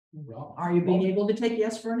 Well, Are you being able to take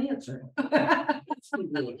yes for an answer? that's the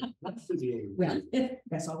deal. That's the deal. Well,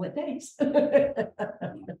 that's all it takes.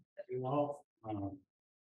 You know,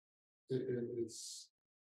 it's,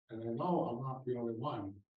 and I know I'm not the only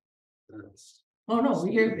one. That's, Oh, no,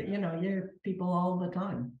 we hear, you hear people all the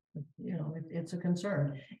time, it's a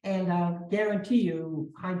concern. And I guarantee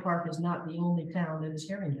you, Hyde Park is not the only town that is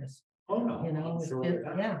hearing this, oh, no. you know, I'm sure it-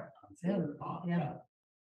 that- yeah, I'm sure not. yeah.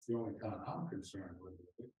 It's the only town I'm concerned with.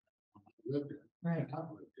 I lived in, right. I've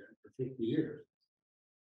lived in for 50 years.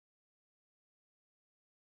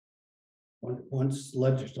 Once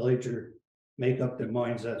legislature make up their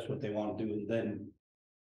minds, that's what they want to do, then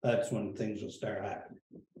that's when things will start happening.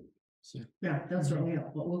 Yeah, that's certainly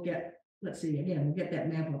help, but let's see, again, we'll get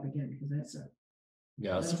that map up again, because that's a.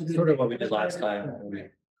 Yeah, it's That's a good sort of thing. what we did last time, when we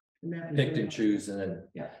the map is picked very and choose, and then.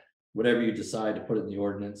 Yeah. Whatever you decide to put in the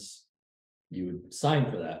ordinance, you would sign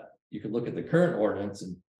for that. You could look at the current ordinance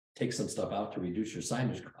and take some stuff out to reduce your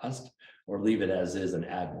signage cost, or leave it as is and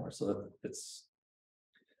add more, so it's.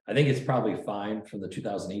 I think it's probably fine from the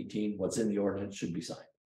 2018, what's in the ordinance should be signed.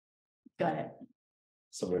 Got it.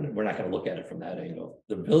 So we're not gonna look at it from that angle.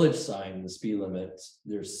 The village sign, the speed limits,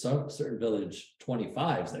 there's some certain village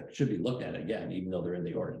 25s that should be looked at again, even though they're in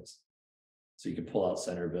the ordinance. So you can pull out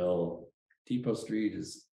Centerville, Depot Street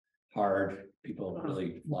is hard, people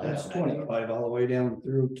really fly That's out. 25 all the way down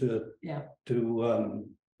through to. Yeah. To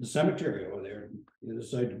the cemetery over there, the other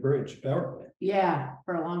side of the bridge, power plant. Yeah,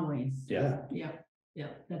 for a long ways. Yeah, Yeah,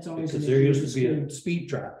 that's always. Because an there issue used to be with a speed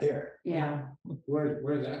trap there, Yeah.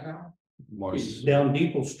 Where's that now? Morse. down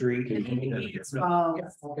Depot Street. Oh,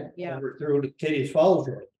 Okay. yeah. Over through the Kitty's Falls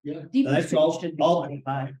Road. Yeah. Depot That's Street all- should be all-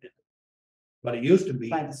 25. But it used to be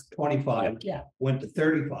By the school. 25, Yeah. went to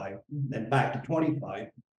 35, then back to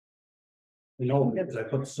 25. You know, because I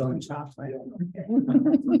put the sun. I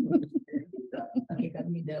think I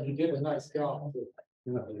need that. You did a nice job.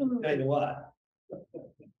 Tell you what,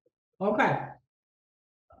 Okay.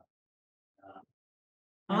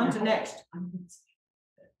 On to next.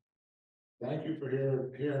 Thank you for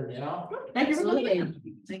hearing me out. Thank you for listening.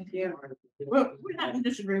 Absolutely. Thank you. Well, we're not in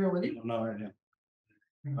disagreement with you. no,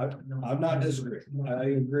 I'm not disagreeing, I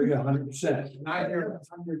agree 100%. I hear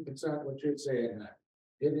 100% what you're saying.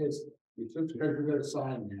 It is, you took a good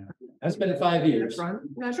sign now. That's been 5 years.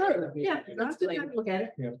 Yeah, sure, yeah, that's good time to look at it.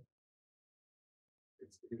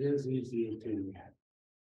 It is easy to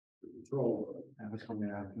control.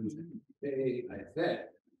 They, I said.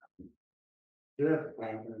 Sheriff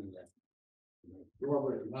department, the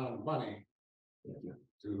amount of money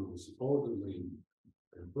to supposedly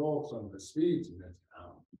control some of the speeds in this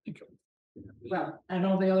town. Well, and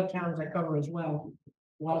all the other towns I cover as well,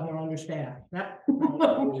 while they're understaffed. Yep.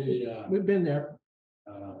 We, We've been there.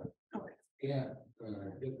 can't, get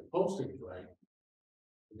the postings right.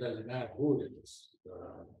 It doesn't matter who it is,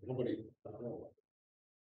 nobody.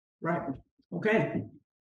 Right, okay.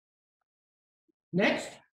 Next.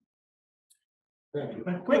 Thank you.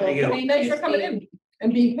 Quick, Thank you. thanks for coming in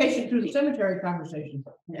and being patient through the cemetery conversation.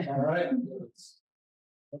 All right.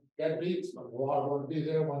 That beats, but we're all gonna be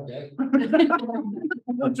there one day.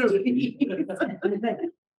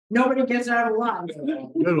 Nobody gets out alive.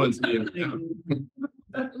 Good ones. Ian.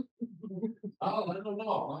 Oh, I don't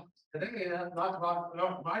know, today,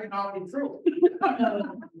 might not be true.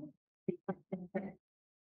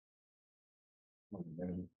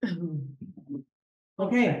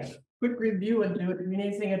 Okay, quick review and do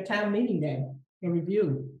anything at town meeting day, a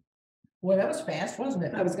review. Boy, that was fast, wasn't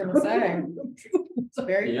it? I was gonna say. It's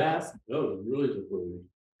very Yeah, fast. that was really surprising.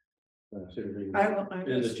 Considering I and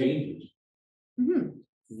the was- changes. Mhm.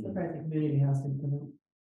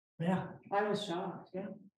 Yeah, I was shocked, yeah.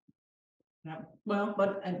 yeah, well,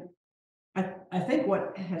 but I think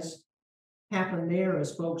what has happened there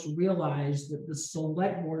is folks realize that the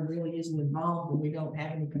select board really isn't involved, and we don't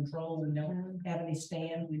have any control, we don't have any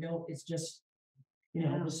stand, we don't, it's just, you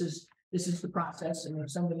know, this is the process, and if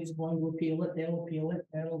somebody's going to appeal it, they'll appeal it,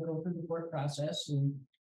 and it'll go through the court process, and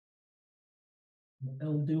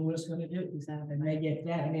they'll do what it's gonna do. Exactly. And they get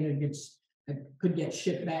that, I mean, it could get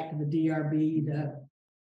shipped back to the DRB to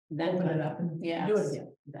then open it up and do it again.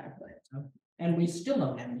 Exactly. So, and we still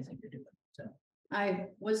don't have anything to do with it, so. I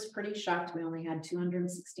was pretty shocked. We only had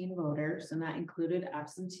 216 voters, and that included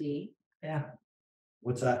absentee. Yeah.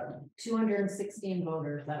 What's that? 216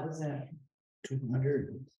 voters, that was it.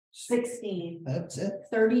 216. That's it.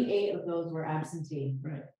 38 of those were absentee.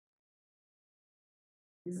 Right.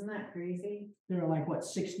 Isn't that crazy? There are like, what,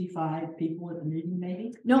 65 people at the meeting,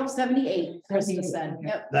 maybe? No, 78, Krista 78, said. okay.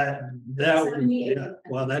 Yep. That, was- 78. yeah,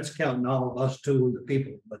 well, that's counting all of us two, the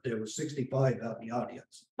people, but there was 65 out in the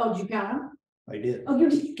audience. Oh, did you count them? I did. Oh, you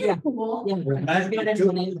did. Yeah. Cool. Yeah.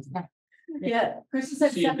 Yeah, Krista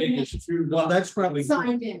said See, I think 78 it's true. Well, that's probably.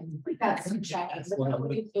 signed in. We got some checks. Well,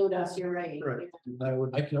 Nobody include us, you're right. Right. I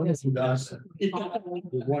would. I can only see us.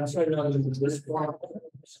 One side of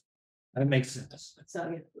this. That makes sense. So,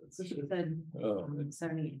 yeah, so she said Oh.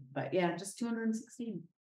 70, but yeah, just 216.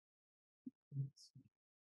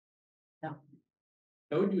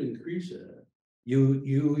 How would you increase that? You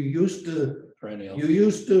used to, Perennial.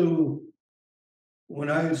 when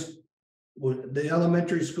I was with the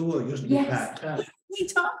elementary school, it used to be Yes. packed. We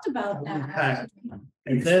talked about It was that. packed.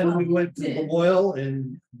 And then we went to the oil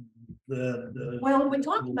and the Well, we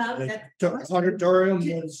talked about that. auditorium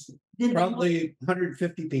was Did they want- probably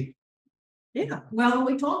 150 people. Yeah, well,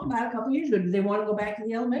 we talked about it a couple years ago, did they want to go back to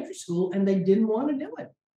the elementary school, and they didn't want to do it.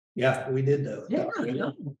 Yeah, we did though. Yeah, I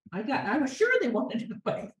know. I was sure they wanted to go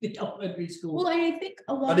back to the elementary school. Well, I think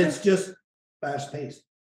a lot But it's of, just fast paced.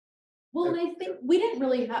 well, and I think we didn't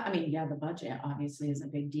really have, I mean, yeah, the budget obviously is a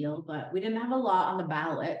big deal, but we didn't have a lot on the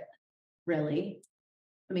ballot. Really.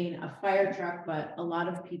 I mean, a fire truck, but a lot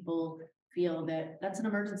of people feel that that's an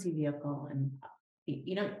emergency vehicle, and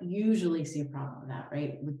you don't usually see a problem with that,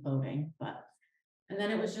 right, with voting, but. And then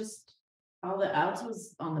it was just, all that else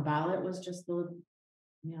was on the ballot was just the,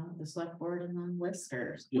 you know, the select board and the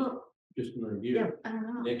listers. Yeah. Well, Just an yeah, idea. I don't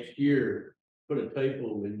know. Next year, put a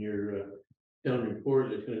typo in your town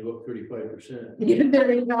report, it's gonna go up 35%.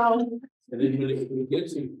 There you go. And then when it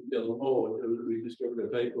gets in, they'll, oh, we discovered a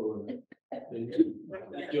typo and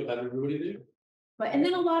you'll have everybody there. But, and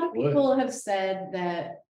then a lot of What? people have said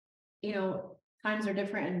that, you know, times are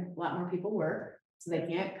different and a lot more people work, so they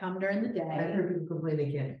can't come during the day. people complain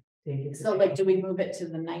they can't take it. So like, do we move it to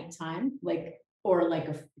the nighttime, like, or like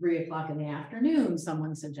a 3 o'clock in the afternoon,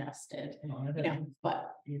 someone suggested, you know,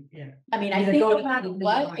 but, Yeah. I mean, I Either think go no to- matter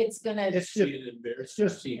what, it's gonna, It's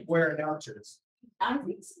just where it answers. I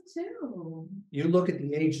think so too. You look at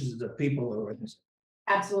the ages of the people who are in this.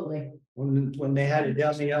 Absolutely. When they had it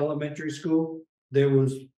down the elementary school, there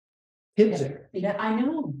was kids there. Yeah, I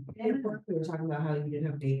know. We were talking about how you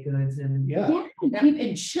didn't have baked goods and. Yeah, Yeah,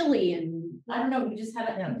 and chili and, I don't know, we just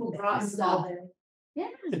had Yeah. people brought stuff. Yeah,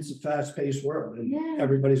 it's a fast paced world and Yeah.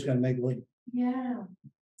 everybody's gonna make a living. yeah.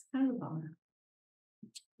 It's kind of a bummer.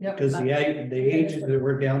 Yep, Because the ages that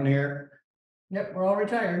were down there, Yep, we're all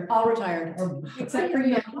retired. All retired, Or- except for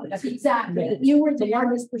you. Exactly. You were The the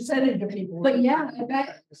largest percentage of people. But yeah, I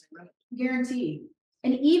bet, guaranteed.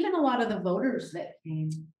 And even a lot of the voters that came,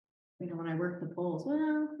 you know, when I worked the polls,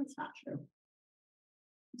 well, that's not true.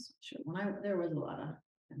 That's not true. There was a lot of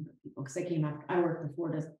people, because they came after, I worked the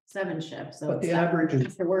 4 to 7 shift, so. But the it's that average is-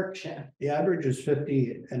 After work shift, the average is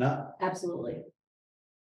 50 and up. absolutely.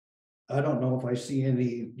 I don't know if I see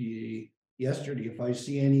yesterday, if I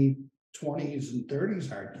see any 20s and 30s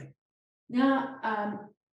hardly. Yeah,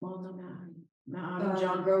 well, no,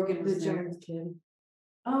 John Grogan was there. kid.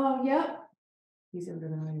 Oh, yeah, He's under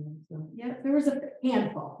 9, so. yeah, there was a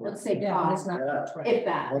handful, let's say Yeah, five, it's not Yeah. much, right? if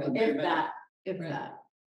that, What did they if make? that, if Right. that,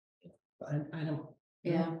 I don't.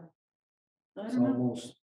 yeah. I It's don't know.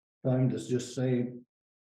 almost time to just say.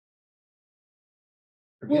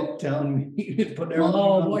 Well- Forget telling me to put everything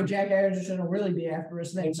Oh, on. boy, Jack Anderson will really be after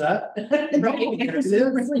us next. What's that? Right, Anderson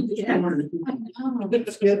will really be after us. Oh,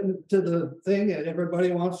 It's getting to the thing and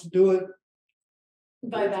everybody wants to do it.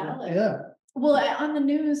 By ballot. Yeah, Well, on the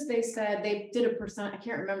news, they said they did a percent, I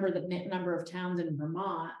can't remember the number of towns in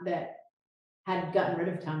Vermont that had gotten rid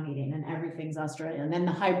of town meeting and everything's Australia, and then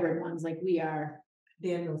the hybrid ones like we are.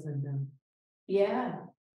 Daniels and them. Yeah,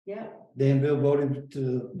 Danville voted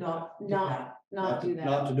to. not do Not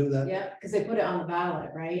that. to do that. Yeah, because they put it on the ballot,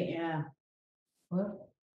 right? Yeah. Well,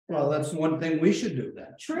 Well, that's one thing we should do then,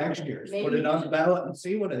 True. next year, is put Maybe. it on the ballot and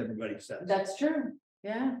see what everybody says. That's true,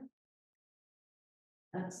 yeah.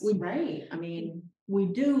 That's right, I mean, We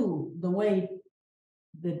do the way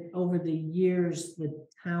that over the years, the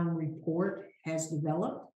town report has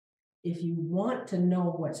developed. If you want to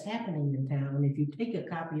know what's happening in town, if you take a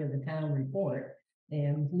copy of the town report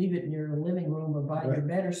and leave it in your living room or by your Right.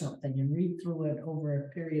 bed or something and read through it over a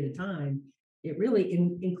period of time, it really,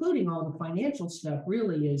 including all the financial stuff,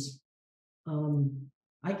 really is.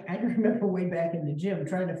 I remember way back in the gym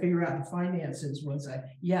trying to figure out the finances was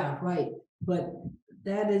yeah, right, but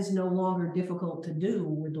that is no longer difficult to do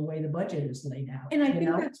with the way the budget is laid out. and I you think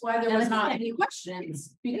know? that's why there And was I not think- any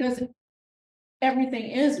questions, because everything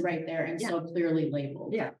is right there and so clearly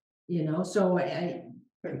labeled. Yeah, you know, so I,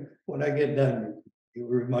 When I get done, you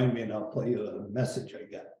remind me and I'll play you a message I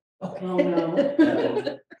got. Oh,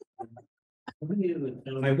 no.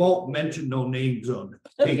 I won't mention no names on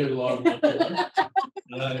Take it. it along.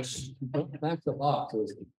 Back the box.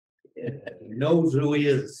 Knows who he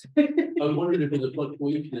is. I was wondering if there's a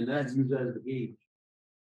fluctuation in that, use that as a gauge.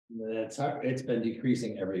 It's hard, it's been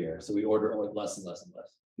decreasing every year, so we order less and less and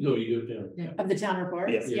less. No, you do it down. Of the town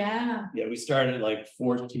reports, Yes. yeah, Yeah, we started like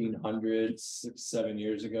 1400, 6-7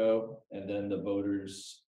 years ago, and then the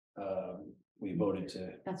voters, we voted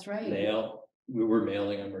to that's right. mail. We were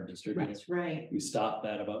mailing them or distributing. That's right. We stopped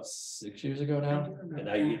that about 6 years ago I now, do remember and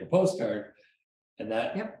now you that. get a postcard. And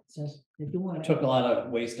that yep, so if you want. took a lot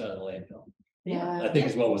of waste out of the landfill. Yeah. I think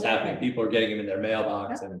is what was happening. People are getting them in their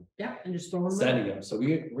mailbox and Yeah, and just throw them. sending them. So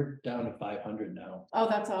we're down to 500 now. Oh,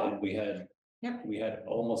 that's all. And we had Yep.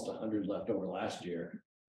 almost 100 left over last year.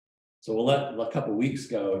 So we'll let a couple weeks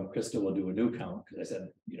go and Krista will do a new count, because I said,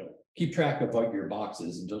 keep track of what your box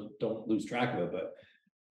is and don't lose track of it, but.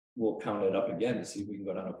 We'll count it up again to see if we can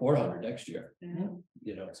go down to 400 next year.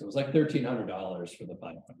 Yeah. So it was like $1,300 for the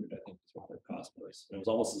 500, I think is what the cost was. It was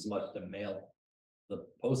almost as much to mail the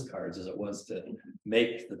postcards as it was to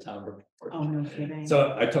make the town report. Oh, no kidding.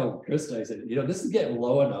 So I told Krista, I said, this is getting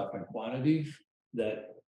low enough in quantity that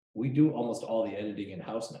we do almost all the editing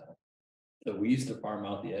in-house now. So we used to farm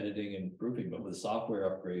out the editing and proofing, but with software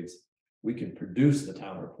upgrades, we can produce the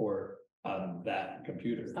town report on that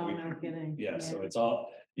computer. Oh, no kidding. Yeah, so it's all,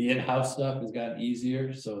 the in-house stuff has gotten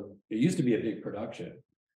easier, so it used to be a big production.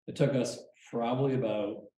 It took us probably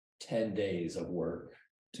about 10 days of work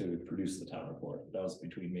to produce the town report. That was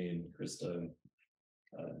between me and Krista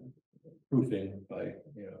and proofing by,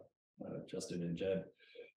 Justin and Jen.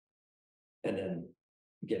 And then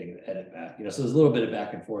getting the edit back, so there's a little bit of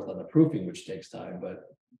back and forth on the proofing, which takes time, but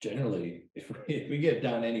generally, if we get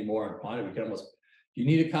down any more in quantity, we can almost, you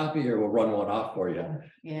need a copy or we'll run one off for you.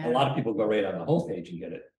 Yeah. A lot of people go right on the homepage and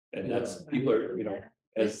get it, and that's, people are,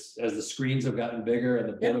 as the screens have gotten bigger and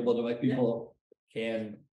the printable device, people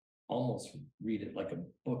can almost read it like a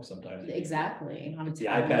book sometimes. Exactly. on a The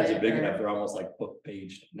iPads are big tablet enough, or- they're almost like book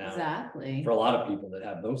paged now. Exactly. For a lot of people that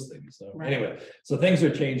have those things, so Right. anyway, so things are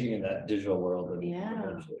changing in that digital world and Yeah.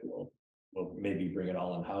 eventually we'll maybe bring it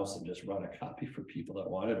all in house and just run a copy for people that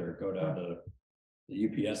want it, or go down to the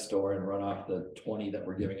UPS store and run off the 20 that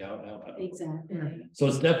we're giving out now. I don't know. Exactly. So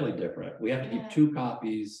it's definitely different. We have to Yeah. keep 2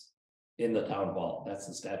 copies in the town vault. That's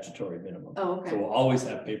the statutory minimum. Oh, So okay, we'll always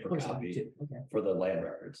have paper Okay. copy for the land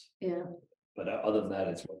records. yeah, But other than that,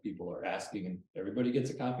 it's what people are asking, and everybody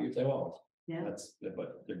gets a copy if they want. yeah,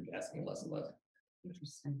 But they're asking less and less.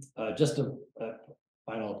 interesting. Just a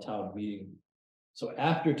final town meeting. So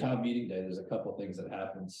after town meeting day, there's a couple things that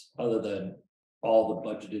happens, other than all the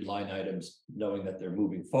budgeted line items, knowing that they're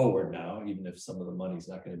moving forward now, even if some of the money's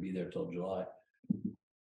not gonna be there till July.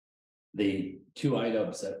 The 2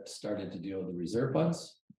 items that started to deal with the reserve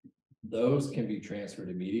funds, those can be transferred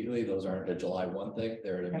immediately. Those aren't a July 1 thing.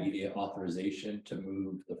 They're an immediate authorization to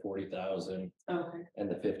move the 40,000 Okay, and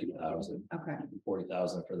the 50,000. okay,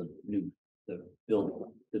 40,000 for the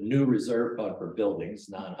new reserve fund for buildings,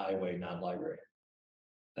 non-highway, non-library.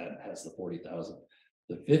 That has the 40,000.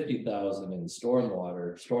 The 50,000 in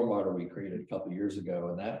stormwater we created a couple years ago,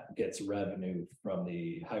 and that gets revenue from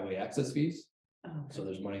the highway access fees. oh, So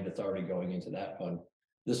there's money that's already going into that fund.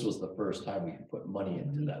 This was the first time we could put money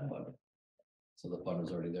into that fund. So the fund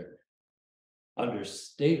was already there. Under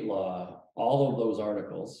state law, all of those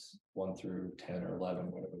articles, 1 through 10 or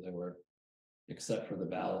 11, whatever they were, except for the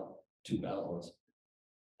ballot, 2 ballot ones,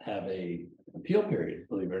 have a appeal period,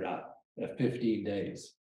 believe it or not, at 15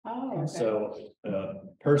 days. oh, okay. So a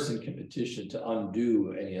person can petition to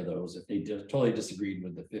undo any of those if they totally disagreed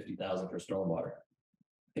with the 50,000 for stormwater.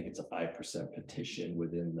 I think it's a 5% petition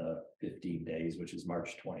within the 15 days, which is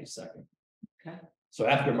March 22nd. Okay. So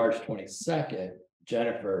after March 22nd,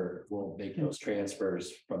 Jennifer will make those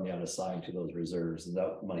transfers from the unassigned to those reserves, and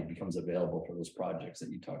that money becomes available for those projects that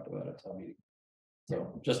you talked about at town meeting.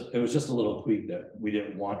 So it was just a little tweak that we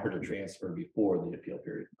didn't want her to transfer before the appeal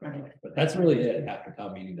period. Right. But that's really it after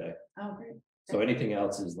town meeting day. Oh, great. So anything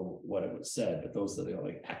else is what it was said, but those are the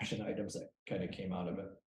only action items that kind of came out of it.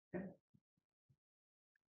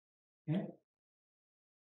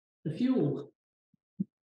 The fuel.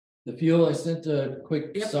 The fuel, I sent a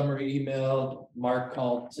quick summary email. Mark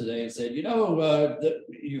called today and said, you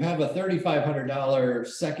you have a $3,500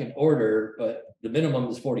 second order, but the minimum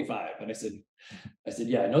is 45. And I said,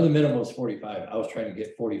 yeah, I know the minimum is 45. I was trying to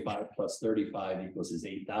get 45 plus 35 equals his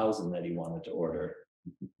 8,000 that he wanted to order.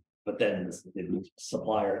 But then the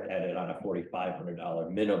supplier added on a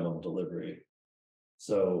 $4,500 minimum delivery.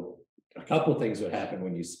 So a couple things would happen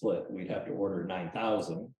when you split. We'd have to order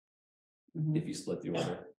 9,000 if you split the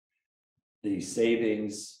order. The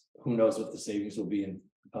savings, who knows what the savings will be in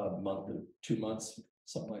a month or 2 months,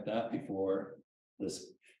 something like that, before this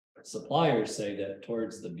suppliers say that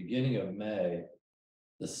towards the beginning of May,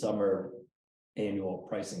 the summer annual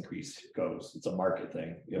price increase goes. It's a market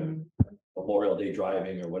thing. You know, Memorial Day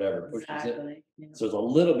driving or whatever pushes it. So there's a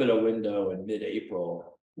little bit of window in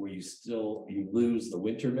mid-April where you lose the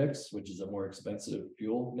winter mix, which is a more expensive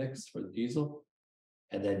fuel mix for the diesel.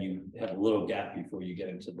 And then you have a little gap before you get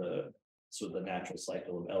into the sort of the natural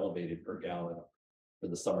cycle of elevated per gallon for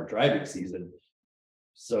the summer driving season.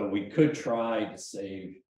 So we could try to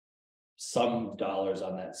save some dollars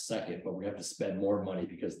on that second, but we have to spend more money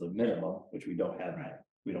because the minimum, which we don't have,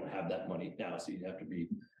 we don't have that money now. So you'd have to be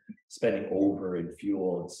spending over in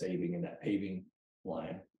fuel and saving in that paving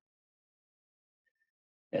line.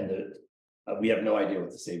 And we have no idea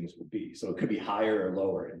what the savings will be. So it could be higher or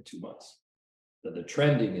lower in 2 months. The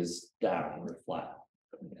trending is down or flat.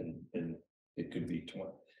 And it could be 20,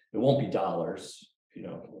 it won't be dollars,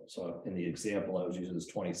 so in the example I was using is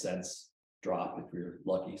 20 cents drop if you're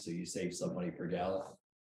lucky, so you save some money per gallon.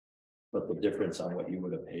 But the difference on what you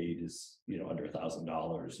would have paid is, under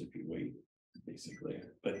 $1,000 if you wait, basically.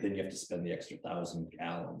 But then you have to spend the extra 1,000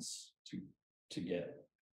 gallons to get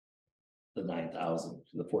the 9,000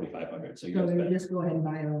 to the 4,500. So you just go ahead and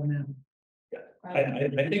buy it all now. I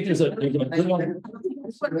think there's a I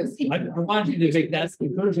want you to make that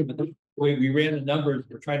conclusion, but the way we ran the numbers,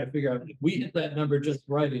 we're trying to figure out if we hit that number just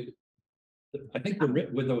right. I think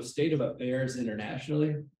with those state of affairs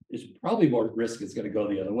internationally, is probably more risk is going to go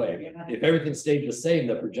the other way. If everything stayed the same,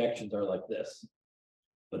 the projections are like this.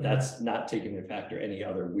 But that's not taking into factor any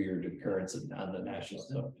other weird occurrence on the national.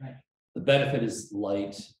 So the benefit is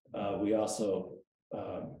light. We also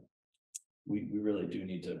we really do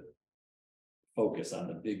need to focus on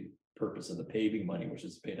the big purpose of the paving money, which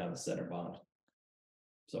is paid on the center bond.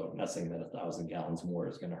 So I'm not saying that 1,000 gallons more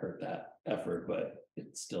is going to hurt that effort, but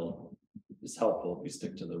it still is helpful if we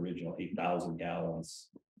stick to the original 8,000 gallons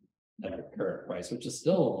at the current price, which is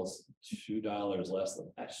still almost $2 less than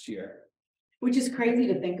last year. Which is crazy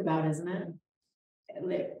to think about, isn't it?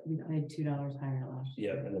 We paid $2 higher last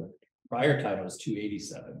year. Yeah, and the prior time it was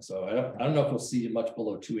 287. So I don't know if we'll see much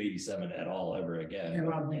below 287 at all ever again. Yeah,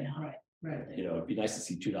 probably not. Right. It'd be nice to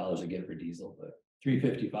see $2 again for diesel, but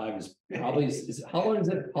 355 is probably how long is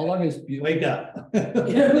it? How long is Wake up. But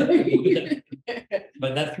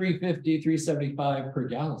that 350, 375 per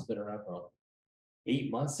gallon's been around for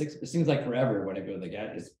 8 months, 6. It seems like forever when I go to the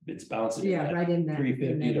gas. It's bouncing. Yeah, right in that.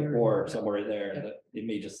 350 to 4 somewhere there. That it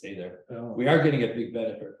may just stay there. We are getting a big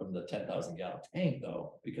benefit from the 10,000 gallon tank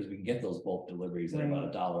though, because we can get those bulk deliveries at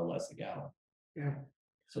about $1 less a gallon. Yeah.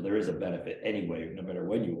 So there is a benefit anyway, no matter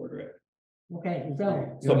when you order it. Okay,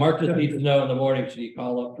 So Mark just needs to know in the morning, should he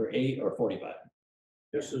call up for 8 or 45?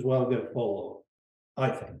 Just as well get a follow, I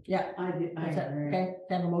think. yeah, I did. I agree. okay,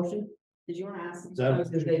 have a motion? Did you want to ask? Is that-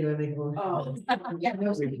 Oh.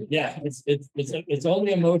 Yeah, it's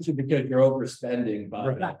only a motion because you're overspending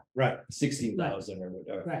by Right, 16,000 or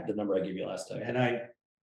whatever, Right. the number I gave you last time. and I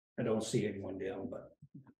don't see anyone down, but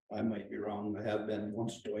I might be wrong. I have been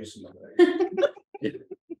once or twice in my life.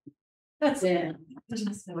 That's it.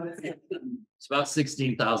 It's about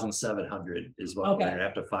 16,700 is what we're Okay. gonna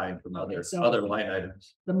have to find from Okay, other so- other line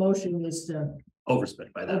items. The motion is to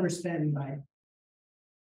Overspent by that overspend by,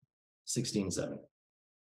 16,700.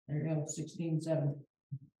 there you go, 16.7.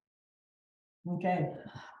 Okay.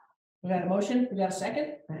 We got a motion, we got a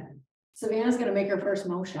second? Savannah's gonna make her first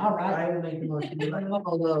motion. All right, I will make the motion.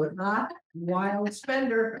 Although it's not wild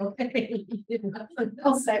spender, okay.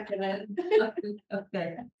 I'll second it.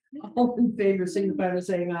 Okay, all in favor, signify by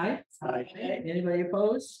saying aye. Aye. Anybody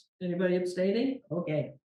opposed? Anybody abstaining?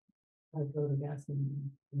 Okay. I go to gas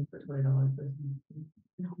and for $20 for.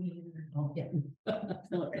 No, me either. Oh, yeah.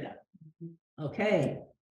 Fill it right up. Okay.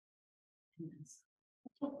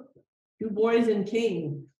 Du Bois and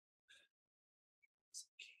King.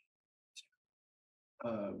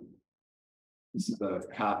 This is a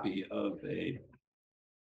copy of a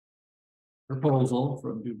proposal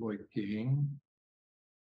from Du Bois King.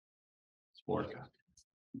 It's 4 copies.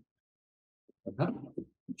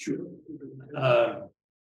 Sure.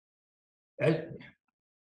 At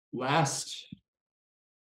last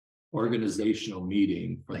organizational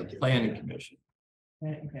meeting for the planning commission,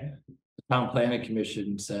 Okay. the town planning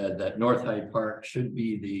commission said that North Hyde Park should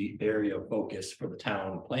be the area of focus for the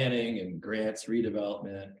town planning and grants,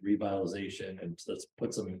 redevelopment, revitalization, and let's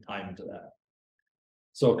put some time into that.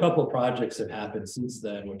 So a couple of projects have happened since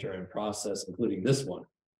then, which are in process, including this one.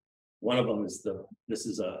 One of them is this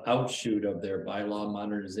is a outshoot of their bylaw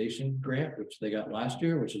modernization grant, which they got last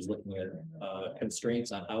year, which is looking at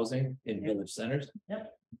constraints on housing in village centers.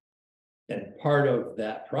 Yep. And part of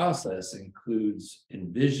that process includes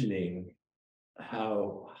envisioning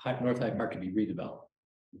how North Hyde Park can be redeveloped.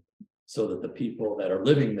 So that the people that are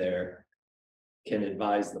living there can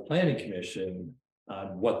advise the planning commission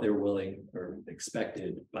on what they're willing or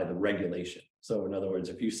expected by the regulation. So in other words,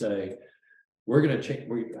 if you say, we're gonna change,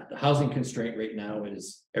 the housing constraint right now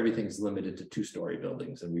is everything's limited to 2-story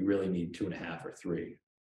buildings and we really need 2.5 or 3.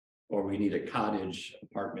 Or we need a cottage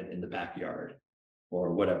apartment in the backyard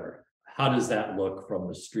or whatever. How does that look from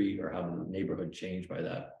the street, or how does the neighborhood change by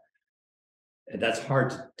that? And that's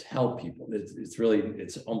hard to tell people.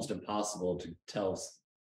 It's almost impossible to tell.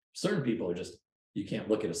 Certain people are just, you can't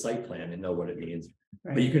look at a site plan and know what it means,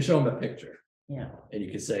 but you can show them a picture. Yeah. And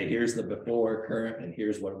you can say, here's the before, current, and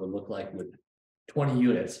here's what it would look like with 20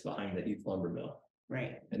 units behind the Heath lumber mill.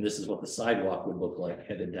 Right. And this is what the sidewalk would look like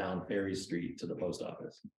headed down Ferry Street to the post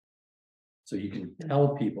office. So you can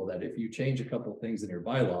tell people that if you change a couple of things in your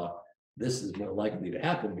bylaw, this is more likely to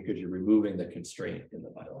happen because you're removing the constraint in the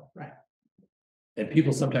bylaw. Right. And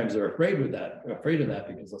people sometimes are afraid of that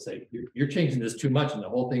because they'll say, you're changing this too much and the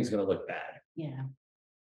whole thing's gonna look bad. Yeah.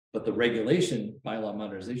 But the regulation bylaw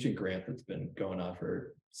modernization grant that's been going on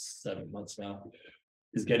for 7 months now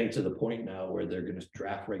is getting to the point now where they're gonna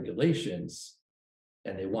draft regulations.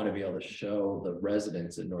 And they want to be able to show the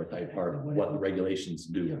residents in North Hyde Park what the regulations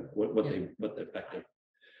do, what they're effective.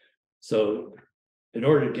 So in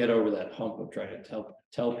order to get over that hump of trying to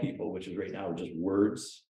tell people, which is right now just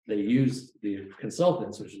words, they use the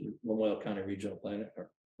consultants, which is Lamoille County Regional Planning or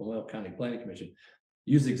Lamoille County Planning Commission,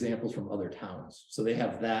 use examples from other towns. So they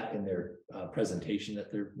have that in their presentation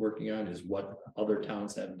that they're working on, is what other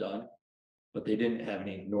towns have done. But they didn't have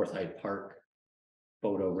any North Hyde Park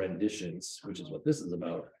photo renditions, which is what this is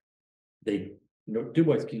about. Du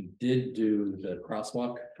Bois King did do the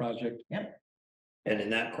crosswalk project. Yep. And in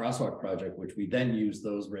that crosswalk project, which we then use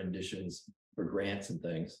those renditions for grants and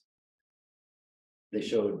things, they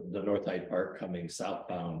showed the North Hyde Park coming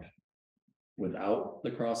southbound without the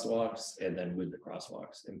crosswalks and then with the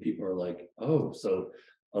crosswalks. And people are like, oh, so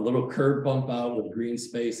a little curb bump out with green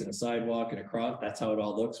space and a sidewalk and a cross, that's how it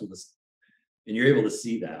all looks with this. And you're able to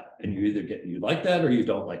see that, and you either you like that or you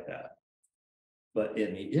don't like that. But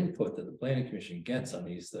in the input that the planning commission gets on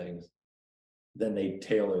these things, then they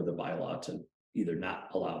tailor the bylaw to either not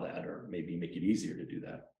allow that or maybe make it easier to do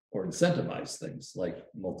that, or incentivize things like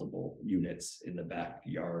multiple units in the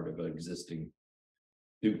backyard of an existing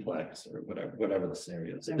duplex or whatever the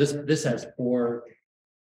scenario is. This has four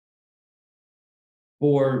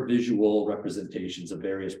visual representations of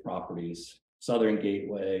various properties: Southern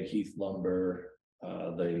Gateway, Heath Lumber,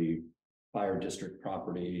 the Fire District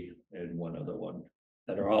property, and one other one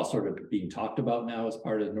that are all sort of being talked about now as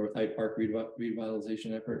part of the North Hyde Park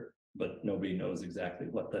revitalization effort, but nobody knows exactly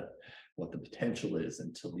what the potential is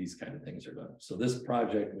until these kind of things are done. So this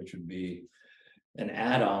project, which would be an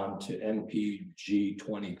add-on to MPG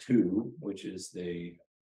 22, which is the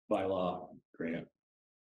bylaw grant,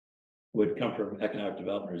 would come from Economic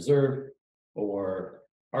Development Reserve or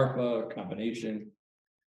ARPA combination,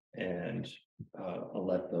 and I'll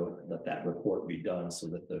let that report be done so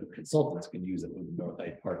that the consultants can use it with the North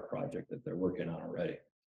Hyde Park project that they're working on already.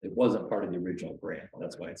 It wasn't part of the original grant.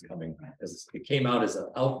 That's why it's coming, as it came out as an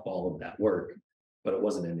outfall of that work, but it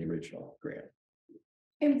wasn't in the original grant.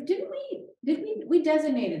 And didn't we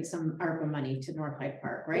designated some ARPA money to North Hyde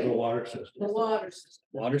Park, right? The water system. The water system.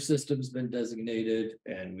 Water system's been designated,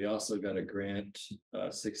 and we also got a grant,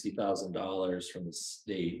 $60,000 from the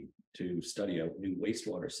state to study a new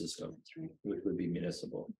wastewater system, which would be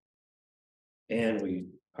municipal. And we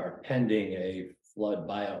are pending a flood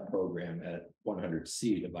buyout program at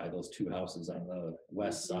 100C to buy those 2 houses on the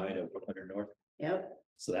west side of 100 North. Yep,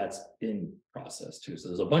 So that's in process too. So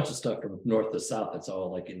there's a bunch of stuff from north to south that's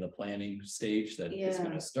all like in the planning stage that is Yeah.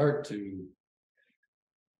 gonna start to.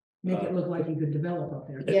 Make it look like you could develop up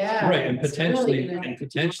there. Yeah, Right, and it's really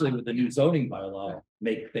potentially gonna- with the new zoning bylaw,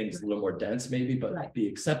 make things a little more dense maybe, but Right. be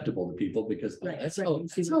acceptable to people because Right, that's right. how.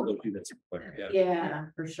 That's required, yeah.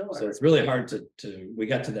 Yeah, for sure. So it's really hard we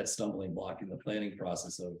got to that stumbling block in the planning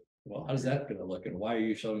process of, well, how's that gonna look and why are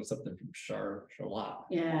you showing something from Charlotte?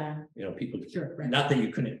 Yeah, You know, people, Sure, right. not that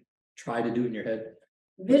you couldn't try to do it in your head.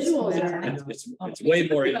 visuals are. It's way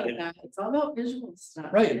more. It's all about visual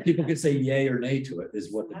stuff. Right, and people can say yay or nay to it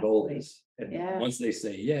is what the goal is. And Yeah. once they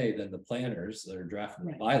say yay, then the planners that are drafting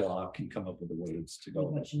the bylaw can come up with the words to go.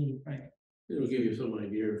 What you need, right? It'll give you some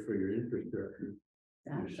idea for your infrastructure,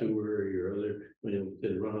 your Exactly. sewer, or your other, when it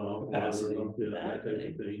says runoff, Capacity. that type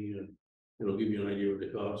of thing, and it'll give you an idea what the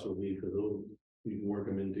cost will be for those. You can work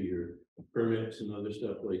them into your permits and other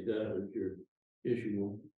stuff like that, if you're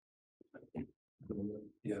issuing.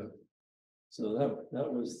 Yeah. So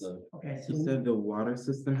that was the Okay, You so said the water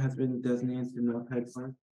system has been designated to North Hyde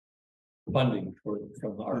Park? funding from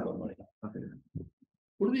the ARPA money. Okay.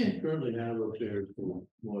 What do they currently have up there for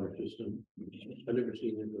water system? I've never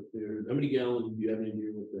seen it up there. How many gallons do you have in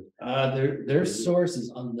here with the? Their source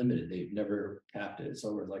is unlimited. They've never capped it. It's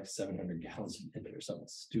over like 700 gallons a minute or something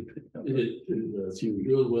stupid. Is it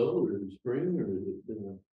drill well or is it spring or is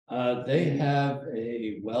it? They have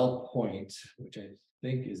a well point, which I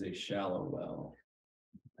think is a shallow well.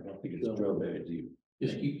 I don't think it's drilled very deep.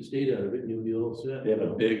 Just keep the state out of it and you'll be all set. They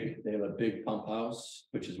have a big pump house,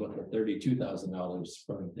 which is what the $32,000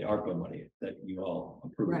 from the ARPA money that you all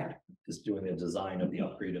approved. Right. Is doing the design of the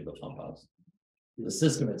upgrade of the pump house. The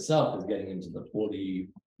system itself is getting into the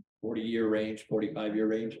 40-year range, 45-year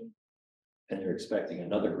range. And they're expecting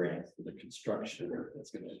another grant for the construction that's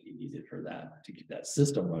gonna be needed for that, to keep that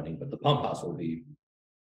system running, but the pump house will be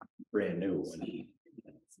brand new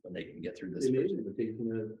when they can get through this. They may have taken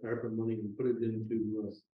that ARPA money and put it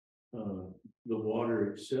into, the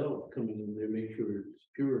water itself coming in there, make sure it's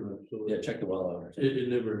pure enough, so. Yeah, check the well out. It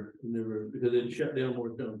never, because it shut down more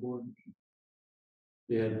than one.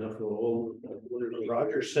 They had enough of all.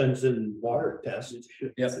 Roger sends in water tests.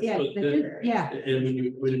 Yep. yeah, So they then- do, yeah, And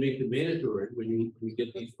when you make it mandatory, when you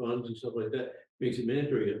get these funds and stuff like that, makes it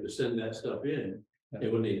mandatory, you have to send that stuff in.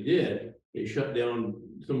 And when they did, they shut down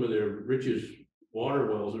some of their richest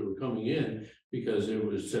water wells that were coming in because there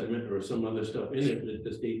was sediment or some other stuff in it that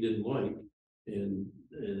the state didn't like. And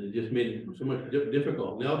it just made it so much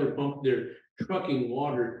difficult. Now they're trucking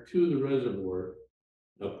water to the reservoir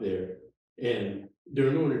up there and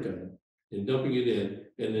during the winter time and dumping it in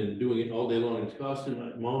and then doing it all day long. It's costing,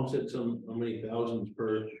 my mom said how many thousands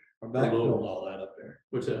per. I backfilled all that up there.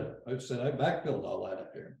 What's that? I've said I backfilled all that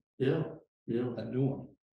up there, Yeah, that new one.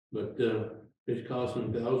 but it's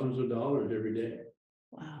costing thousands of dollars every day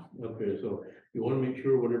Wow. up there. So you want to make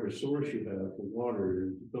sure whatever source you have for water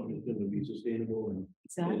is something that's going to be sustainable and.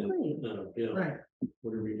 Exactly. Yeah, right,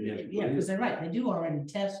 whatever you do. yeah, because they're right, they do already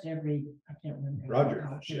test every, I can't remember. Roger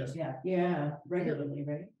how does, it is, Yeah, Yeah, regularly,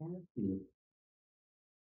 right?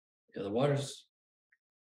 Yeah, the water's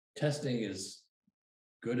testing is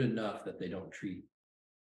good enough that they don't treat,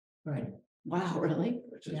 right, Wow, really?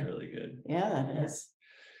 which is Yeah. really good. Yeah, that is.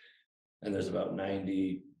 And there's about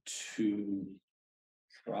 92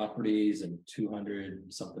 properties and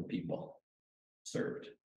 200 something people served.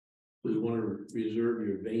 So you want to reserve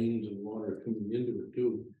your veins of water coming into it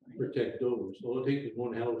too, protect those. So all it takes is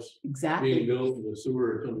one house being Exactly. built with the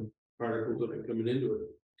sewer, some particles that are coming into it.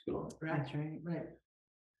 It's gone. That's right. Right.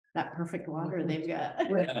 That perfect water they've got.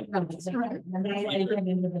 right. That's right. And then I get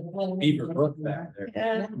into the whole- Beaver Brook back there.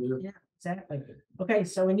 Yeah. Yeah, exactly, okay,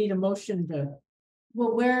 so we need a motion to.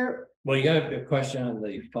 Well, where, Well, you got a question on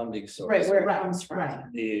the funding source. right, where it Right, comes from. right.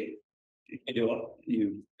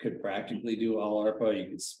 You could practically do all ARPA, you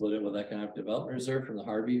could split it with economic development reserve from the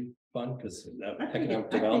Harvey fund, because that I think economic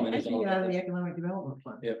development is all. out of the economic development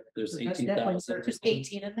fund. Yep, there's That's 18,000. Just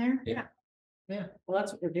 18 in there? Yeah. Yeah. Well,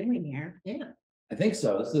 that's what we're doing here. Yeah, I think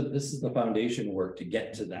so. This is the foundation work to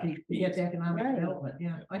get to that. to get the economic Right. development,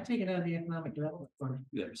 yeah, I take it out of the economic development fund.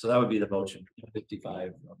 Yeah, so that would be the motion,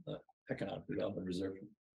 55 of the economic development reserve.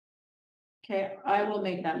 Okay, I will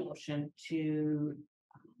make that motion to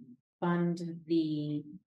fund the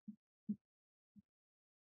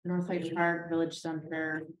North Hyde Park Village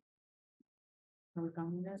Center. What are we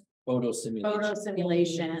calling this? Photo simulation. Photo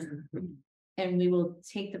simulation. And we will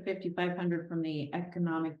take the 5,500 from the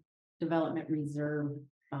Economic Development Reserve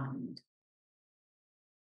Fund.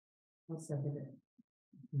 I'll second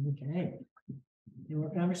it. Okay, Any more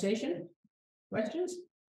conversation? Questions?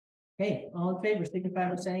 Okay, all in favor, signify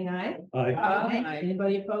by saying aye. Aye.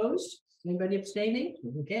 Anybody opposed? Anybody abstaining?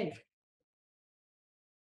 Okay.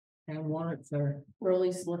 Town warrants are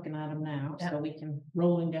Rolly's looking at them now, so we can.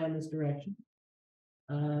 rolling down this direction.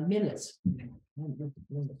 Minutes.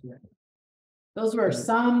 Those were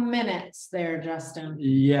some minutes there, Justin.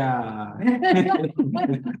 Yeah.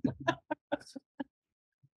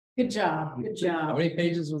 Good job, good How job. many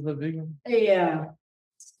pages was the big one? Yeah,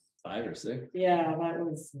 5 or 6? yeah, that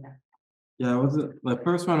was, Yeah, it was the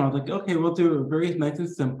first one. I was like, okay, we'll do it very nice and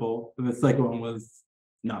simple. And the second one was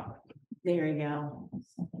no. there you go.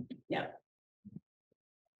 Yep.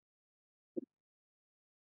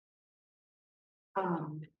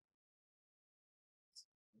 Um.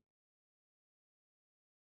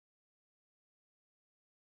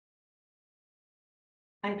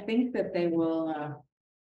 I think that they will,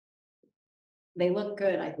 they look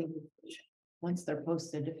good, I think, once they're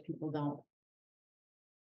posted, if people don't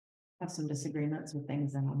have some disagreements with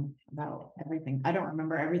things in them about everything. I don't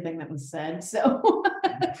remember everything that was said, so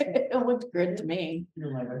it looked good to me.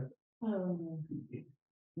 No.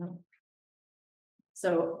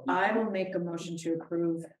 So I will make a motion to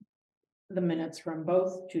approve the minutes from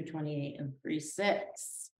both 2/28 and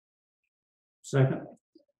 3/6. Second.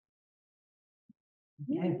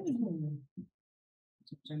 Okay.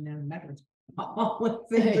 Turn down backwards. All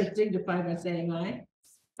in favor, signify by saying aye.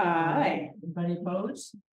 Aye. Anybody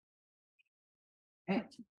opposed? Okay.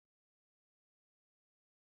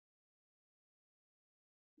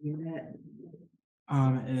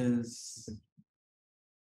 Is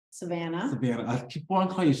Savannah. Savannah. I keep wanting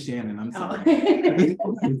to call you Shannon. I'm sorry.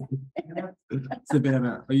 Oh.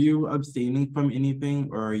 Savannah, are you abstaining from anything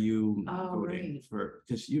or are you Oh, voting right. for,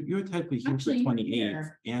 because you're technically here for Actually, you were 28th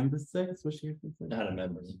here. and the 6th, was she here for the 6th? Not a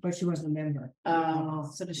member. But she wasn't a member.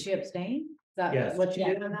 So does she abstain? Is that Yes. what you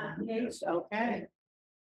Yeah. do in that case? Okay.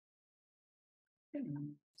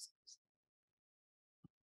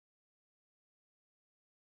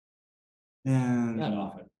 And Not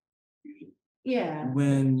often. Yeah.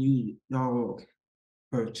 when you go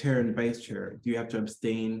for chair and vice chair, do you have to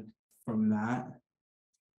abstain from that?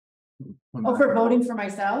 From Oh, that? for voting for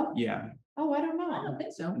myself? Yeah. Oh, I don't I know. don't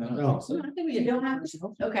think so. No, I don't No. think so. I think we You did don't have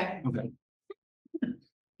to, okay, Okay.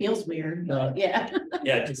 feels weird, No. but yeah.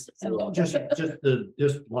 Yeah, just.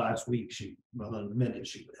 Just last week, well, in a minute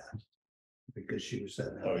she would have. Because she was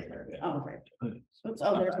sitting Oh, out yeah, there. yeah. Oh, right. Oops,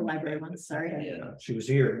 oh, there's the library one, sorry. Yeah. She was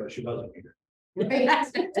here, but she wasn't here.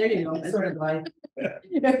 There you go. That's what I like.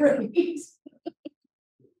 Right.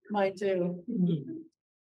 Mine too.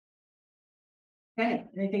 Okay,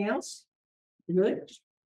 anything else? You good?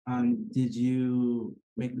 Did you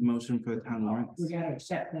make the motion for the town warrants? We gotta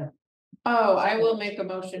accept the, Oh, I will make a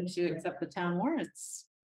motion to accept the town warrants.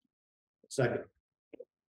 Second.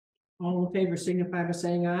 all in favor, signify by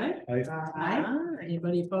saying aye. Aye.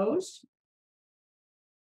 Anybody opposed?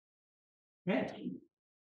 Okay.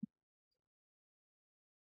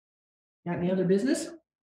 Got any other business?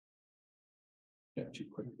 Got 2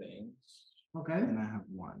 quick things. Okay, And I have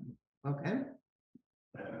one. okay.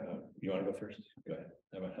 You wanna go first? Go ahead.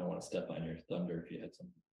 I don't wanna step on your thunder if you had some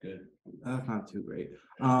good. That's not too great.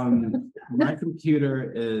 My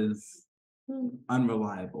computer is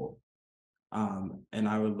unreliable. And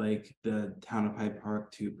I would like the town of Hyde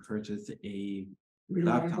Park to purchase a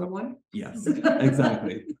Reliable laptop. one? Yes,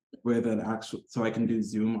 exactly. With an actual, so I can do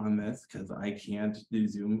Zoom on this, because I can't do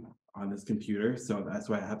Zoom on this computer, so that's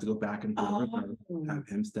why I have to go back and forth or have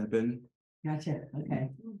him step in. Gotcha, okay.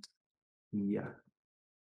 Yeah.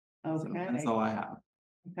 So that's Okay, all I have.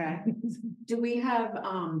 okay. Do we have,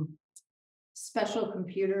 special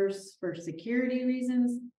computers for security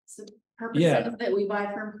reasons? Purposes Yeah. that we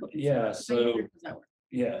buy from? Yeah, so,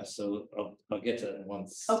 yeah, so I'll get to that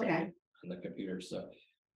once. Okay. On the computer, so.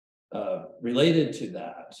 Related to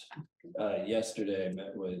that, yesterday I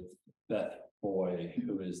met with Beth Boy,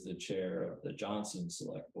 who is the chair of the Johnson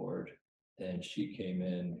Select Board. And she came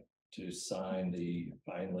in to sign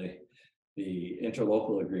finally, the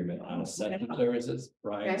interlocal agreement on essential services.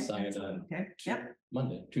 Brian Okay. signed on Okay, yep.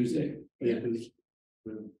 Tuesday.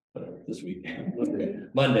 Whatever, this week,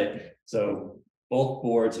 Monday. So both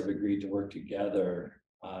boards have agreed to work together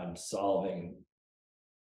on solving.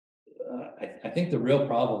 I think the real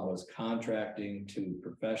problem was contracting to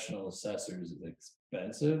professional assessors is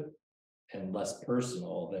expensive and less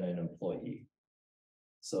personal than an employee.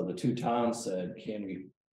 So the 2 towns said, can we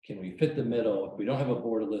fit the middle? If we don't have a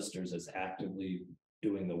board of listers that's actively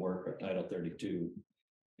doing the work of Title 32.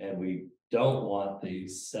 And we don't want the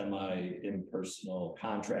semi-impersonal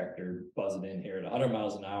contractor buzzing in here at 100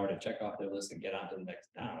 miles an hour to check off their list and get on to the next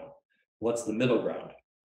town. what's the middle ground?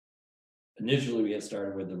 Initially, we had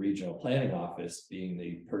started with the regional planning office being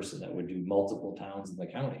the person that would do multiple towns in the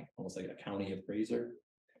county, almost like a county appraiser.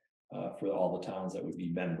 For all the towns that would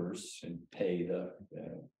be members and pay the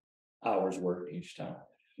hours worked each town.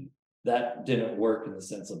 That didn't work in the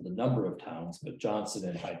sense of the number of towns, but Johnson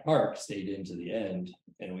and Hyde Park stayed into the end,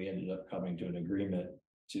 and we ended up coming to an agreement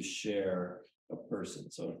to share a person.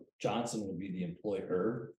 So Johnson would be the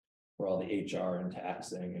employer for all the HR and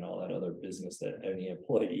taxing and all that other business that any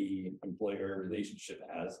employee-employer relationship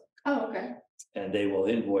has. Oh, okay. And they will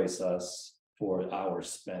invoice us for hours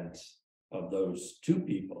spent of those two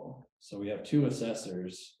people. So we have two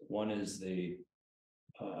assessors. One is the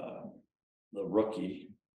rookie.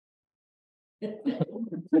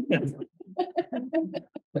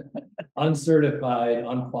 Uncertified,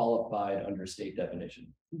 unqualified under state definition.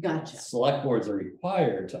 Gotcha. Select boards are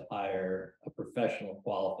required to hire a professional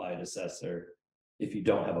qualified assessor if you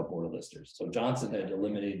don't have a board of listers. So Johnson had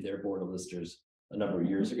eliminated their board of listers a number of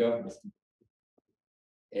years ago.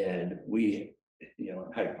 And we,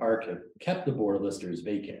 Hyde Park have kept the board of listers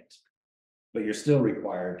vacant. But you're still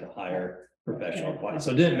required to hire professional qualified.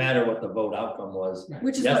 So it didn't matter what the vote outcome was.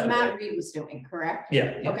 Which is yesterday. what Matt Reed was doing, correct?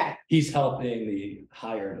 Yeah. Okay, He's helping the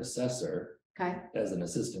hired assessor okay, as an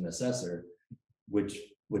assistant assessor, which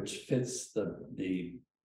fits the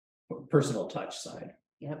personal touch side.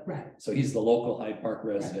 yep. Right. So he's the local Hyde Park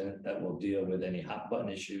resident that will deal with any hot button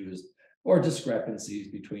issues or discrepancies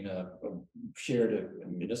between a shared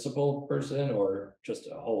municipal person or just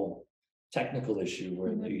a whole technical issue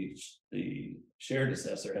where the shared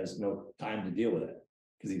assessor has no time to deal with it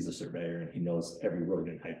because he's a surveyor and he knows every road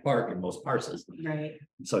in Hyde Park and most parcels. Right.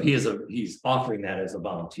 So he's offering that as a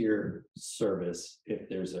volunteer service if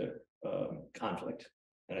there's a conflict.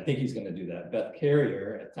 And I think he's going to do that. Beth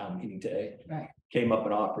Carrier at town meeting day came up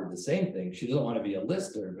and offered the same thing. She doesn't want to be a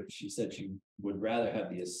lister, but she said she would rather have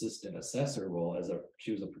the assistant assessor role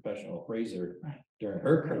she was a professional appraiser during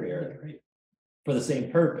her career for the same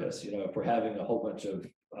purpose. If we're having a whole bunch of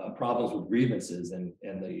problems with grievances and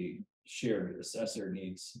the shared assessor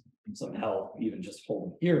needs some help, even just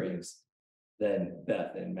holding hearings, then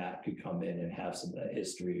Beth and Matt could come in and have some of that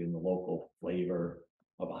history and the local flavor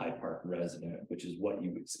of a Hyde Park resident, which is what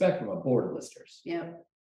you would expect from a board of listers. Yep.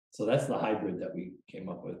 So that's the hybrid that we came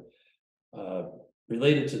up with.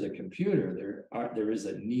 Related to the computer, there is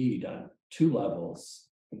a need on two levels,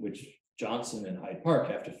 which Johnson and Hyde Park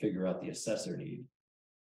have to figure out the assessor need.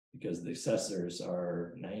 Because the assessors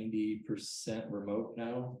are 90% remote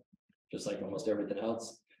now, just like almost everything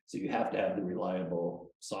else. So you have to have the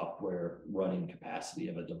reliable software running capacity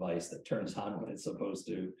of a device that turns on when it's supposed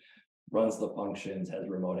to, runs the functions, has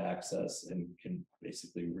remote access, and can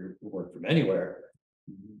basically work from anywhere.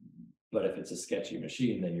 But if it's a sketchy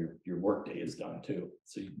machine, then your workday is done too.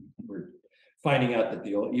 So we're finding out that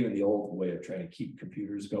even the old way of trying to keep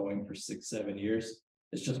computers going for 6-7 years,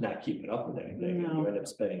 it's just not keeping up with anything. No. You end up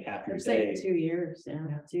spending half your It's day. like 2 years,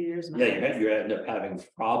 2 years. now. Yeah, you end up having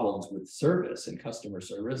problems with service and customer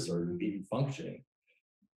service or even functioning.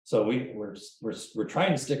 So we're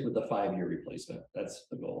trying to stick with the 5-year replacement. That's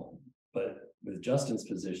the goal. But with Justin's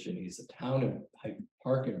position, he's a town and Hyde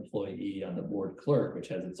Park employee on the board clerk, which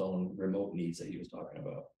has its own remote needs that he was talking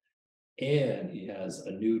about. And he has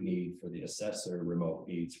a new need for the assessor remote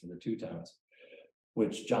needs for the two towns,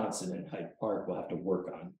 which Johnson and Hyde Park will have to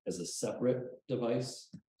work on as a separate device.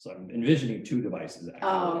 So I'm envisioning two devices. Actually.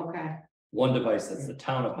 Oh, okay. One device that's the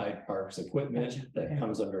town of Hyde Park's equipment that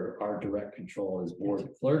comes under our direct control as board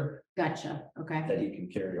clerk. Gotcha. Okay. That he can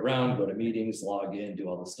carry around, go to meetings, log in, do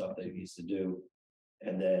all the stuff that he needs to do.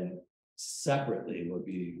 And then separately would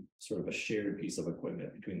be sort of a shared piece of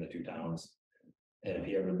equipment between the two towns. And if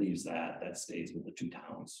he ever leaves that stays with the two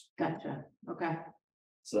towns. Gotcha. Okay.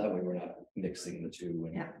 So that way we're not mixing the two.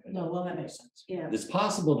 No, well, that makes sense. Yeah. It's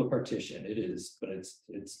possible to partition, it is, but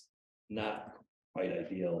it's not quite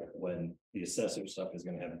ideal when the assessor stuff is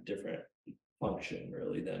going to have a different function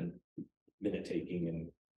really than minute taking and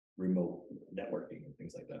remote networking and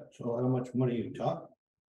things like that. So how much money you talk?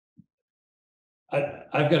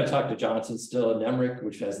 I've got to talk to Johnson still in Emmerich,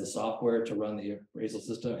 which has the software to run the appraisal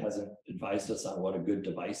system, hasn't advised us on what a good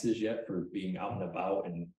device is yet for being out and about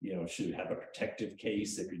and, should have a protective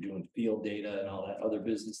case if you're doing field data and all that other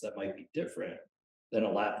business that might be different than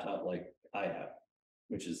a laptop like I have,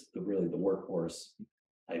 which is really the workhorse.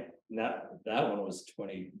 That one was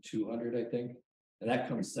 2,200, I think. And that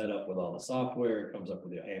comes set up with all the software, it comes up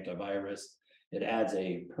with the antivirus. It adds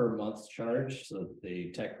a per month charge so that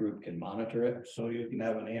the tech group can monitor it. So you can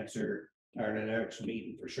have an answer at the next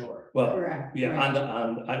meeting for sure. Well, Correct. yeah, Right.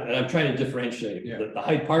 and I'm trying to differentiate Yeah. the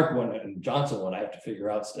Hyde Park one and Johnson one. I have to figure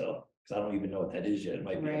out still. Cause I don't even know what that is yet. It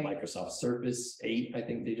might be a Right. Microsoft Surface 8, I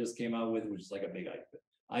think they just came out with, which is like a big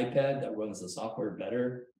iPad that runs the software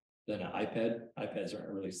better than an iPad. iPads aren't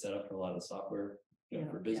really set up for a lot of software,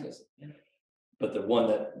 for business. yeah. But the one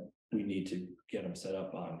that we need to get them set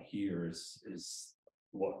up on here is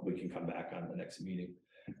what we can come back on the next meeting.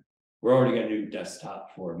 We're already got a new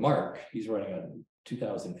desktop for Mark. He's running a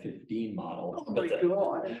 2015 model. Oh but my the-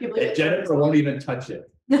 God. and Jennifer won't even touch it.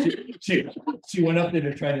 She went up there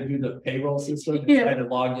to try to do the payroll system, and Yeah. tried to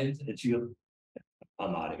log in, and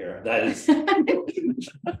I'm out of here. That is.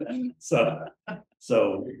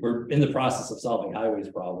 So we're in the process of solving Highway's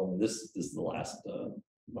problem. This is the last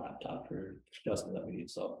laptop for Justin that we need,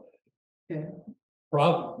 so. Okay.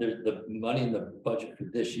 Problem, the money in the budget for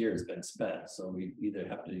this year has been spent, so we either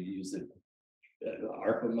have to use it.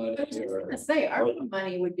 ARPA money I was just or. gonna say, ARPA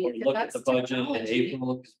money would be. Or because look at that's the budget in technology.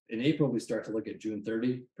 April. In April, we start to look at June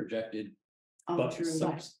 30 projected. Oh, but true.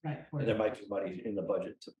 some- Right. And there might be money in the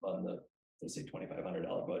budget to fund the, let's say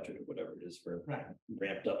 $2,500 budget or whatever it is for Right.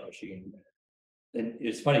 ramped up machine. And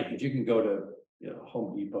it's funny because you can go to,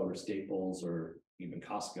 Home Depot or Staples or even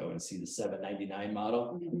Costco and see the $799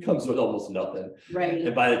 model. It Mhm. comes with almost nothing. Right,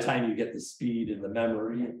 And by the time you get the speed and the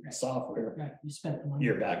memory and the software, Right, you spent the money.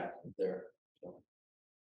 you're back there.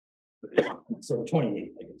 So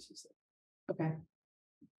 28, I guess is. okay.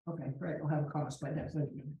 Okay, right, we'll have a cost by that, so you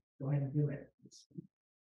can go ahead and do it.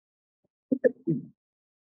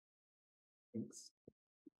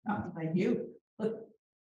 Thank you. At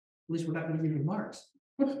least we're not gonna give you marks.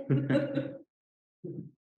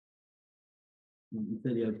 You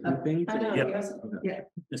said you have two things? I know, Yeah. yes.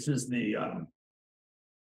 This is the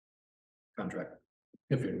contract.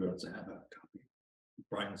 If you're going to have a copy.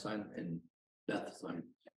 Brian signed and Beth signed.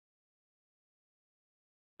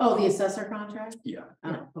 Oh, the assessor contract? Yeah.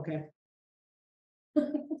 Oh, okay.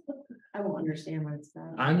 I won't understand what it's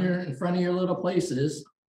that. On your, in front of your little places,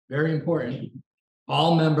 very important.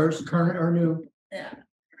 All members, current or new,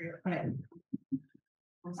 Right,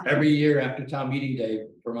 every year after town meeting day,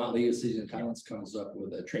 Vermont League of Cities and Towns comes up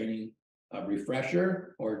with a training, a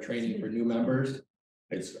refresher or training for new members.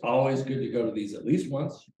 It's always good to go to these at least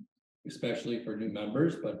once, especially for new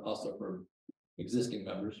members, but also for existing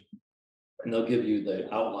members. And they'll give you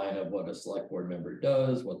the outline of what a select board member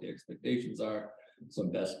does, what the expectations are,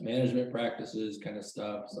 some best management practices kind of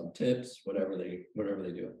stuff, some tips, whatever they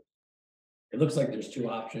do. It looks like there's two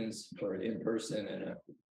options for an in-person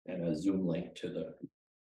and a Zoom link to the.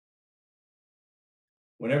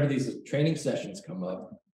 Whenever these training sessions come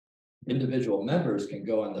up, individual members can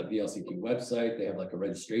go on the VLCT website. They have like a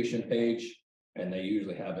registration page. And they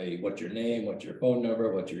usually have what's your name, what's your phone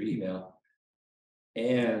number, what's your email.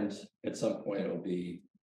 And at some point it'll be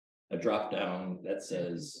a drop down that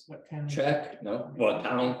says what town? check, no, well,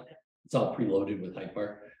 town, it's all preloaded with Hyde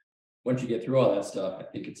Park. Once you get through all that stuff, I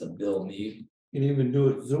think it's a bill me. You can even do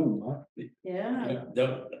it Zoom, huh? Yeah,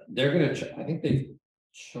 They're gonna, I think they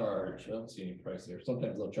charge, I don't see any price there.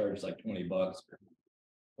 Sometimes they'll charge like $20 or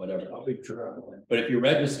whatever. I'll be traveling. But if you're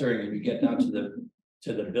registering and you get down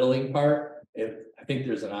to the billing part, I think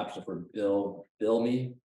there's an option for bill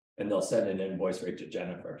me, and they'll send an invoice right to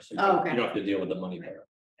Jennifer, so Oh, okay. you don't have to deal with the money part.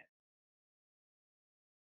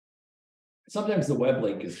 Sometimes the web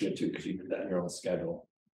link is good too, because you do that in your own schedule.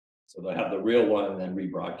 So they'll have the real one and then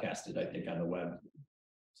rebroadcast it, I think, on the web.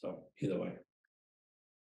 So either way.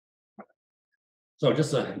 So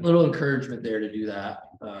just a little encouragement there to do that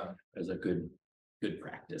as a good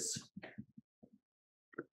practice.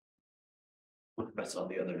 That's all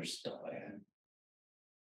the other stuff I had.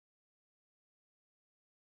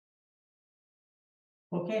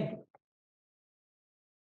 Okay.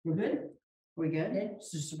 We're good? we good? Okay,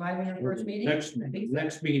 so surviving our first meeting?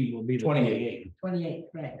 Next meeting will be the 28. 28,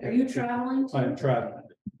 right. Are you traveling? too? I'm traveling.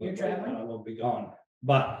 You're traveling? I will be gone,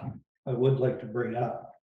 but I would like to bring up.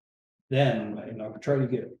 Then, try to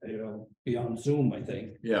get, be on Zoom, I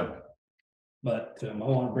think, Yeah. but I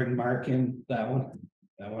want to bring Mark in that one.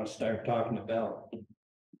 I want to start talking about.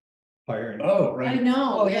 Hiring. Oh, I right.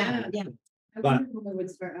 know, Oh, yeah. yeah. I But- wonder when we would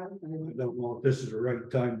start out. I don't know if this is the right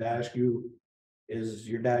time to ask you, is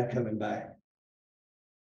your dad coming back?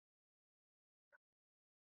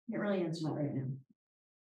 Can't really answer that right now.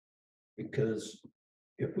 Because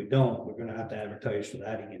if we don't, we're gonna have to advertise for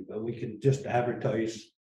that again, but we can just advertise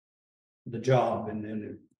the job and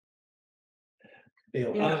then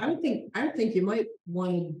they'll, Yeah, I think you might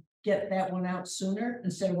want to get that one out sooner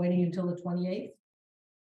instead of waiting until the 28th.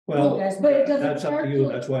 well, But it doesn't that's up start to you, till-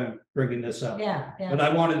 that's why I'm bringing this up. Yeah, But yeah.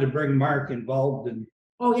 I wanted to bring Mark involved and,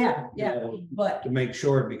 Oh, yeah, you yeah, know, but to make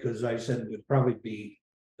sure, because I said it would probably be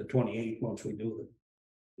the 28th once we do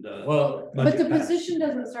Well, But the Budget pass. position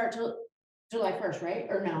doesn't start till July 1st, right?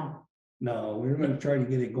 Or no? No, we were gonna try to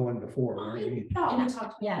get it going before. weren't we? thought we talked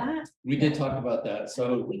about Yeah. that. we did talk about that,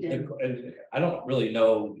 so. We did. and I don't really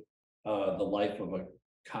know, the life of a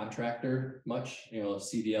contractor much,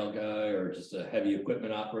 CDL guy or just a heavy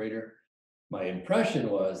equipment operator. My impression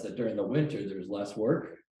was that during the winter, there's less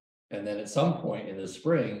work. And then at some point in the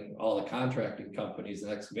spring, all the contracting companies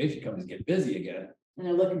and excavation companies get busy again. And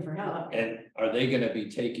they're looking for help. And are they gonna be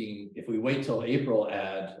taking, if we wait till April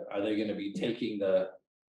ad, are they gonna be taking the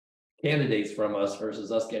candidates from us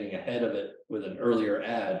versus us getting ahead of it with an earlier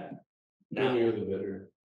ad? Now, Earlier the better,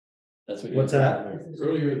 that's what. What's that?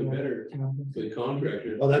 earlier the better for the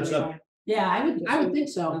contractor. Well, that's up. Yeah, I would think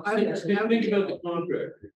so. I would- Think about the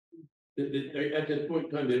contractor. At that point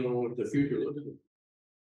in time, they don't know what the future looks like.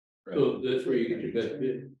 So that's where you get your best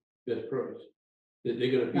bid, best price. They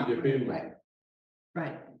gotta feed their family. Right.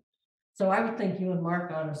 Right. So I would think you and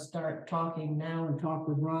Mark ought to start talking now and talk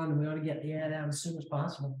with Ron, and we ought to get the ad out as soon as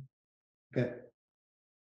possible. Okay,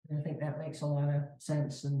 And I think that makes a lot of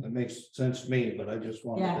sense and, that makes sense to me, but I just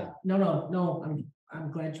wanted yeah, to. no,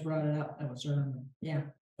 I'm glad you brought it up. That was yeah.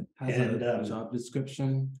 Has And, a job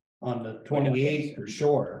description. On the 28th for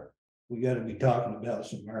sure, we gotta be talking about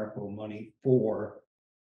some ARPA money for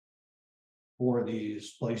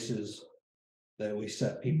these places that we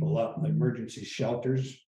set people up, the emergency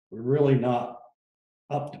shelters. We're really not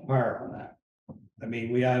up to par on that. I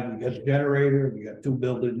mean, we got a generator, we got 2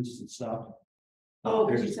 buildings and stuff. Oh,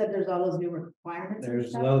 but you There's- said there's all those new requirements. and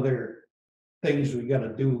There's stuff? other things we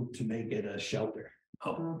gotta do to make it a shelter.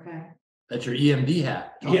 Okay. That's your EMD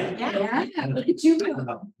hat. Yeah. Yeah, look at you.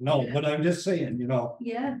 No, but I'm just saying,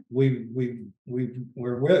 Yeah, we're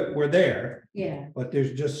there, yeah. but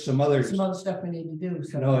there's just some others. Some other stuff we need to do,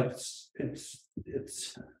 so.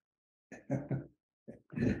 It's.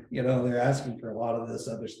 They're asking for a lot of this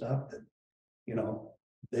other stuff that,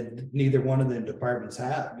 that neither one of the departments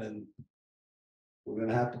have, and. We're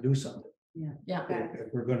gonna have to do something Yeah, Okay.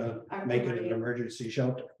 if we're gonna make it an emergency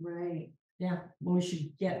shelter, Right. yeah, well, we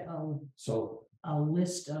should get so a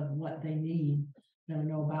list of what they need, to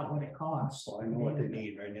know about what it costs. I know what they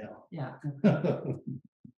need right now. Yeah,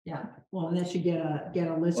 yeah, well, and then should get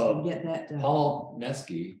a list and get that, Paul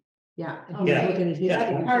Nesky, yeah. Yeah, Looking at his- yeah.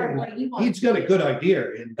 That's part of what he wants. He's got a good idea,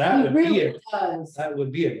 and that He would be, really does. that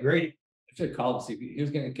would be a great, I should call and see if he was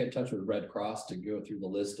gonna get in touch with Red Cross to go through the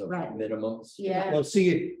list of Right. minimums. Yeah, well,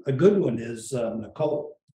 see, a good one is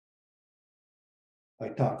Nicole. I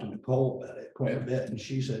talked to Nicole about it quite a bit, and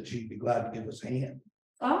she said she'd be glad to give us a hand,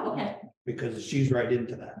 oh, Okay, because she's right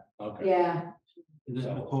into that. Okay. yeah, Is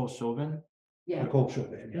it Nicole Chauvin? yeah. Nicole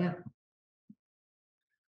Chauvin, yeah,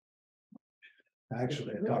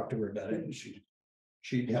 Actually, I talked to her about it, and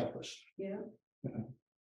she'd help us. Yeah.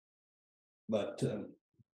 But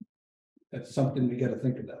that's something we gotta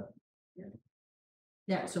think about.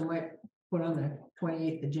 yeah, so might put on the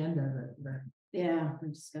 28th agenda, Yeah, we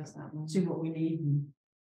discussed that one. see what we need and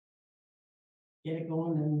get it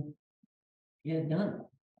going and get it done.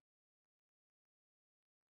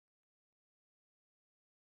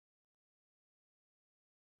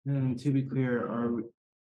 And to be clear,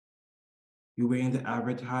 you waiting to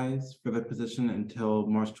advertise for the position until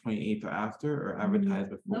March 28th or after, or advertise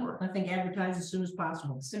No, before? I think advertise as soon as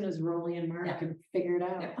possible. As soon as Rolly and Mark Yeah. can figure it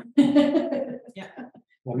out.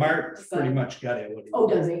 Well, Mark pretty much got it. Oh,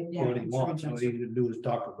 does he? Yeah. What he wants, all he can do is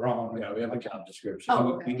talk to Ron. Yeah, we have a job description.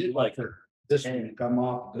 Oh, We did like, This week, come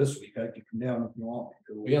off this week, I can come down if you want.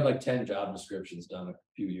 me to. we had like 10 job descriptions done a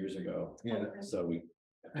few years ago. Yeah. So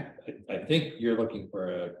I think you're looking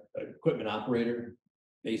for a equipment operator,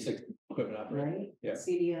 basic equipment operator. Right? Yeah.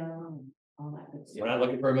 CDL and all that good We're stuff. not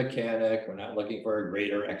looking for a mechanic, we're not looking for a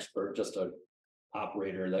grader expert, just a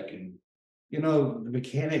operator that can, The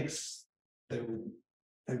mechanics,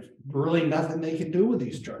 there's really nothing they can do with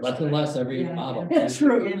these trucks. less and less every Yeah. model. That's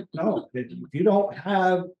true. No, if you don't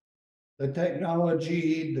have the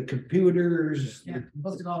technology, the computers, Yeah, the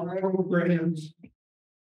post it all right. programs.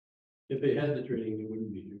 If they had the training, they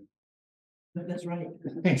wouldn't be here. That's right.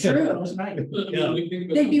 True. That's right. Yeah.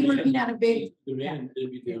 They'd be working at a big, Demand,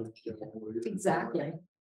 they'd be down. exactly.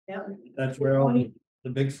 That's where all the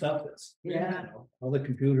big stuff is. Yeah. All the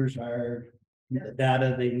computers are, the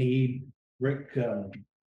data they need. Rick,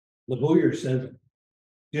 LaBoyer says,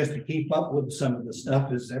 just to keep up with some of the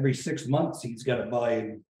stuff is every 6 months, he's gotta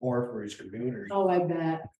buy more for his computers. Oh, I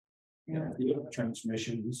bet.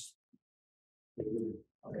 Transmissions,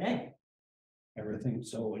 Okay, everything.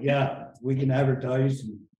 So, yeah, we can advertise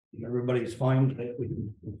and everybody's fine with it. We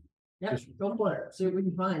can yeah, go for it, see what we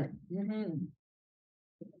can find.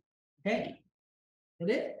 Okay. Did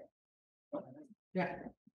it? Yeah,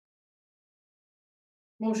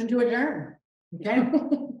 Motion to adjourn. Okay,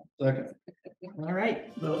 Second. all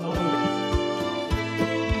right. No, no.